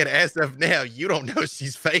again, as of now, you don't know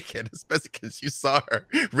she's faking, especially because you saw her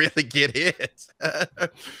really get hit.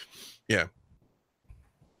 Yeah.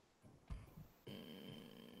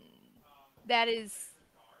 That is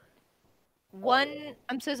one.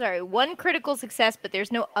 I'm so sorry. One critical success, but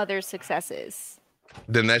there's no other successes.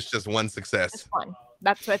 Then that's just one success. Just one.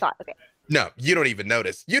 That's what I thought. Okay. No, you don't even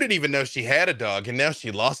notice. You didn't even know she had a dog, and now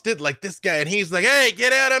she lost it. Like this guy, and he's like, "Hey,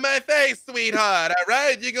 get out of my face, sweetheart! All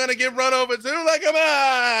right, you're gonna get run over too. Like, come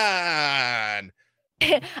on!"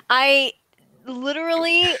 I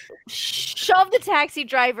literally shoved the taxi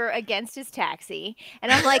driver against his taxi, and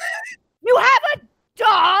I'm like, "You have a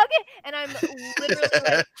dog?" And I'm literally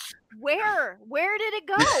like, "Where did it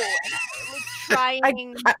go?" And I'm like,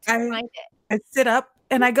 trying to find it. I sit up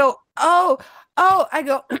and I go, oh, I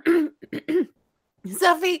go,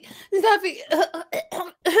 Zuffy. I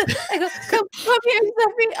go, come here,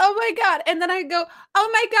 Zuffy. Oh my God. And then I go, oh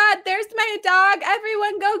my God, there's my dog.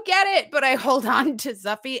 Everyone go get it. But I hold on to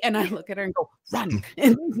Zuffy and I look at her and go, run.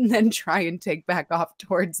 And then try and take back off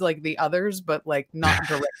towards like the others, but like not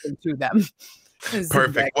directly to them.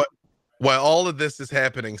 Perfect. While all of this is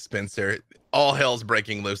happening, Spencer, all hell's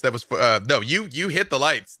breaking loose. That was no, you hit the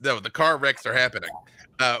lights. No, the car wrecks are happening.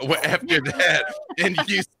 After that, and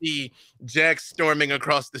you see Jack storming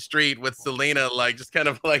across the street with Selena, like just kind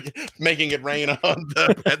of like making it rain on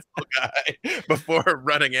the pretzel guy before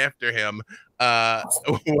running after him.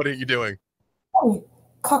 What are you doing? Oh,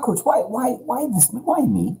 Cockroach, why this? Why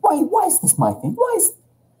me? Why is this my thing? Why is?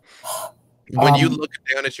 When you look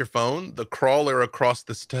down at your phone, the crawler across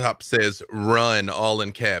the top says "run" all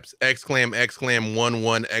in caps. Exclam! Exclam!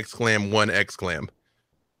 1 exclam! 1 exclam!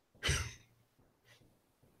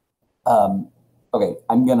 Okay,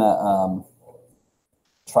 I'm gonna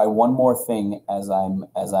try one more thing I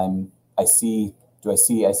see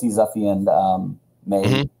Zuffy and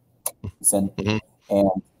May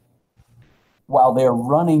and while they're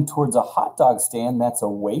running towards a hot dog stand that's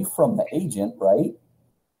away from the agent, right?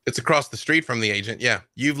 It's across the street from the agent. Yeah,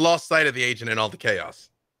 you've lost sight of the agent in all the chaos.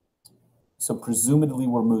 So presumably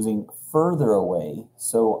we're moving further away.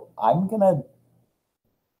 So I'm gonna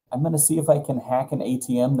see if I can hack an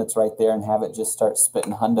ATM that's right there and have it just start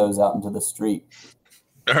spitting hundos out into the street.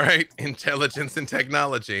 All right, intelligence and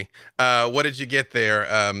technology. What did you get there,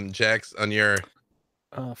 Jax, on your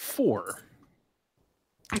 4?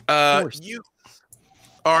 You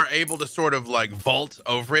are able to sort of like vault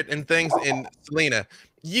over it and things. And Selena,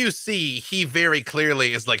 you see he very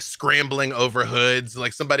clearly is like scrambling over hoods.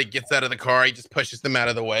 Like somebody gets out of the car, he just pushes them out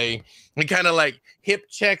of the way. He kind of like hip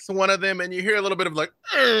checks one of them, and you hear a little bit of like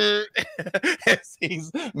as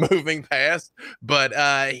he's moving past. But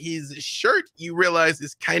his shirt, you realize,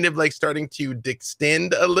 is kind of like starting to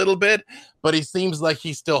distend a little bit, but he seems like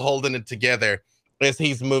he's still holding it together as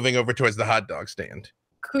he's moving over towards the hot dog stand.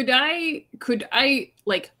 Could I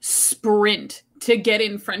like sprint to get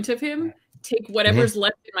in front of him? Take whatever's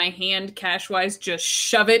left in my hand, cash-wise, just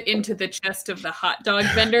shove it into the chest of the hot dog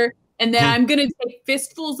vendor, and then I'm gonna take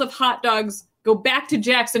fistfuls of hot dogs, go back to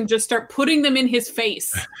Jackson, just start putting them in his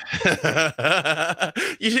face.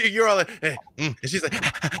 You're all like, and she's like,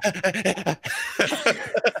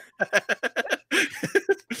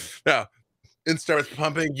 no, and starts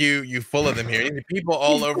pumping you full of them here. And people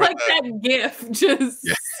all over like that gif, just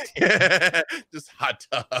just hot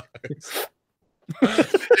dogs.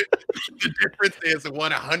 The difference is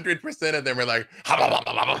 100% of them are like,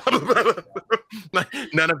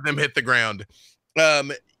 none of them hit the ground.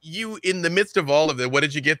 You, in the midst of all of it, what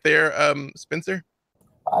did you get there, Spencer?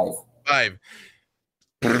 5.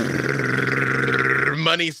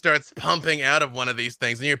 Money starts pumping out of one of these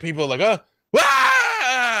things, and your people are like, oh,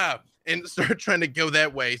 ah! And start trying to go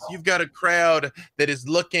that way. So you've got a crowd that is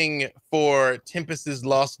looking for Tempest's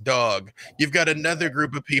lost dog. You've got another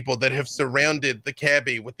group of people that have surrounded the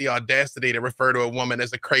cabbie with the audacity to refer to a woman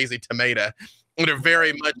as a crazy tomato. And are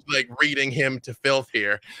very much like reading him to filth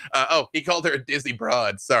here. He called her a dizzy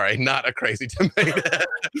broad. Sorry, not a crazy tomato.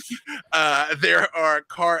 There are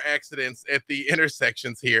car accidents at the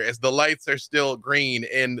intersections here as the lights are still green,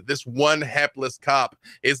 and this one hapless cop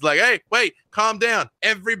is like, hey, wait, calm down.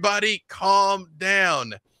 Everybody calm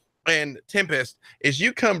down. And Tempest, as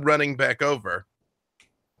you come running back over,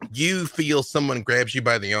 you feel someone grabs you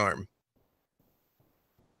by the arm.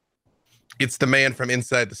 It's the man from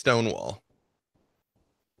inside the stone wall.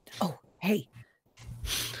 Oh, hey.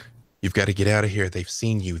 You've got to get out of here. They've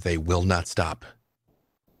seen you. They will not stop.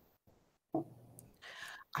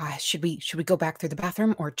 Should we go back through the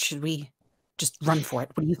bathroom, or should we just run for it?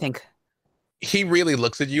 What do you think? He really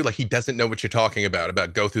looks at you like he doesn't know what you're talking about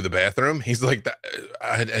go through the bathroom. He's like,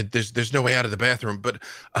 there's no way out of the bathroom, but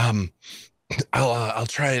I'll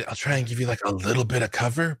try and give you like a little bit of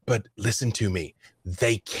cover, but listen to me.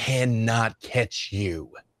 They cannot catch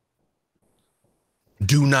you.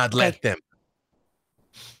 Do not let them.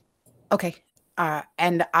 Okay.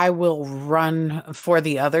 And I will run for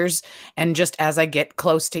the others. And just as I get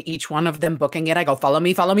close to each one of them booking it, I go, follow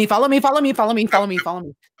me, follow me, follow me, follow me, follow me, follow me, follow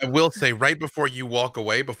me. I will say right before you walk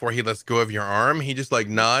away, before he lets go of your arm, he just like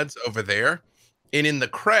nods over there. And in the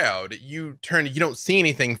crowd, you don't see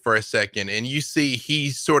anything for a second. And you see he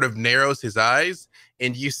sort of narrows his eyes,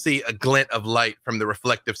 and you see a glint of light from the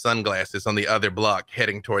reflective sunglasses on the other block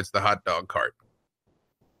heading towards the hot dog cart.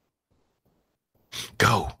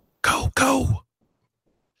 Go, go, go.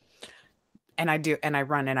 And I do, and I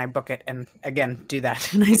run and I book it, and again do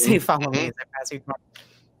that. And I say, follow me as I pass you.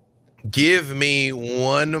 Give me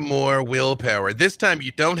one more willpower. This time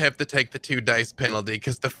you don't have to take the 2 dice penalty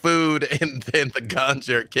because the food and then the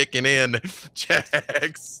ganja are kicking in.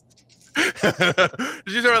 Checks.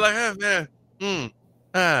 She's sort of like,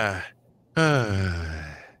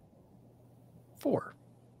 4.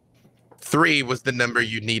 3 was the number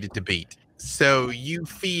you needed to beat. So you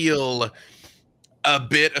feel a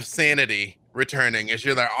bit of sanity returning as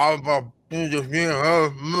you're like, and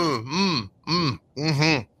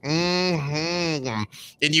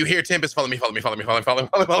you hear Tempest, follow me,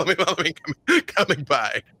 coming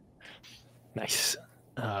by. Nice.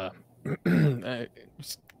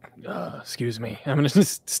 Excuse me. I'm gonna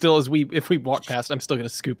just still if we walk past, I'm still gonna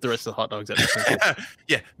scoop the rest of the hot dogs at the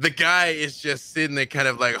Yeah, the guy is just sitting there, kind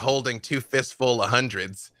of like holding 2 fistful of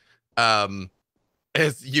hundreds.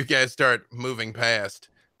 As you guys start moving past,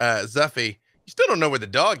 Zuffy, you still don't know where the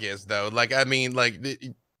dog is, though. Like, I mean, like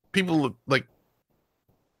people like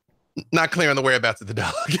not clear on the whereabouts of the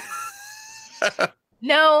dog.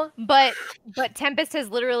 No, but Tempest has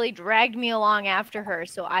literally dragged me along after her,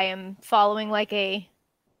 so I am following like a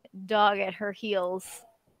dog at her heels.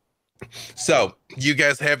 So you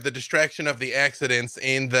guys have the distraction of the accidents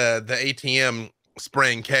and the ATM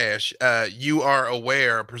spraying cash. You are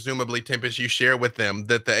aware, presumably, Tempest, you share with them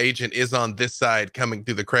that the agent is on this side coming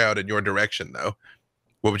through the crowd in your direction, though.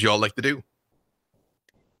 What would you all like to do?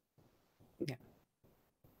 Yeah.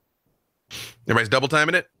 Everybody's double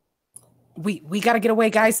timing it? We got to get away,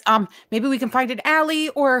 guys. Maybe we can find an alley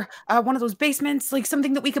or one of those basements, like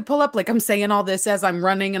something that we could pull up. Like, I'm saying all this as I'm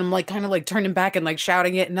running, and I'm like kind of like turning back and like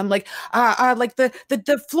shouting it, and I'm like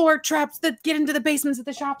the floor traps that get into the basements of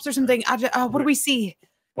the shops or something. What do we see?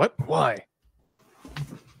 What? Why?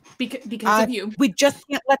 Because of you. We just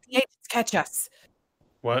can't let the agents catch us.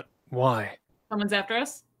 What? Why? Someone's after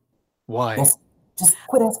us. Why? Yes, just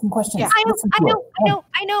quit asking questions. Yeah. I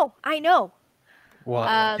know.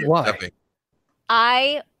 Why? Why? Nothing.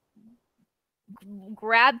 I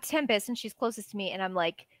grab Tempest, and she's closest to me, and I'm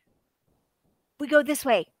like, we go this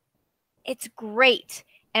way. It's great.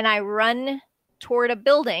 And I run toward a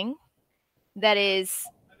building that is,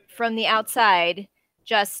 from the outside,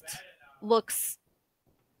 just looks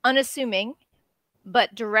unassuming,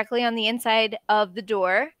 but directly on the inside of the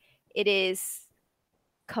door, it is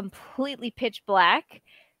completely pitch black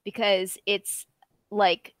because it's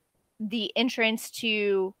like the entrance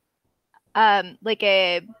to like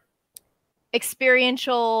a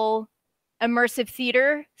experiential immersive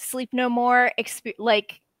theater, Sleep No More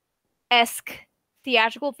like esque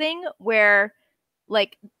theatrical thing where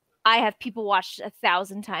like I have people watched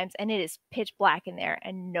 1,000 times and it is pitch black in there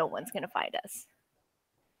and no one's gonna find us.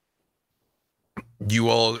 You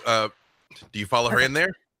all do you follow her in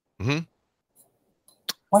there? Why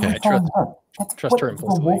are Yeah, we following her? trust her The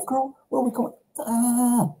implicitly. wolf girl? Where are we going?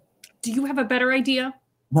 Do you have a better idea?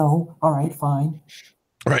 No. All right, fine.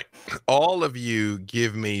 Right. All of you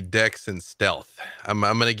give me dex and stealth. I'm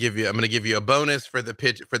gonna give you a bonus for the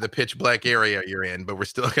pitch black area you're in, but we're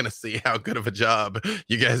still gonna see how good of a job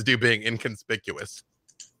you guys do being inconspicuous.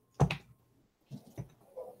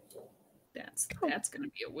 That's gonna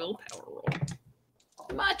be a willpower roll.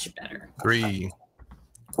 Much better. 3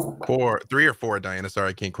 or 4, Diana. Sorry,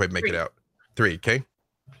 I can't quite make it out. 3, okay.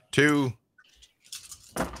 2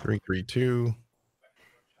 3 3 2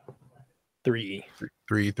 3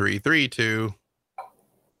 3 3 3 2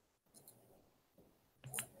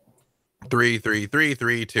 3 3 3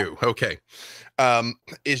 3 2. Okay.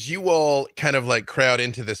 As you all kind of like crowd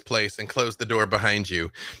into this place and close the door behind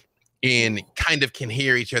you and kind of can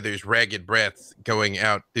hear each other's ragged breaths going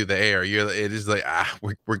out through the air, it is like,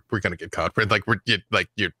 we're gonna get caught. You're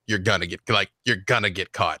gonna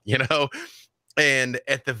get caught, you know? And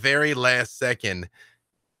at the very last second,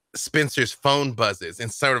 Spencer's phone buzzes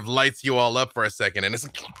and sort of lights you all up for a second, and it's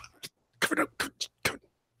like,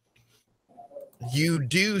 you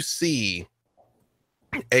do see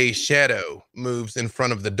a shadow moves in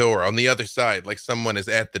front of the door on the other side, like someone is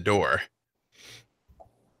at the door,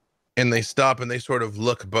 and they stop and they sort of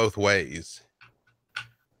look both ways,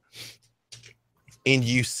 and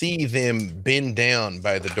you see them bend down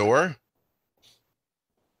by the door,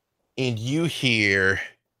 and you hear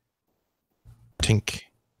tink,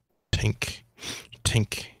 tink,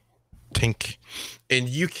 tink, tink, and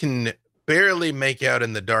you can barely make out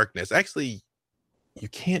in the darkness. Actually, you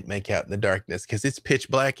can't make out in the darkness because it's pitch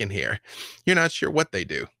black in here. You're not sure what they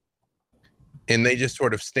do. And they just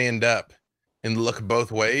sort of stand up and look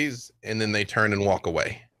both ways, and then they turn and walk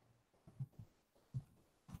away.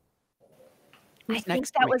 I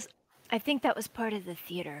think that was part of the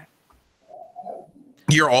theater.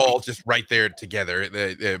 You're all just right there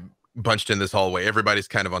together, bunched in this hallway. Everybody's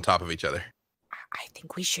kind of on top of each other. I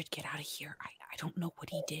think we should get out of here. I don't know what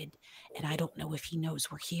he did, and I don't know if he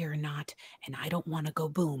knows we're here or not, and I don't want to go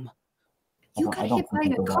boom. You got hit by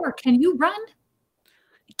a car. Can you run?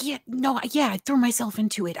 Yeah, I threw myself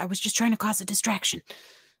into it. I was just trying to cause a distraction.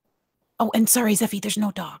 Oh, and sorry, Zeffy, there's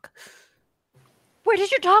no dog. Where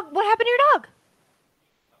did your dog? What happened to your dog?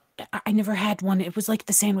 I never had one. It was like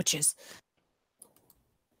the sandwiches.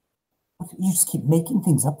 You just keep making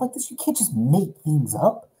things up like this? You can't just make things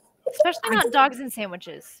up. Especially not dogs and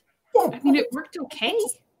sandwiches. Yeah, I mean, it worked okay.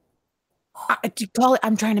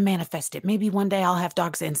 I'm trying to manifest it. Maybe one day I'll have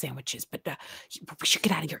dogs and sandwiches, but we should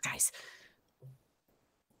get out of here, guys.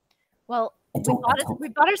 Well, we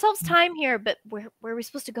bought ourselves time here, but where are we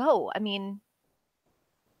supposed to go? I mean,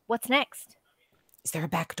 what's next? Is there a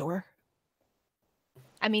back door?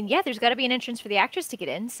 I mean, yeah, there's got to be an entrance for the actors to get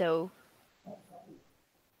in, so...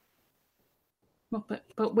 Well,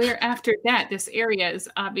 but where after that? This area is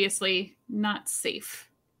obviously not safe.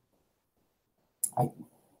 I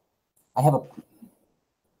have a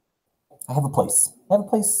place. I have a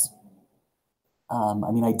place. I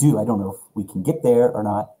mean, I do. I don't know if we can get there or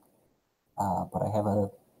not, but I have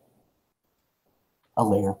a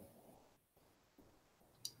lair.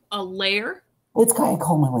 A lair? It's kind of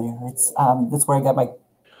called my lair. It's that's where I got my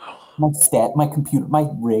computer, my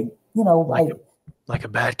rig. You know, like a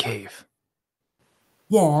bat cave.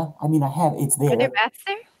 Yeah, I mean, I have. It's there. Are there bats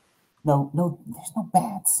there? No, there's no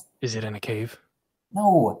bats. Is it in a cave?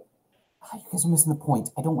 No. You guys are missing the point.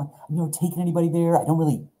 I've never taken anybody there. I don't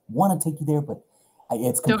really want to take you there, but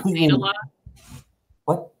it's completely. Don't date a lot.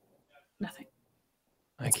 What? Nothing.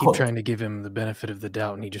 I keep trying to give him the benefit of the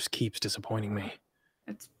doubt, and he just keeps disappointing me.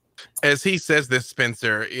 As he says this,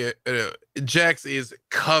 Spencer, Jax is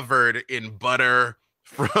covered in butter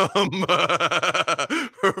from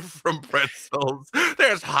pretzels.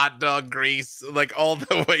 There's hot dog grease like all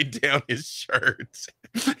the way down his shirt.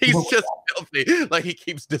 He's just filthy. Like he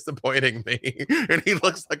keeps disappointing me, and he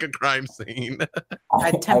looks like a crime scene.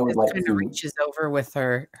 Tempest kind of reaches over with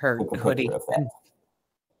her hoodie and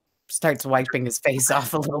starts wiping his face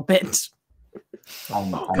off a little bit.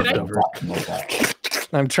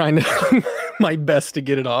 I'm trying to my best to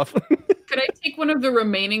get it off. Could I take one of the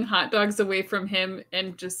remaining hot dogs away from him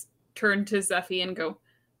and just turn to Zeffy and go,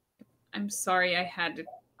 I'm sorry I had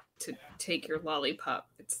to take your lollipop.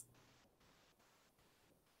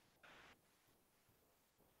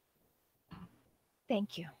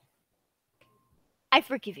 Thank you. I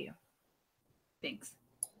forgive you. Thanks.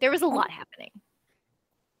 There was a lot happening.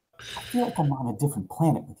 I feel like I'm on a different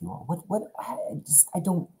planet with you all. What? I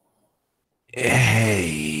don't.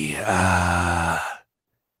 Hey,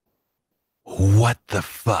 what the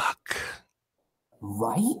fuck?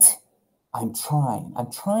 Right? I'm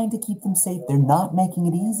trying to keep them safe. They're not making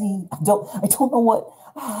it easy. I don't know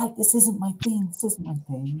what. This isn't my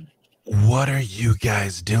thing. What are you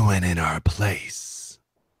guys doing in our place?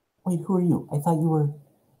 Wait, who are you? I thought you were.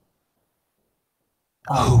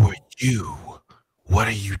 Who are you? What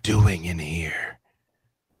are you doing in here?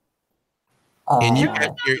 And you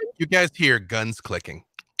guys hear guns clicking.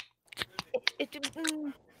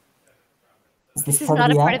 This is not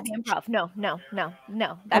a part of the improv. No.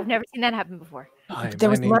 I've never seen that happen before. There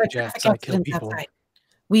was a lot of traffic accidents outside.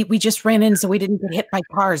 We just ran in so we didn't get hit by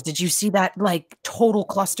cars. Did you see that like total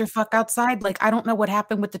clusterfuck outside? Like, I don't know what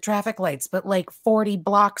happened with the traffic lights, but like 40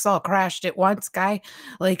 blocks all crashed at once, guy.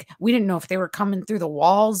 Like, we didn't know if they were coming through the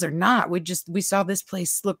walls or not. We saw this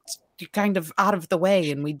place looked kind of out of the way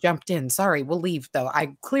and we jumped in. Sorry, we'll leave though.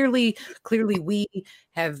 I clearly we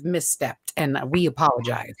have misstepped and we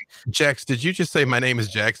apologize. Jax, did you just say my name is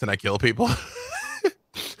Jax and I kill people?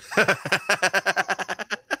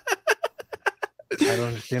 I don't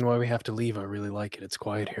understand why we have to leave. I really like it. It's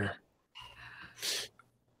quiet here.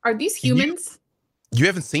 Are these humans? You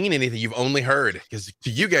haven't seen anything. You've only heard, because to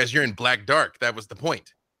you guys, you're in black dark. That was the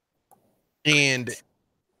point. And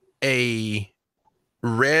a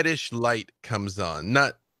reddish light comes on,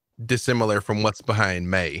 not dissimilar from what's behind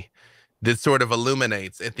May, that sort of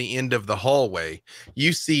illuminates at the end of the hallway.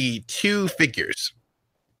 You see two figures.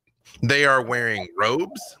 They are wearing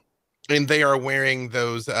robes. And they are wearing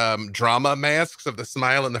those drama masks of the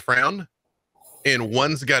smile and the frown. And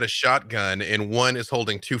one's got a shotgun and one is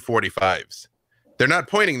holding 245s. They're not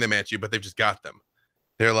pointing them at you, but they've just got them.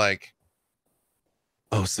 They're like,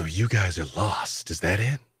 oh, so you guys are lost. Is that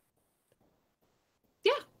it?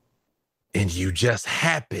 Yeah. And you just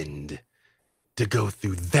happened to go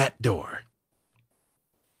through that door.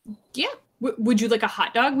 Yeah. Would you like a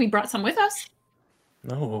hot dog? We brought some with us.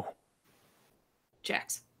 No.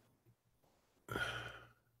 Jax.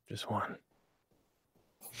 Just one.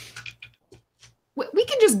 We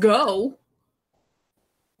can just go.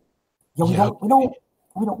 Yeah, we don't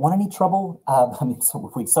want any trouble.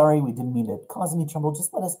 Sorry, we didn't mean to cause any trouble.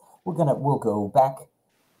 Just let us. We'll go back.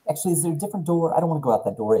 Actually, is there a different door? I don't want to go out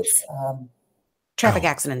that door. It's traffic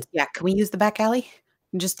accidents. Yeah, can we use the back alley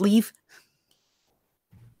and just leave?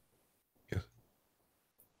 Yeah.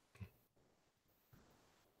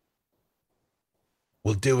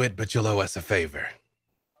 We'll do it, but you'll owe us a favor.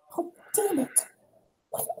 Oh, damn it.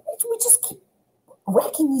 Why we just keep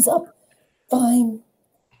racking these up? Fine.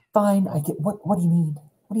 I get what do you need?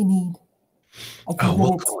 What do you need?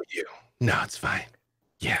 We'll call you. No, it's fine.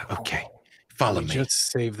 Yeah, okay. Follow me.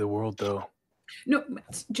 Just save the world, though. No,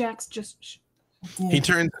 Jax, just... He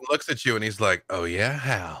turns and looks at you and he's like, oh yeah,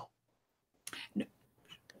 how? No.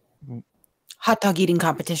 Hot dog eating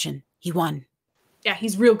competition. He won. Yeah,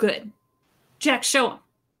 he's real good. Jax, show him.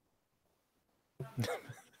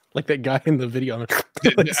 Like that guy in the video.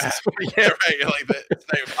 Yeah, right. Like that. It's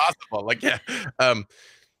not even possible. Like, yeah.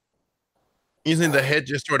 Using the head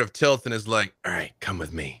just sort of tilts and is like, all right, come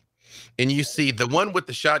with me. And you see the one with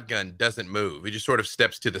the shotgun doesn't move. He just sort of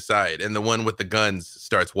steps to the side. And the one with the guns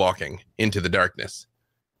starts walking into the darkness.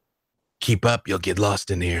 Keep up. You'll get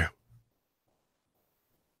lost in here.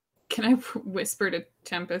 Can I whisper to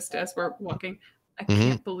Tempest as we're walking? I Mhm.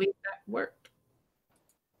 can't believe that worked.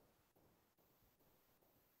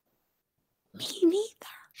 Me neither.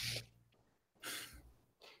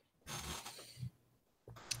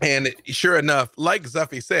 And sure enough, like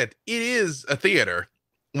Zuffy said, it is a theater.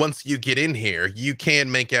 Once you get in here, you can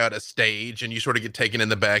make out a stage and you sort of get taken in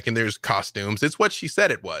the back and there's costumes. It's what she said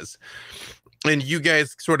it was. And you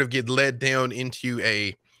guys sort of get led down into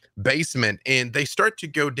a basement and they start to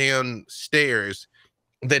go down stairs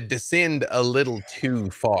that descend a little too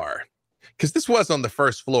far. Because this was on the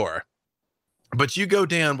first floor. But you go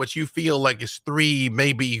down what you feel like is 3,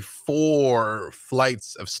 maybe 4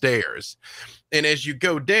 flights of stairs. And as you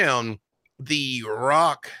go down, the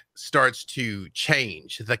rock starts to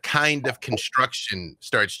change. The kind of construction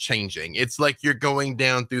starts changing. It's like you're going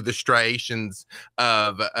down through the striations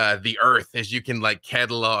of the earth as you can like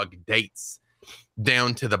catalog dates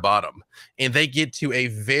down to the bottom. And they get to a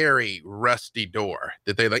very rusty door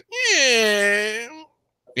that they like,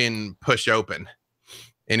 and push open.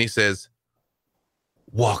 And he says,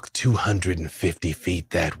 walk 250 feet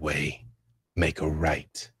that way, make a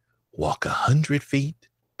right. Walk 100 feet,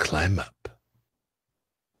 climb up.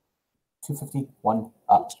 251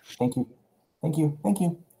 up. Thank you. Thank you. Thank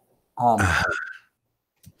you. I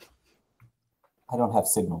don't have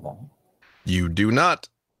signal then. You do not.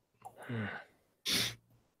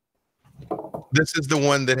 This is the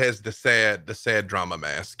one that has the sad drama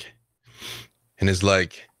mask. And is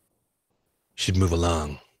like, should move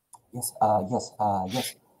along. Yes, yes.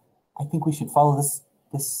 I think we should follow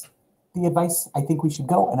the advice. I think we should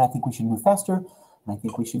go, and I think we should move faster, and I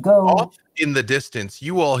think we should go. Off in the distance,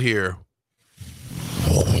 you all hear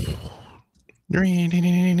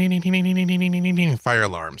fire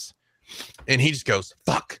alarms. And he just goes,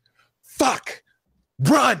 fuck,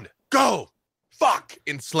 run, go, fuck,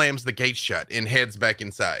 and slams the gate shut and heads back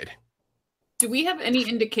inside. Do we have any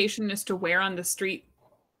indication as to where on the street,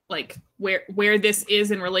 like where this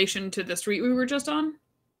is in relation to the street we were just on?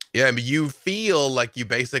 Yeah, I mean, you feel like you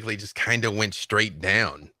basically just kind of went straight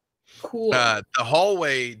down. Cool. The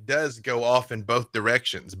hallway does go off in both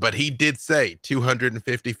directions, but he did say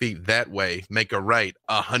 250 feet that way, make a right,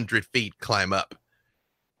 100 feet, climb up.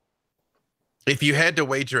 If you had to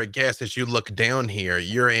wager a guess as you look down here,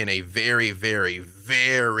 you're in a very, very,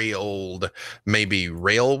 very old, maybe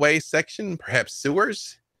railway section, perhaps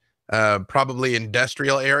sewers, probably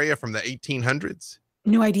industrial area from the 1800s.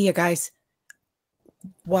 No idea, guys.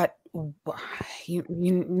 What you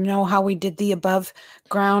know how we did the above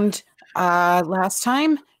ground last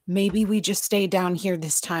time? Maybe we just stay down here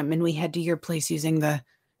this time and we head to your place using the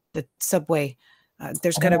subway.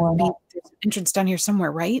 There's got to be an entrance down here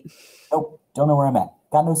somewhere, right? Nope, don't know where I'm at.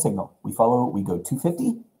 Got no signal. We go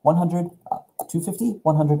 250, 100 up, 250,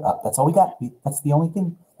 100 up. That's all we got. That's the only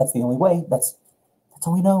thing. That's the only way. That's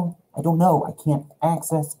all we know. I don't know. I can't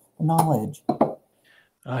access the knowledge.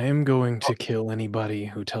 I am going to kill anybody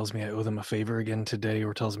who tells me I owe them a favor again today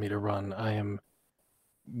or tells me to run. I am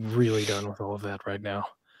really done with all of that right now.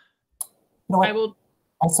 You know what?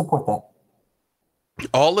 I support that.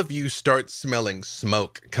 All of you start smelling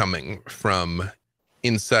smoke coming from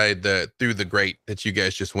inside through the grate that you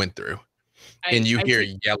guys just went through. And you hear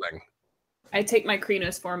yelling. I take my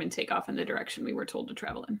Krynos form and take off in the direction we were told to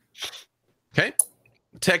travel in. Okay.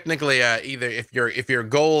 Technically, either if your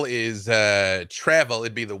goal is travel,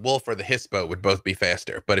 it'd be the wolf or the hispo would both be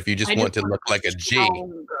faster. But if you just want to look like a G,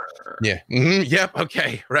 yeah, yep,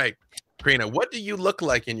 okay, right. Krina, what do you look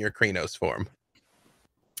like in your Krynos form?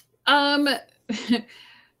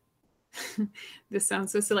 This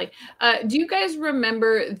sounds so silly. Do you guys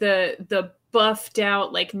remember the buffed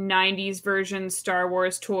out like 90s version Star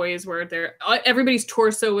Wars toys where everybody's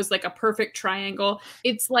torso was like a perfect triangle?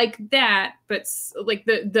 It's like that, but like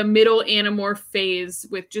the middle Animorph phase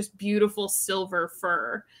with just beautiful silver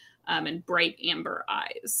fur and bright amber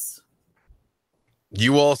eyes.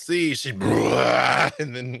 You all see she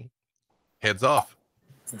and then heads off.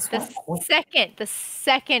 The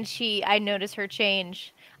second I notice her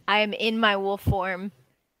change, I am in my wolf form,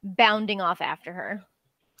 bounding off after her.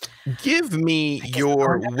 Give me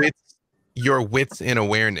your wits and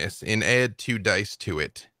awareness and add 2 dice to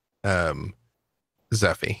it,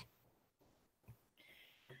 Zuffy.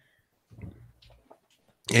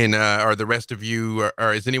 And are the rest of you,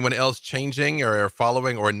 or is anyone else changing or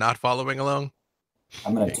following or not following along?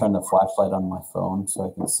 I'm going to turn the flashlight on my phone so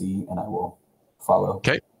I can see, and I will follow.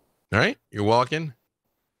 Okay. All right. You're walking.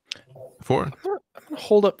 4. I'm gonna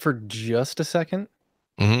hold up for just a second.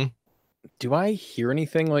 Mm-hmm. Do I hear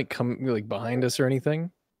anything like behind us or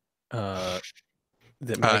anything that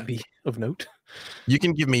might be of note? You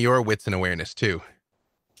can give me your wits and awareness too.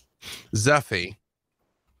 Zuffy,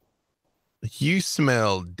 you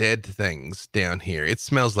smell dead things down here. It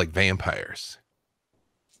smells like vampires.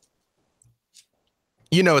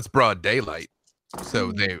 You know it's broad daylight,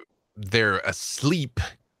 so they're asleep,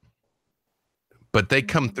 but they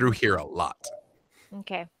come through here a lot.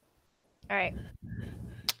 Okay. All right.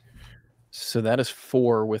 So that is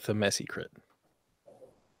 4 with a messy crit.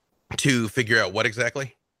 To figure out what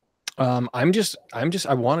exactly? I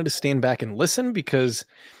wanted to stand back and listen because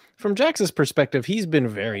from Jax's perspective, he's been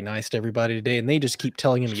very nice to everybody today, and they just keep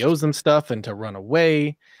telling him he owes them stuff and to run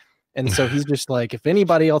away. And so he's just like, if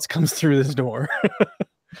anybody else comes through this door,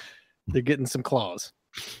 they're getting some claws.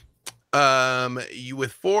 You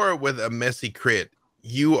with 4 with a messy crit,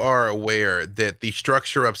 you are aware that the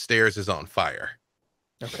structure upstairs is on fire.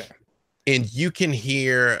 Okay. And you can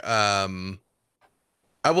hear, I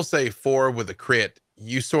will say 4 with a crit,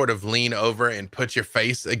 you sort of lean over and put your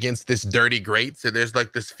face against this dirty grate. So there's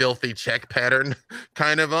like this filthy check pattern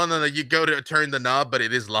kind of on, and you go to turn the knob, but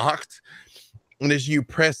it is locked. And as you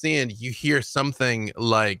press in, you hear something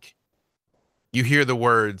like, you hear the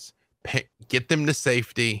words, get them to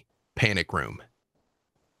safety, panic room.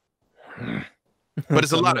 But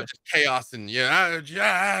it's a lot of just chaos and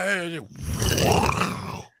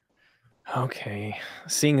Okay.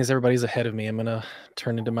 Seeing as everybody's ahead of me, I'm gonna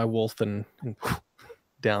turn into my wolf and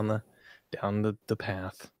down the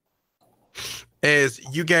path. As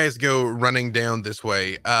you guys go running down this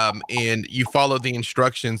way, and you follow the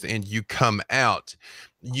instructions and you come out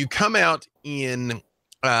in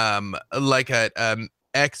like a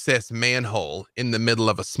excess manhole in the middle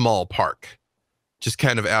of a small park, just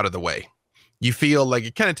kind of out of the way. You feel like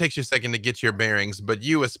it kind of takes you a second to get your bearings, but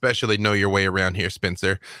you especially know your way around here,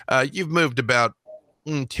 Spencer. You've moved about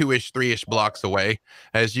 2-ish, 3-ish blocks away.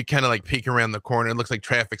 As you kind of like peek around the corner, it looks like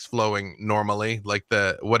traffic's flowing normally, like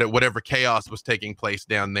whatever chaos was taking place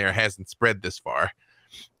down there hasn't spread this far.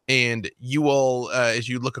 And you all, as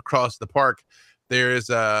you look across the park,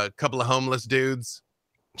 there's a couple of homeless dudes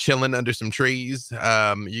chilling under some trees.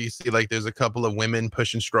 You see like there's a couple of women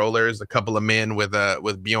pushing strollers, a couple of men with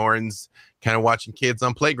Bjorns kind of watching kids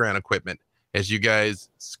on playground equipment as you guys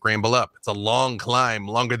scramble up. It's a long climb,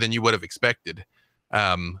 longer than you would have expected.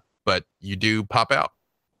 But you do pop out.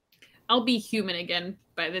 I'll be human again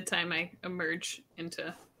by the time I emerge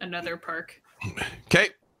into another park. Okay.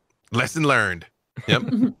 Lesson learned.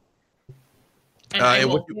 Yep.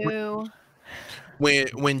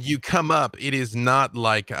 When you come up, it is not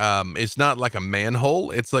like it's not like a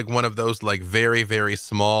manhole. It's like one of those like very, very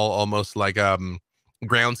small, almost like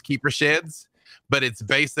groundskeeper sheds. But it's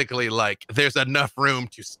basically like there's enough room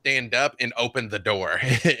to stand up and open the door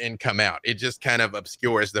and come out. It just kind of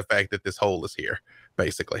obscures the fact that this hole is here,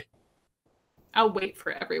 basically. I'll wait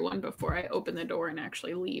for everyone before I open the door and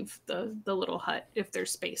actually leave the little hut if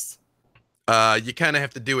there's space. You kind of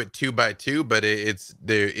have to do it 2 by 2, but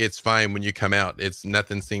it's fine when you come out.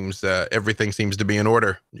 Everything seems to be in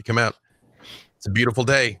order. You come out. It's a beautiful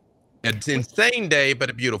day. It's an insane day, but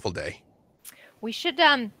a beautiful day. We should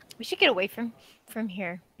get away from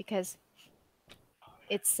here because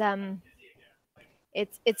it's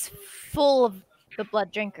full of the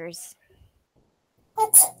blood drinkers.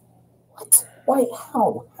 What? Why?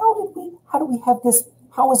 How? How do we have this?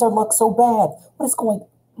 How is our luck so bad? What is going?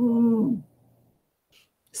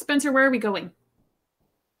 Spencer, where are we going?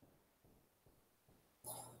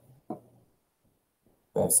 Do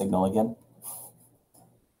I have signal again?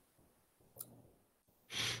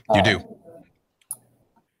 You do.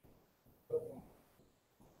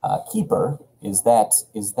 Keeper, is that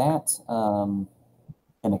an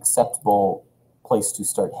acceptable place to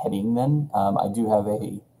start heading then? I do have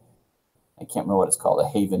I can't remember what it's called, a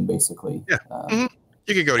haven basically. Yeah.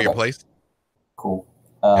 You can go to your place. Cool.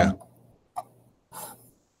 Yeah.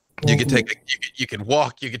 You could you could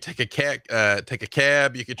walk, you could take a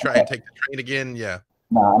cab, you could try and take the train again. Yeah.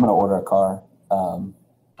 No, I'm gonna order a car.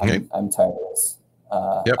 Okay. I'm tired of this.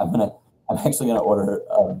 Yep. I'm actually gonna order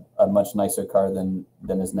a much nicer car than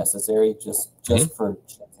is necessary, just for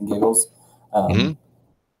shits and giggles.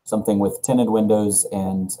 Something with tinted windows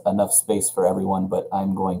and enough space for everyone, but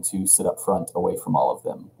I'm going to sit up front away from all of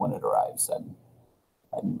them when it arrives.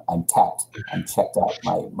 I'm tapped. I'm checked out.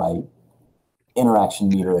 My interaction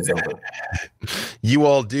meter is over. You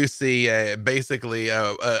all do see basically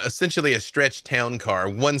essentially a stretched town car,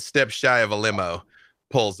 one step shy of a limo,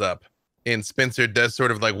 pulls up, and Spencer does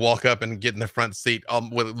sort of like walk up and get in the front seat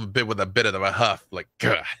with a bit of a huff, like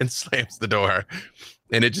and slams the door,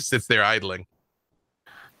 and it just sits there idling.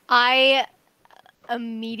 I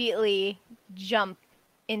immediately jump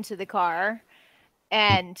into the car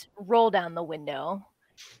and roll down the window.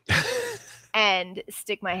 and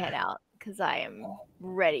stick my head out because I am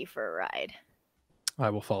ready for a ride. I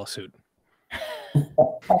will follow suit.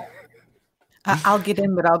 I'll get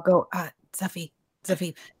in, but I'll go. Zuffy,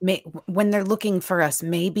 when they're looking for us,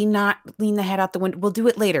 maybe not lean the head out the window. We'll do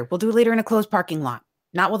it later. We'll do it later in a closed parking lot.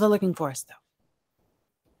 Not while they're looking for us, though.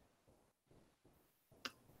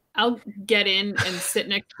 I'll get in and sit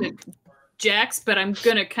next to Jax, but I'm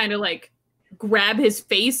gonna kind of like grab his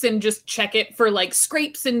face and just check it for like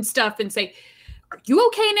scrapes and stuff and say, "Are you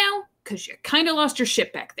okay now? Because you kind of lost your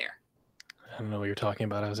shit back there." I don't know what you're talking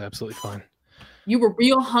about. I was absolutely fine. You were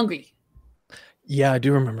real hungry. Yeah, I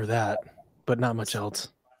do remember that, but not much else.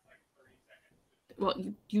 Well,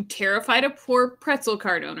 you terrified a poor pretzel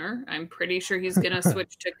cart owner. I'm pretty sure he's gonna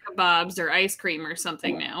switch to kebabs or ice cream or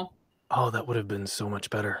something now. Oh, that would have been so much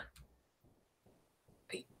better.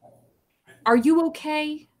 Are you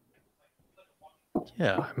okay?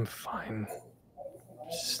 Yeah, I'm fine.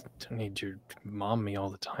 Just don't need you to mom me all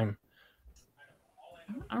the time.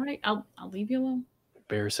 All right, I'll leave you alone.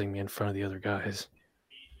 Embarrassing me in front of the other guys.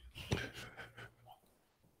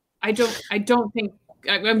 I don't think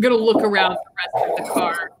I'm gonna look around the rest of the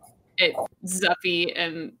car at Zuffy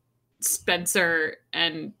and Spencer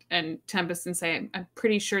and Tempest and say, I'm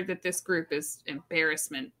pretty sure that this group is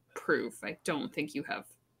embarrassment proof. I don't think you have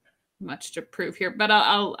much to prove here, but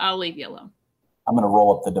I'll leave you alone. I'm gonna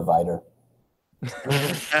roll up the divider.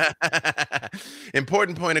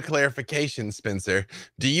 Important point of clarification, Spencer.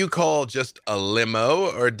 Do you call just a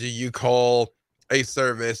limo, or do you call a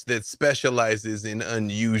service that specializes in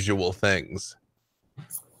unusual things?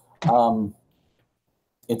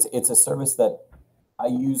 It's a service that I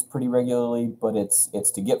use pretty regularly, but it's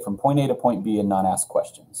to get from point A to point B and not ask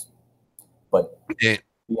questions. But beyond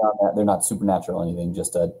that, they're not supernatural or anything.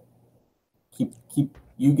 Just keep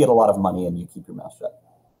you get a lot of money and you keep your mouth shut.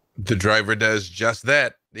 The driver does just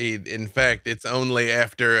that. In fact, it's only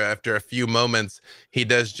after a few moments he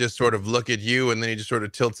does just sort of look at you, and then he just sort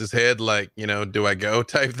of tilts his head like, do I go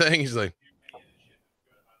type thing. He's like,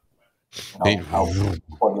 I'll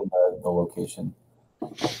plug in the location.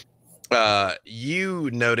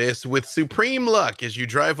 You notice with supreme luck as you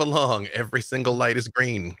drive along, every single light is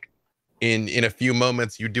green. In a few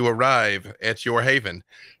moments, you do arrive at your haven.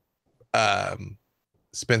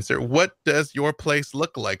 Spencer, what does your place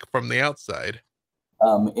look like from the outside?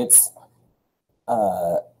 It's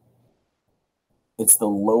the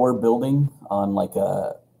lower building on like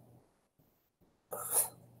a.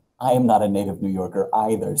 I am not a native New Yorker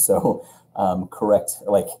either, so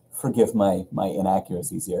forgive my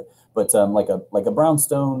inaccuracies here, but like a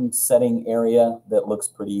brownstone setting area that looks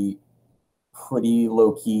pretty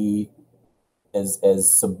low key, as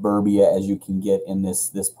suburbia as you can get in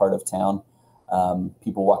this part of town.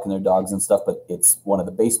 People walking their dogs and stuff, but it's one of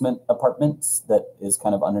the basement apartments that is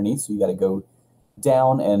kind of underneath. So you got to go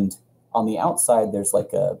down, and on the outside, there's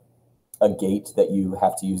like a gate that you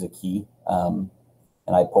have to use a key.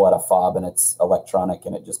 And I pull out a fob, and it's electronic,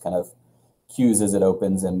 and it just kind of cues as it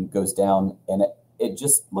opens and goes down. And it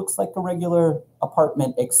just looks like a regular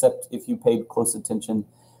apartment, except if you paid close attention,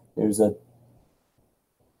 there's a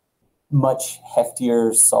much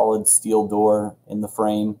heftier solid steel door in the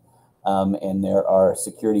frame. And there are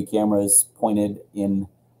security cameras pointed in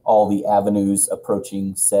all the avenues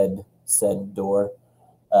approaching said door.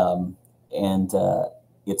 And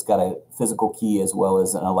it's got a physical key as well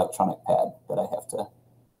as an electronic pad that I have to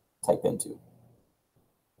type into.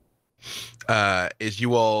 As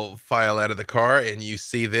you all file out of the car and you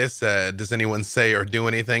see this, does anyone say or do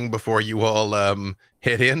anything before you all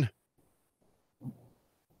head in?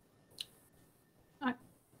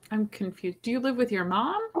 I'm confused. Do you live with your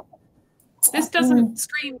mom? This doesn't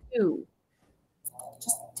scream you.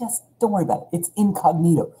 Just don't worry about it. It's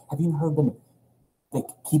incognito. Have you heard them like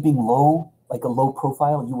keeping low, like a low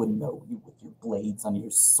profile? You wouldn't know. You with your blades on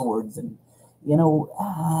your swords, and you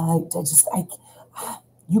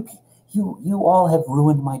all have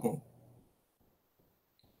ruined my day.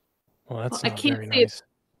 Well, that's I not can't very say nice.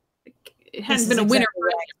 it hasn't been a winter.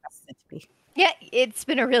 Yeah, it's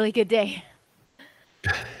been a really good day.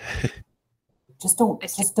 Just don't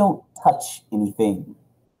touch anything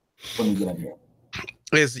when you get in here.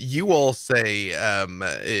 As you all say,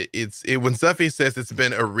 when Zuffy says it's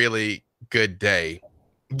been a really good day,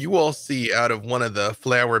 you all see out of one of the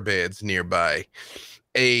flower beds nearby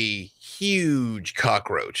a huge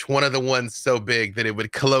cockroach, one of the ones so big that it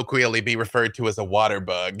would colloquially be referred to as a water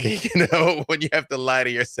bug. When you have to lie to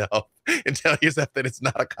yourself and tell yourself that it's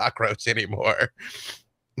not a cockroach anymore.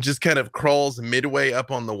 It just kind of crawls midway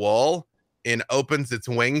up on the wall and opens its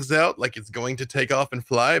wings out like it's going to take off and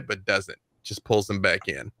fly, but doesn't. Just pulls them back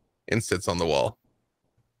in and sits on the wall.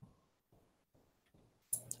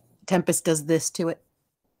 Tempest does this to it.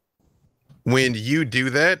 When you do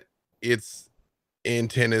that, its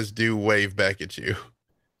antennas do wave back at you.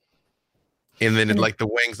 And then like the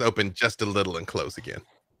wings open just a little and close again.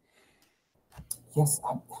 Yes.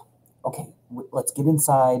 Okay. Let's get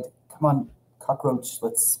inside. Come on, cockroach.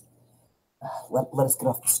 Let's let us get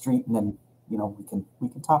off the street, and then we can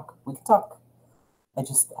talk. We can talk. I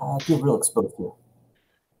feel real exposed here.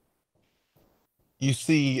 You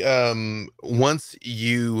see, once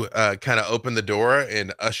you kind of open the door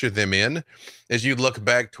and usher them in, as you look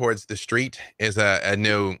back towards the street, as I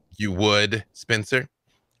know you would, Spencer,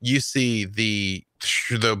 you see the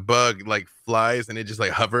bug like flies and it just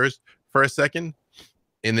like hovers for a second,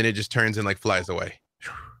 and then it just turns and like flies away.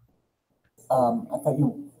 I thought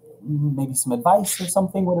maybe some advice or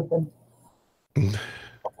something would have been.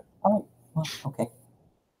 All right. Well, okay.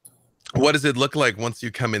 What does it look like once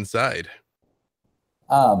you come inside?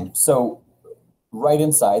 So right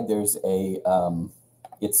inside there's a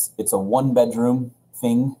it's a 1-bedroom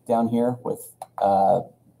thing down here with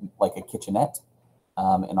like a kitchenette.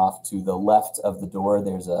 And off to the left of the door,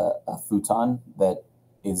 there's a futon that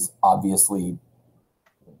is obviously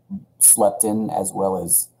slept in, as well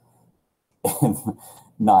as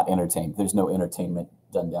not entertained. There's no entertainment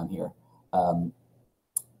done down here.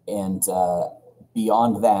 And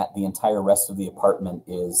beyond that, the entire rest of the apartment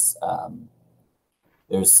is,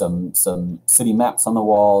 there's some city maps on the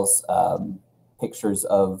walls, pictures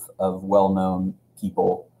of well-known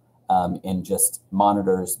people, and just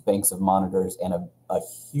monitors, banks of monitors, and a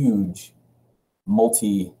huge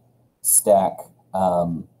multi-stack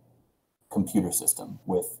computer system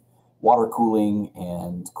with water cooling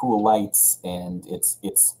and cool lights, and it's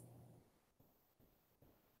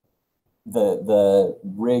the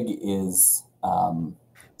rig is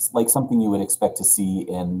like something you would expect to see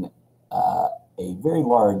in a very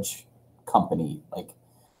large company, like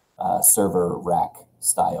server rack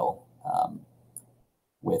style,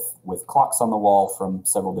 with clocks on the wall from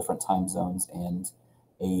several different time zones, and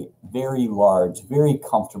a very large, very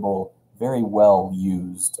comfortable, very well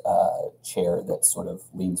used chair that sort of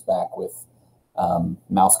leans back with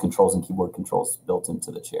mouse controls and keyboard controls built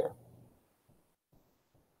into the chair.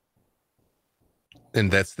 And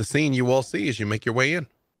that's the scene you all see as you make your way in.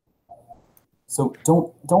 So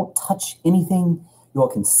don't touch anything. You all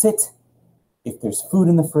can sit. If there's food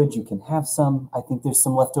in the fridge, you can have some. I think there's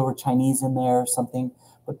some leftover Chinese in there or something.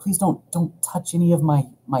 But please don't touch any of my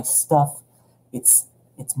stuff. It's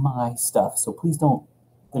my stuff. So please don't.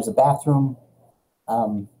 There's a bathroom.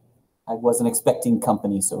 I wasn't expecting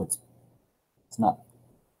company, so it's not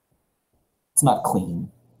clean.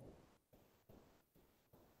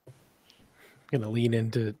 I'm gonna lean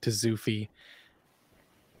into Zufi.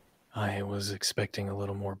 I was expecting a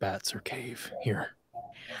little more bats or cave here.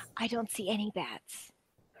 I don't see any bats.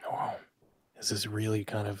 Oh, this is really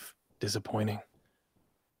kind of disappointing.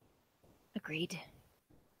 Agreed.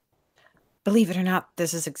 Believe it or not,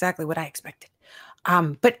 this is exactly what I expected.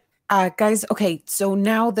 But guys, okay, so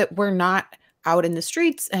now that we're not out in the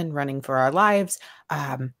streets and running for our lives,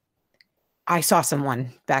 I saw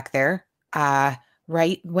someone back there.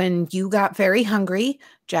 Right when you got very hungry,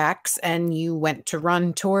 Jax, and you went to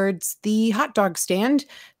run towards the hot dog stand,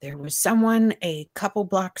 there was someone a couple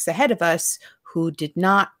blocks ahead of us who did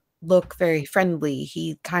not look very friendly.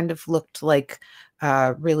 He kind of looked like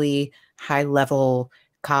a really high-level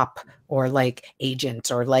cop or like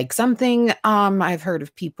agent or like something. I've heard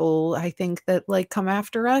of people, I think, that like come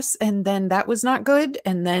after us, and then that was not good.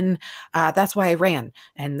 And then that's why I ran,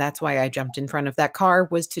 and that's why I jumped in front of that car,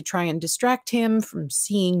 was to try and distract him from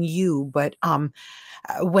seeing you. But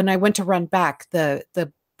when I went to run back, the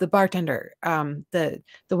bartender, the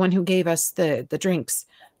one who gave us the drinks,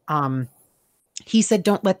 he said,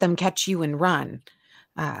 "Don't let them catch you and run,"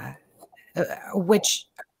 which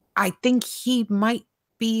I think he might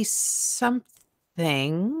be something,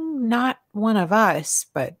 not one of us,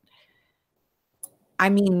 but I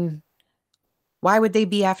mean, why would they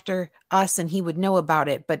be after us and he would know about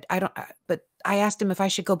it? But I asked him if I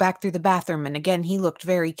should go back through the bathroom, and again, he looked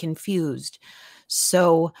very confused.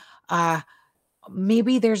 So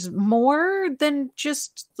maybe there's more than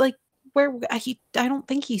just like where I don't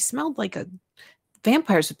think he smelled like a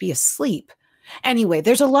vampires would be asleep. Anyway,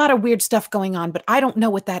 there's a lot of weird stuff going on, but I don't know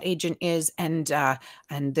what that agent is, and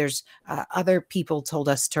there's other people told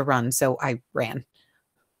us to run, so I ran.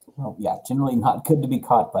 Well, yeah, generally not good to be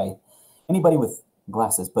caught by anybody with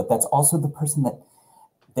glasses, but that's also the person that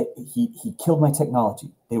he killed my technology.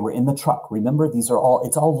 They were in the truck. Remember, it's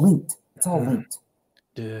all linked. It's all linked.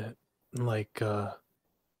 Like the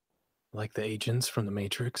agents from the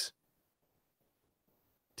Matrix?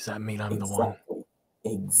 Does that mean I'm the one?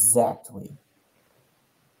 Exactly.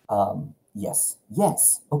 Yes.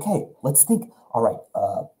 Okay, let's think. All right.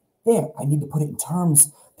 There, I need to put it in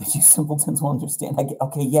terms that you simpletons will understand.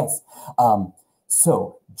 Okay, yes.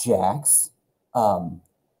 So, Jax,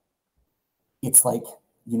 it's like,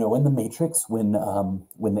 in the Matrix when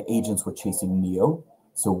the agents were chasing Neo.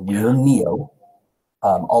 So we're Neo,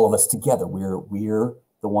 all of us together. We're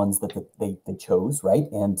the ones that they chose, right?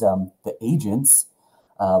 And the agents,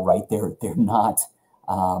 right? They're not.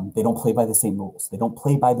 They don't play by the same rules. They don't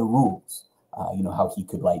play by the rules. How he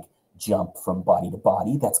could like jump from body to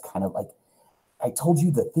body. That's kind of like I told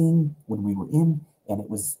you the thing when we were in, and it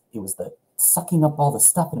was the sucking up all the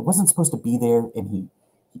stuff, and it wasn't supposed to be there. And he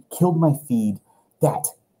killed my feed. That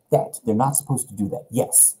they're not supposed to do that.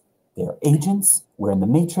 Yes, they're agents. We're in the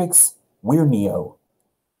Matrix. We're Neo.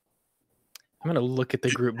 I'm gonna look at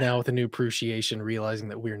the group now with a new appreciation, realizing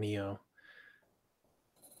that we're Neo.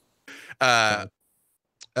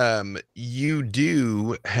 You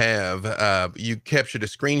do have you captured a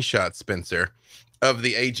screenshot, Spencer, of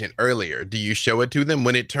the agent earlier. Do you show it to them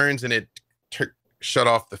when it turns and it shut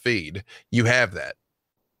off the feed? You have that.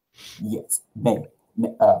 Yes.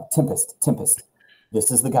 Tempest. This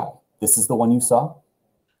is the guy. This is the one you saw.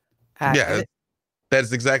 Yeah.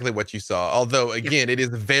 That's exactly what you saw. Although, again, it is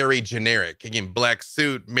very generic. Again, black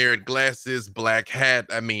suit, mirrored glasses, black hat.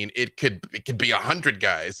 I mean, it could be 100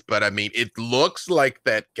 guys, but I mean, it looks like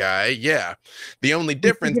that guy. Yeah. The only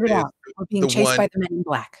difference is we're being chased by the men in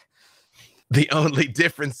black. The only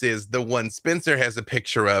difference is the one Spencer has a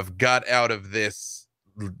picture of got out of this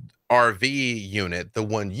RV unit. The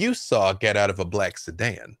one you saw got out of a black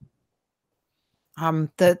sedan.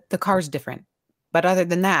 The car's different, but other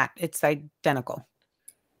than that, it's identical.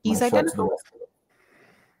 He's identical.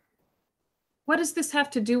 What does this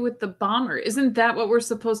have to do with the bomber? Isn't that what we're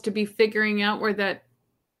supposed to be figuring out, where that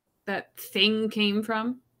thing came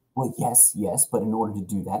from? Well, yes, but in order to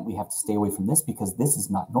do that, we have to stay away from this because this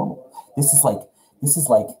is not normal. This is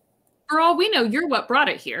like. For all we know, you're what brought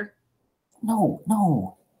it here. No,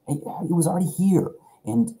 it was already here,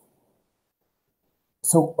 and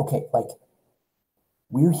so okay, like.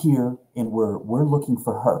 We're here and we're looking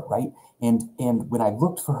for her, right? And when I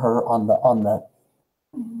looked for her on the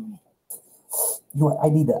I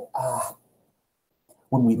need to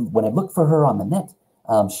when I looked for her on the net,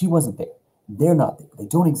 she wasn't there. They're not there. They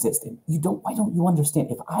don't exist. And why don't you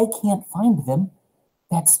understand? If I can't find them,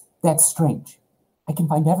 that's strange. I can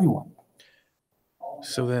find everyone.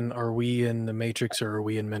 So then are we in the Matrix or are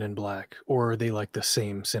we in Men in Black? Or are they like the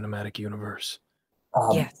same cinematic universe?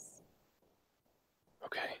 Yes.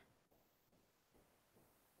 Okay.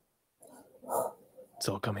 It's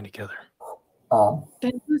all coming together.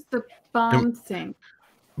 Then who's the bomb thing?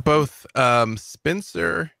 Both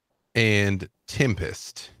Spencer and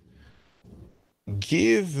Tempest,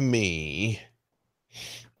 give me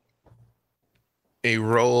a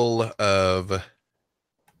roll of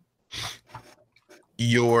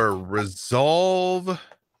your resolve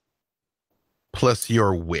plus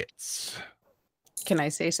your wits. Can I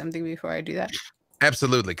say something before I do that?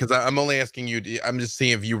 Absolutely, because I'm only asking you. I'm just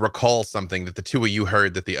seeing if you recall something that the two of you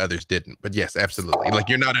heard that the others didn't. But yes, absolutely. Like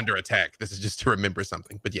you're not under attack. This is just to remember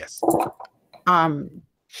something. But yes.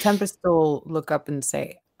 Tempest will look up and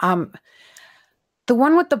say, the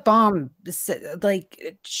one with the bomb,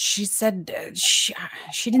 like she said, she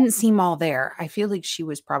didn't seem all there. I feel like she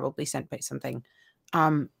was probably sent by something.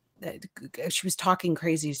 She was talking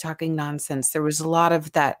crazy, talking nonsense. There was a lot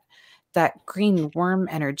of that green worm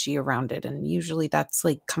energy around it. And usually that's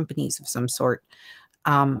like companies of some sort.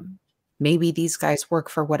 Maybe these guys work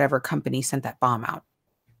for whatever company sent that bomb out.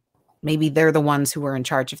 Maybe they're the ones who were in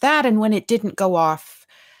charge of that. And when it didn't go off,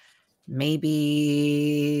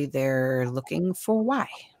 maybe they're looking for why.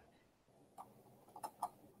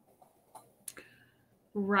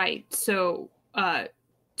 Right. So,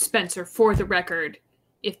 Spencer, for the record,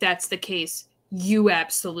 if that's the case, you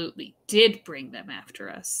absolutely did bring them after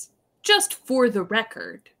us. Just for the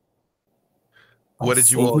record. What did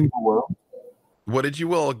you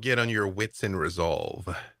all get on your wits and resolve?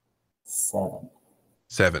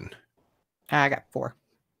 7. I got 4.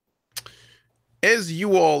 As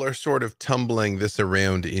you all are sort of tumbling this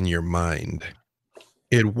around in your mind,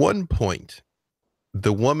 at one point,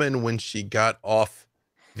 the woman, when she got off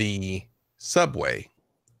the subway,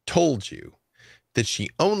 told you that she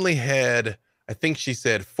only had, I think she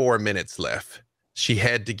said 4 minutes left. She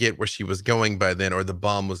had to get where she was going by then, or the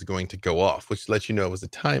bomb was going to go off, which lets you know it was a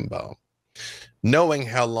time bomb. Knowing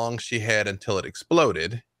how long she had until it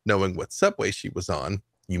exploded, knowing what subway she was on,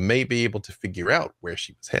 you may be able to figure out where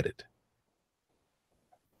she was headed.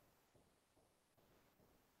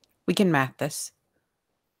 We can math this.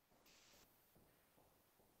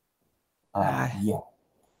 Yeah.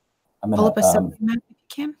 Pull up a subway map if you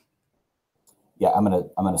can. Yeah, I'm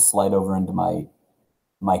gonna slide over into my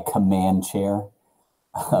command chair.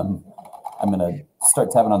 I'm gonna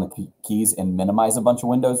start tapping on the keys and minimize a bunch of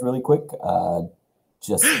windows really quick.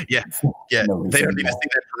 Just yeah. no They don't reason need to see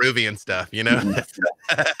that Peruvian stuff, you know.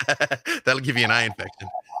 That'll give you an eye infection.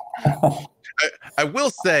 I will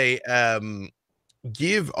say,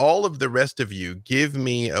 give all of the rest of you, give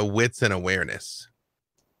me a wits and awareness.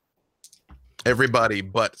 Everybody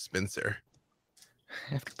but Spencer.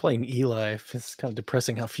 After playing Eli, it's kind of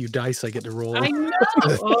depressing how few dice I get to roll. I know.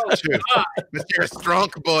 Oh, True. God. You're a strong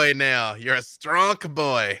boy now. You're a strong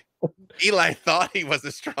boy. Eli thought he was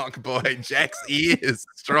a strong boy. Jax is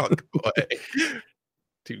a strong boy.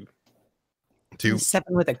 Two.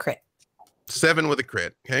 7 with a crit. 7 with a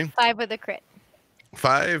crit. Okay. 5 with a crit.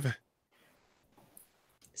 5.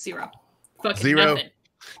 0. Fucking 0. nothing.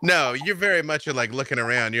 No, you're very much like looking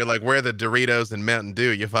around. You're like, where are the Doritos and Mountain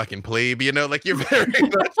Dew? You fucking plebe. You know, like you're very much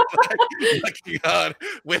like looking on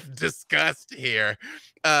with disgust here.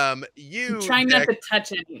 You I'm trying not to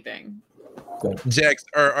touch anything. Jax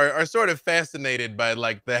are sort of fascinated by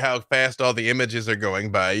like how fast all the images are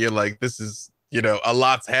going by. You're like, this is, you know, a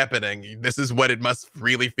lot's happening. This is what it must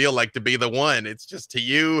really feel like to be the one. It's just to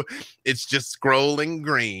you, it's just scrolling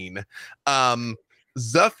green.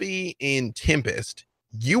 Zuffy and Tempest,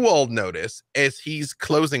 you all notice as he's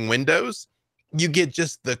closing windows, you get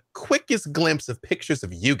just the quickest glimpse of pictures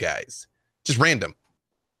of you guys, just random.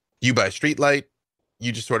 You by streetlight,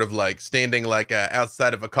 you just sort of like standing like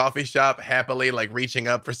outside of a coffee shop, happily like reaching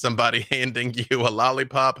up for somebody handing you a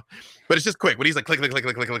lollipop, but it's just quick. When he's like click, click, click,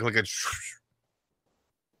 click, click, click, click.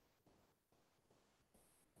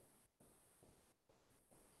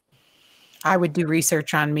 I would do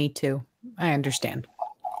research on me too. I understand.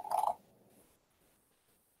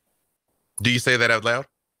 Do you say that out loud?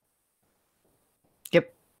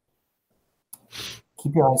 Yep.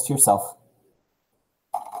 Keep your eyes to yourself.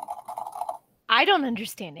 I don't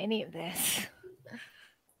understand any of this.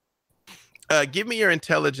 Give me your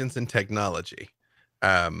intelligence and technology,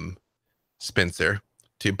 Spencer,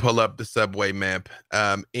 to pull up the subway map.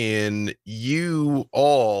 And you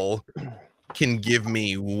all can give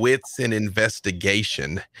me wits and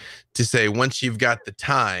investigation to say once you've got the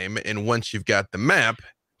time and once you've got the map.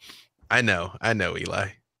 I know, Eli.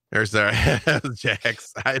 Or sorry,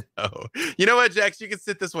 Jax. I know. You know what, Jax? You can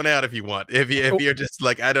sit this one out if you want. If you're just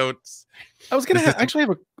like, I was gonna actually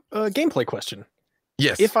have a gameplay question.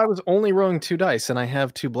 Yes. If I was only rolling 2 dice and I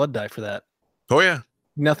have 2 blood die for that, oh yeah,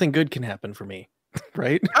 nothing good can happen for me,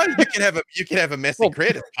 right? Oh, you can have a messy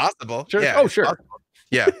crit. It's possible. Sure. Yeah, oh, sure. Possible.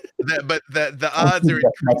 Yeah, but the odds are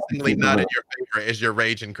increasingly not in your favor as your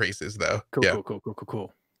rage increases, though.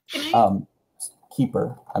 Cool.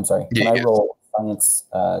 Keeper, I'm sorry. Can I roll science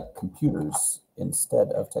computers instead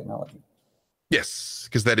of technology? Yes,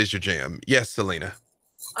 because that is your jam. Yes, Selena.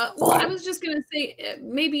 Well, I was just gonna say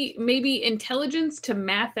maybe intelligence to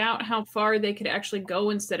math out how far they could actually go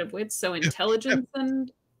instead of wits. So intelligence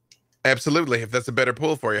and absolutely, if that's a better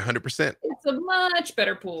pool for you, 100%. It's a much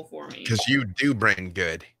better pool for me because you do brain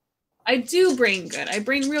good. I do brain good. I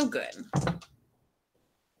brain real good.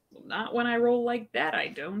 Well, not when I roll like that. I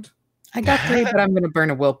don't. I got 3, but I'm going to burn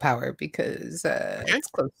a willpower because it's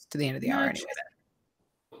close to the end of the hour anyway.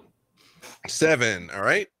 7. All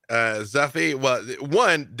right. Zuffy. Well,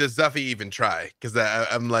 1, does Zuffy even try? Because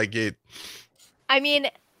I'm like it. I mean,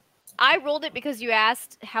 I rolled it because you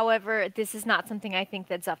asked. However, this is not something I think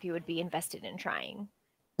that Zuffy would be invested in trying.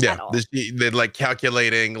 Yeah, they're like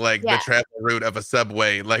calculating like the travel route of a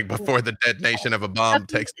subway, like before the detonation of a bomb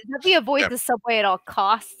takes. Zuffy avoids the subway at all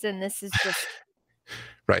costs, and this is just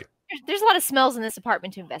right. There's a lot of smells in this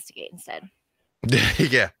apartment to investigate instead.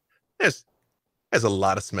 Yeah, there's a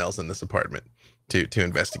lot of smells in this apartment to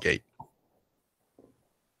investigate.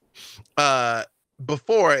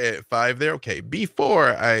 Before 5 there, okay.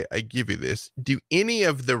 Before I give you this, do any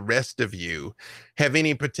of the rest of you have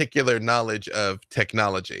any particular knowledge of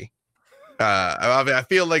technology? I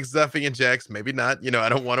feel like Zuffy and Jax, maybe not. You know, I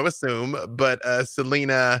don't want to assume, but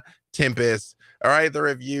Selena, Tempest, are either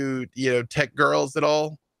of you, tech girls at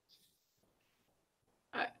all?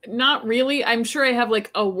 Not really. I'm sure I have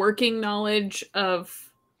like a working knowledge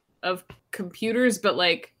of computers, but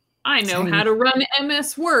like I know how to run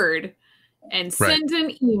MS Word and send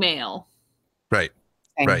an email. Right.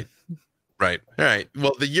 All right.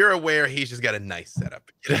 Well, you're aware he's just got a nice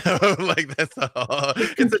setup. Like that's all.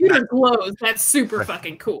 Computer glows. That's super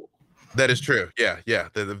fucking cool. That is true. Yeah.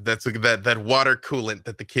 That's that water coolant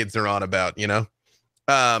that the kids are on about.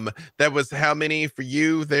 That was how many for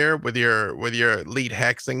you there with your lead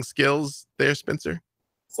hacking skills there, Spencer?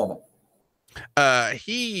 7.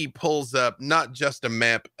 He pulls up not just a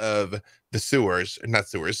map of the sewers, not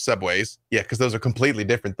sewers, subways. Yeah, because those are completely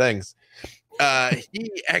different things.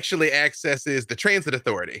 He actually accesses the transit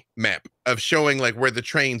authority map of showing like where the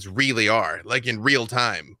trains really are, like in real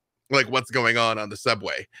time, like what's going on the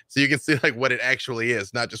subway. So you can see like what it actually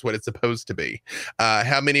is, not just what it's supposed to be.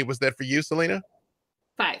 How many was that for you, Selena?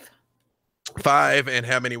 5. 5. And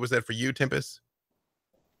how many was that for you, Tempest?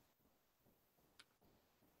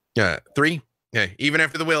 3. Yeah, even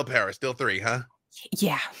after the willpower, still 3, huh?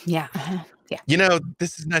 Yeah. Yeah. You know,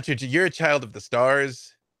 this is not you're a child of the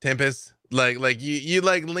stars, Tempest. Like you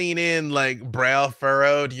like lean in, like brow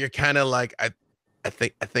furrowed. You're kind of like, I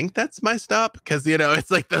think that's my stop, because you know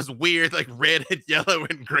it's like those weird like red and yellow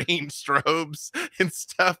and green strobes and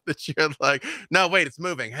stuff that you're like, no wait, it's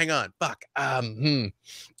moving, hang on, fuck.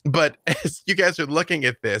 But as you guys are looking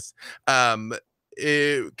at this,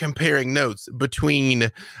 comparing notes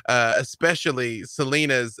between especially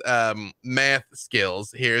Selena's math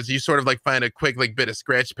skills here, as you sort of like find a quick like bit of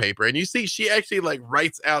scratch paper, and you see she actually like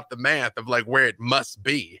writes out the math of like where it must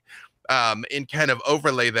be, and kind of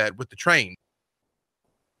overlay that with the train.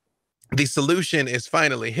 The solution is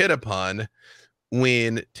finally hit upon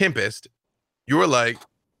when Tempest, you're like,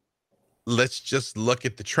 let's just look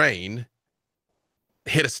at the train,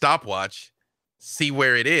 hit a stopwatch, see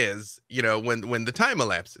where it is, you know, when the time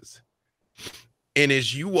elapses. And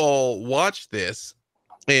as you all watch this,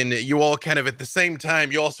 and you all kind of at the same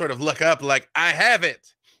time, you all sort of look up like, I have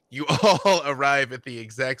it. You all arrive at the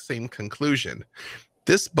exact same conclusion.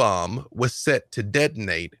 This bomb was set to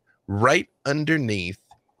detonate right underneath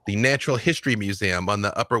the Natural History Museum on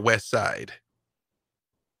the Upper West Side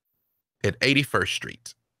at 81st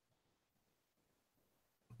Street.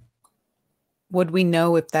 Would we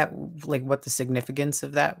know if that, like, what the significance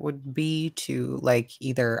of that would be to, like,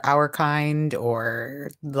 either our kind or,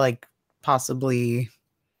 like, possibly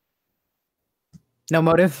no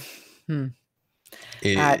motive?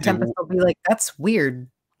 Tempest will be like, that's weird,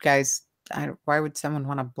 guys. Why would someone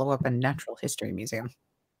want to blow up a natural history museum?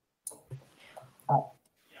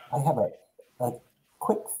 I have a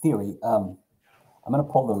quick theory. I'm going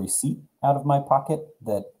to pull the receipt out of my pocket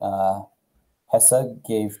that Hessa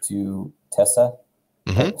gave to Tessa.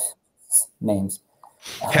 Mm-hmm. Names.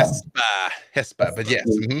 Hespa, but yes.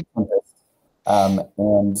 Mm-hmm.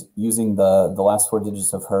 And using the last 4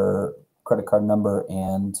 digits of her credit card number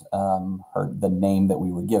and the name that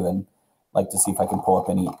we were given, like to see if I can pull up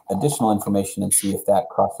any additional information and see if that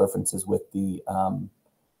cross-references with the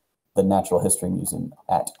Natural History Museum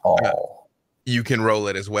at all. You can roll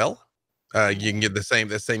it as well. You can get the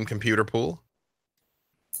same computer pool.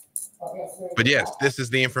 But yes, this is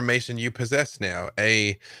the information you possess now.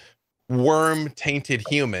 A worm-tainted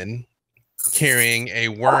human carrying a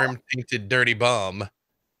worm-tainted dirty bomb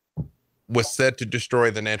was said to destroy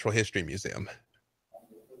the Natural History Museum.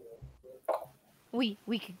 We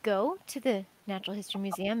could go to the Natural History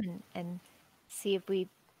Museum and see if we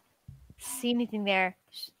see anything there.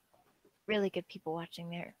 There's really good people watching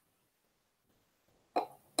there.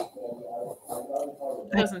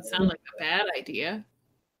 Doesn't sound like a bad idea.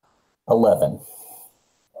 11.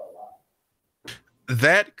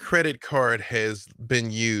 That credit card has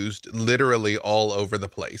been used literally all over the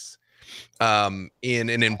place, in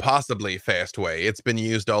an impossibly fast way. It's been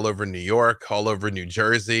used all over New York, all over New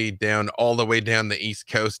Jersey, down all the way down the East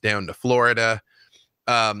Coast, down to Florida.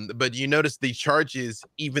 But you notice the charges,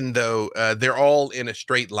 even though they're all in a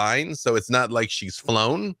straight line, so it's not like she's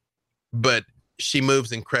flown, but she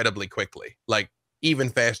moves incredibly quickly, like even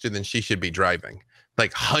faster than she should be driving.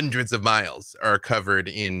 Like hundreds of miles are covered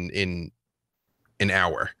in an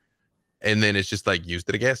hour, and then it's just like used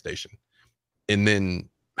at a gas station, and then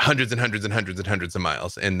hundreds and hundreds and hundreds and hundreds of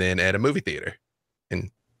miles, and then at a movie theater, and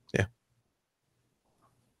yeah.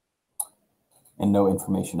 And no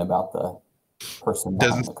information about the person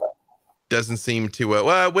behind the car. Doesn't seem to.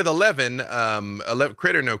 Well, with 11, 11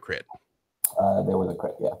 crit or no crit. There was a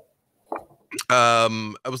crit, yeah. I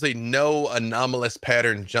would say no anomalous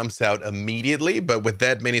pattern jumps out immediately, but with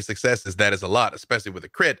that many successes, that is a lot, especially with a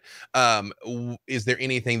crit. Is there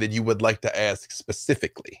anything that you would like to ask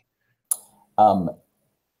specifically?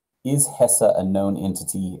 Is Hessa a known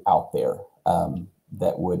entity out there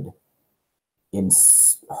that would, in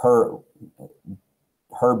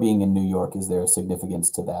her being in New York, is there a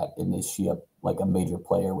significance to that? And is she a major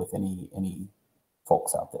player with any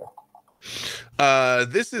folks out there?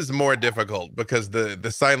 This is more difficult because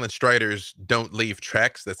the Silent Striders don't leave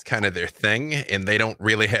tracks. That's kind of their thing, and they don't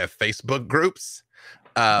really have Facebook groups.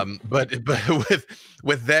 But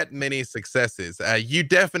with that many successes, you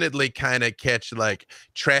definitely kind of catch like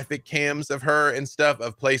traffic cams of her and stuff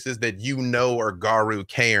of places that you know are Garu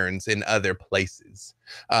cairns in other places.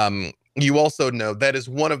 You also know that is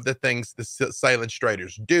one of the things the Silent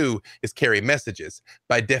Striders do is carry messages.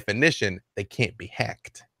 By definition, they can't be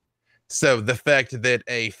hacked. So the fact that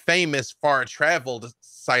a famous far-traveled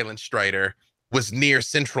Silent Strider was near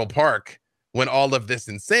Central Park when all of this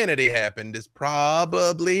insanity happened is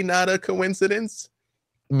probably not a coincidence,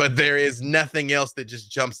 but there is nothing else that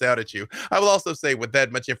just jumps out at you. I will also say with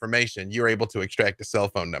that much information, you're able to extract a cell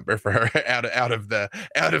phone number for her out of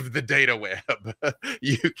the data web.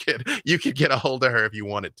 You could get a hold of her if you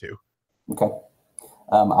wanted to. Okay.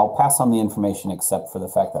 I'll pass on the information except for the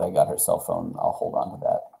fact that I got her cell phone. I'll hold on to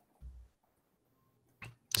that.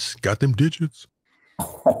 Just got them digits.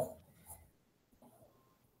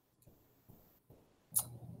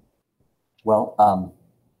 Well, and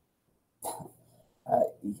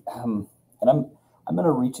I'm going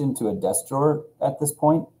to reach into a desk drawer at this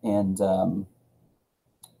point and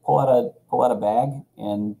pull out a bag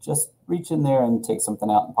and just reach in there and take something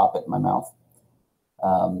out and pop it in my mouth,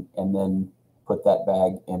 and then put that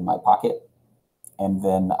bag in my pocket, and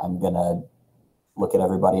then I'm going to look at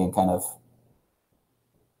everybody and kind of,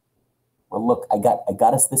 well, look, I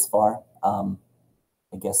got us this far.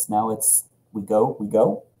 I guess now it's we go.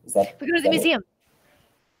 Is that we go to the museum?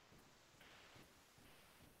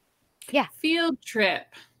 Yeah. Field trip.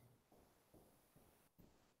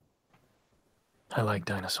 I like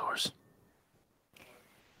dinosaurs.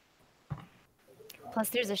 Plus,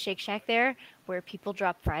 there's a Shake Shack there where people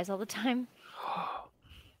drop fries all the time.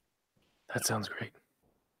 That sounds great.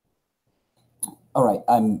 All right,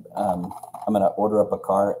 I'm gonna order up a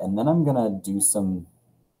car, and then I'm gonna do some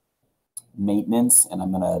maintenance, and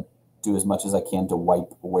I'm gonna do as much as I can to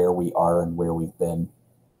wipe where we are and where we've been,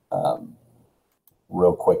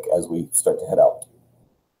 real quick as we start to head out.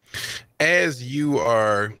 As you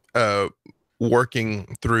are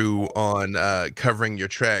working through on covering your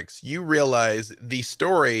tracks, you realize the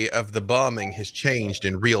story of the bombing has changed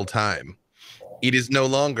in real time. It is no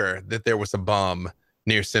longer that there was a bomb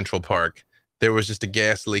near Central Park. There was just a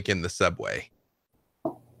gas leak in the subway.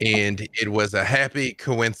 And it was a happy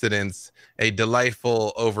coincidence, a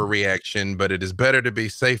delightful overreaction, but it is better to be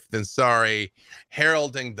safe than sorry,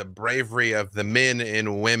 heralding the bravery of the men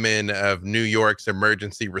and women of New York's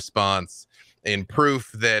emergency response and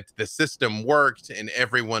proof that the system worked and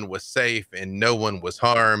everyone was safe and no one was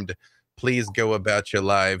harmed. Please go about your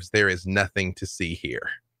lives. There is nothing to see here.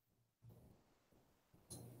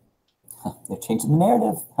 They're changing the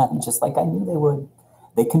narrative, just like I knew they would.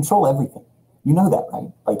 They control everything. You know that,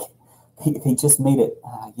 right? Like, they just made it,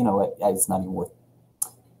 it's not even worth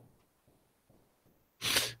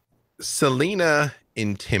it. Selena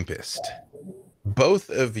and Tempest,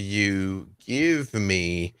 both of you give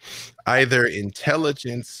me either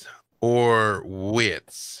intelligence or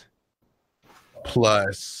wits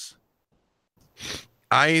plus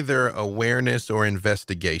either awareness or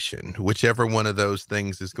investigation, whichever one of those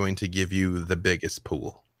things is going to give you the biggest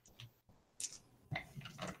pool.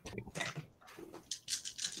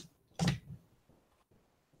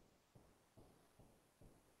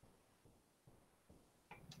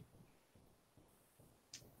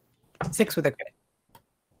 Six with a crit.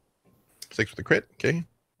 6 with a crit, okay.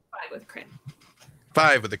 5 with crit.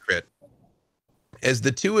 5 with a crit. As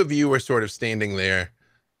the two of you are sort of standing there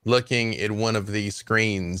looking at one of these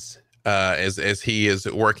screens as he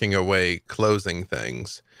is working away closing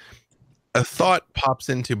things, a thought pops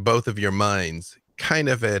into both of your minds kind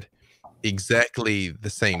of at exactly the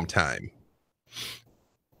same time.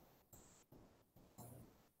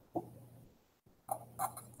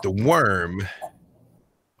 The worm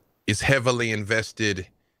is heavily invested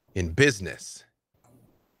in business.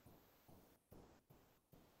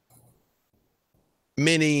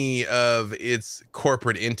 Many of its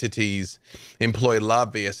corporate entities employ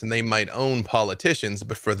lobbyists and they might own politicians,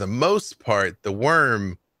 but for the most part, the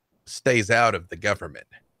worm stays out of the government.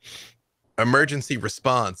 Emergency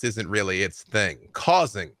response isn't really its thing.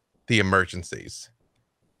 Causing the emergencies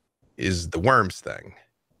is the worm's thing.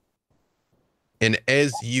 And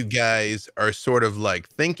as you guys are sort of like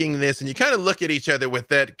thinking this, and you kind of look at each other with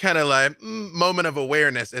that kind of like moment of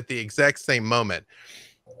awareness at the exact same moment,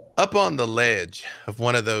 up on the ledge of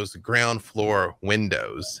one of those ground floor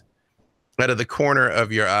windows, out of the corner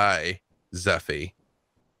of your eye, Zuffy,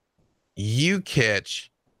 you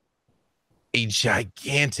catch a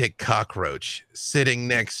gigantic cockroach sitting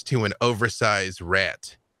next to an oversized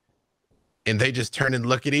rat. And they just turn and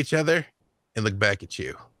look at each other and look back at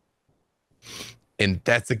you. And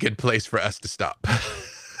that's a good place for us to stop.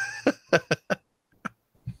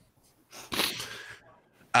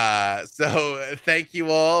 So thank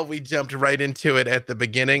you all. We jumped right into it at the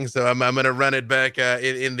beginning, so I'm going to run it back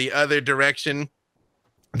in the other direction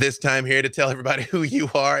this time here to tell everybody who you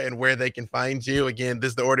are and where they can find you. Again,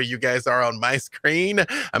 this is the order you guys are on my screen. I'm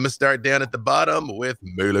going to start down at the bottom with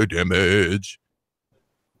Melee Damage.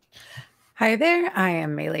 Hi there, I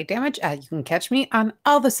am Melee Damage. You can catch me on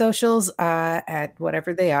all the socials at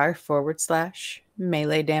whatever they are,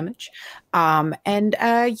 /Melee Damage.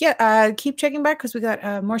 Keep checking back because we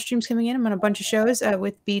got more streams coming in. I'm on a bunch of shows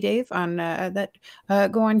with B-Dave on that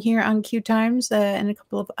go on here on Q Times and a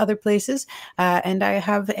couple of other places. And I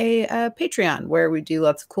have a Patreon where we do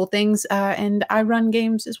lots of cool things and I run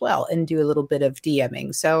games as well and do a little bit of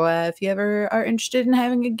DMing. So if you ever are interested in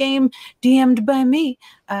having a game DM'd by me,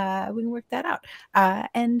 we can work that out.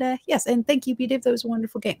 Yes, and thank you, B-Dave. That was a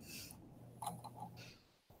wonderful game.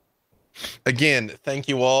 Again, thank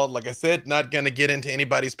you all. Like I said, not going to get into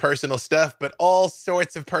anybody's personal stuff, but all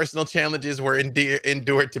sorts of personal challenges were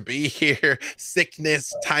endured to be here.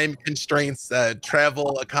 Sickness, time constraints,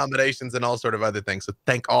 travel accommodations, and all sort of other things. So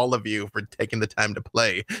thank all of you for taking the time to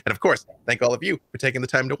play. And of course, thank all of you for taking the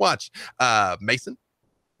time to watch. Mason?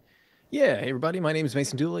 Yeah, hey everybody, my name is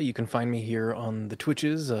Mason Dula. You can find me here on the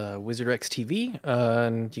Twitches, WizardRex TV,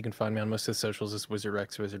 and you can find me on most of the socials as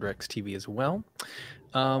WizardRex TV as well.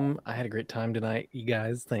 I had a great time tonight, you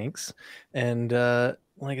guys, thanks. And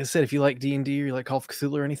like I said, if you like D&D or you like Call of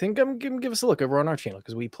Cthulhu or anything, come give us a look over on our channel,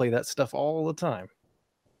 because we play that stuff all the time.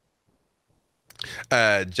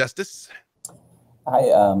 Justice?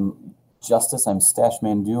 Hi, Justice. I'm Stash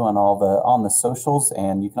Mandu on the socials,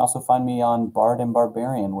 and you can also find me on Bard and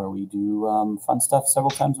Barbarian, where we do fun stuff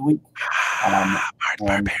several times a week. Bard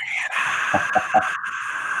Barbarian.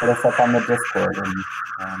 Hit us up on the Discord and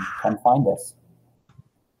come find us.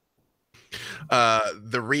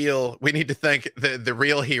 We need to thank the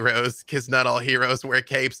real heroes, because not all heroes wear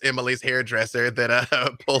capes. Emily's hairdresser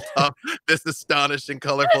that pulled off this astonishing,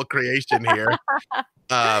 colorful creation here.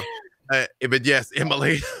 But yes,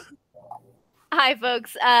 Emily. Hi,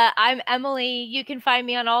 folks. I'm Emily. You can find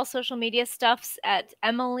me on all social media stuffs at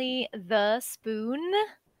Emily the Spoon,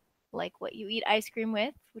 like what you eat ice cream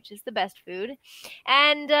with, which is the best food.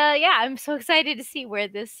 And yeah, I'm so excited to see where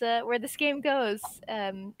this game goes.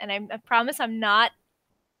 And I promise I'm not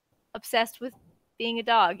obsessed with being a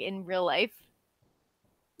dog in real life.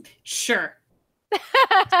 Sure.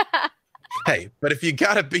 Hey, but if you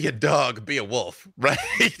gotta be a dog, be a wolf, right?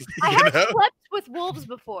 I have slept with wolves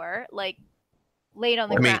before, like laid on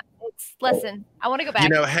the ground. Listen, I want to go back. You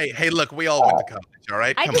know, hey, look, we all went to college, all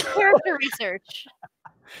right? I did character research.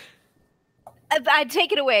 I'd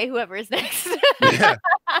take it away, whoever is next. Yeah.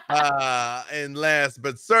 And last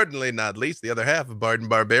but certainly not least, the other half of Bard and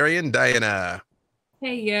Barbarian, Diana.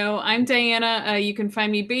 Hey, yo, I'm Diana. You can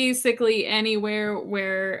find me basically anywhere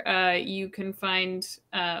where you can find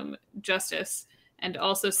Justice. And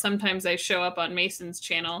also sometimes I show up on Mason's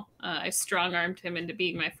channel. I strong-armed him into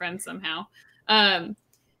being my friend somehow.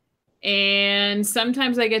 And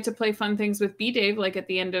sometimes I get to play fun things with B-Dave, like at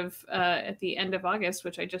the end of August,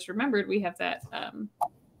 which I just remembered we have that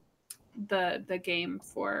the game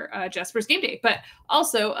for Jasper's Game Day. But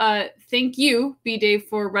also thank you, B-Dave,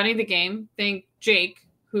 for running the game. Thank Jake,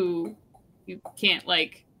 who you can't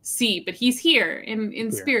like see, but he's here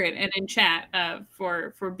in spirit and in chat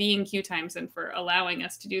for being Q Times and for allowing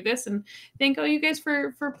us to do this. And thank all you guys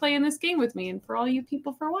for playing this game with me, and for all you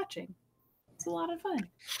people for watching. It's a lot of fun.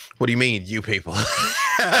 What do you mean, you people? The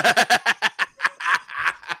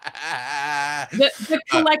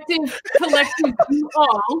collective you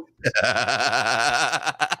all.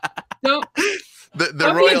 Don't royal. Be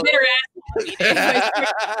a bitter ass.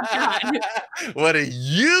 What do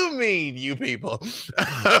you mean, you people?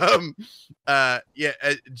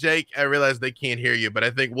 Jake, I realize they can't hear you, but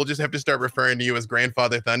I think we'll just have to start referring to you as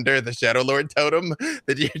Grandfather Thunder, the Shadow Lord totem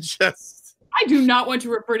that you just. I do not want to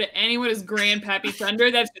refer to anyone as Grandpappy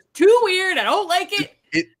Thunder. That's just too weird. I don't like it.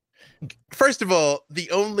 First of all,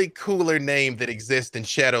 the only cooler name that exists in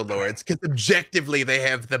Shadow Lords, because objectively they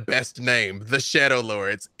have the best name, the Shadow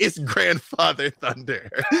Lords, is Grandfather Thunder.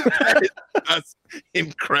 That is just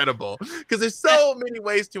incredible. Because there's so many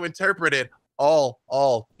ways to interpret it,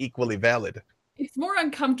 all equally valid. It's more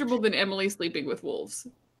uncomfortable than Emily sleeping with wolves.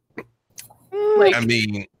 Like, I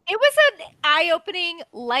mean, it was an eye-opening,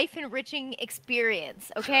 life-enriching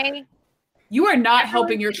experience, okay? You are not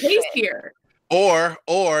helping your case here. Or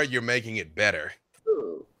you're making it better.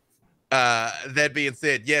 That being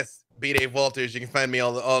said, yes, B. Dave Walters. You can find me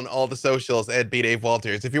on all the socials at B. Dave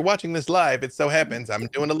Walters. If you're watching this live, it so happens I'm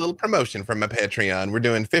doing a little promotion from my Patreon. We're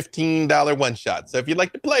doing $15 one shot. So if you'd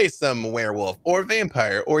like to play some werewolf or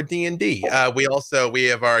vampire or D&D, we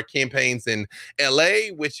have our campaigns in LA,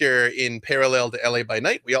 which are in parallel to LA by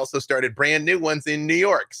Night. We also started brand new ones in New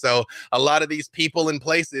York. So a lot of these people and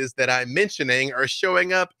places that I'm mentioning are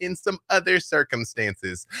showing up in some other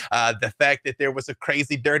circumstances. The fact that there was a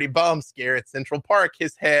crazy dirty bomb scare at Central Park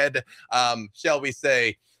has had shall we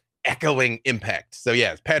say, echoing impact. So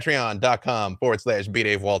yes, patreon.com/B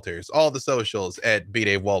Dave Walters. All the socials at B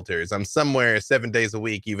Dave Walters. I'm somewhere 7 days a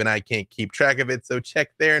week. Even I can't keep track of it. So check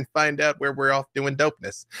there and find out where we're off doing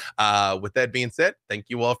dopeness. With that being said, thank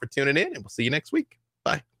you all for tuning in, and we'll see you next week.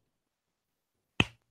 Bye.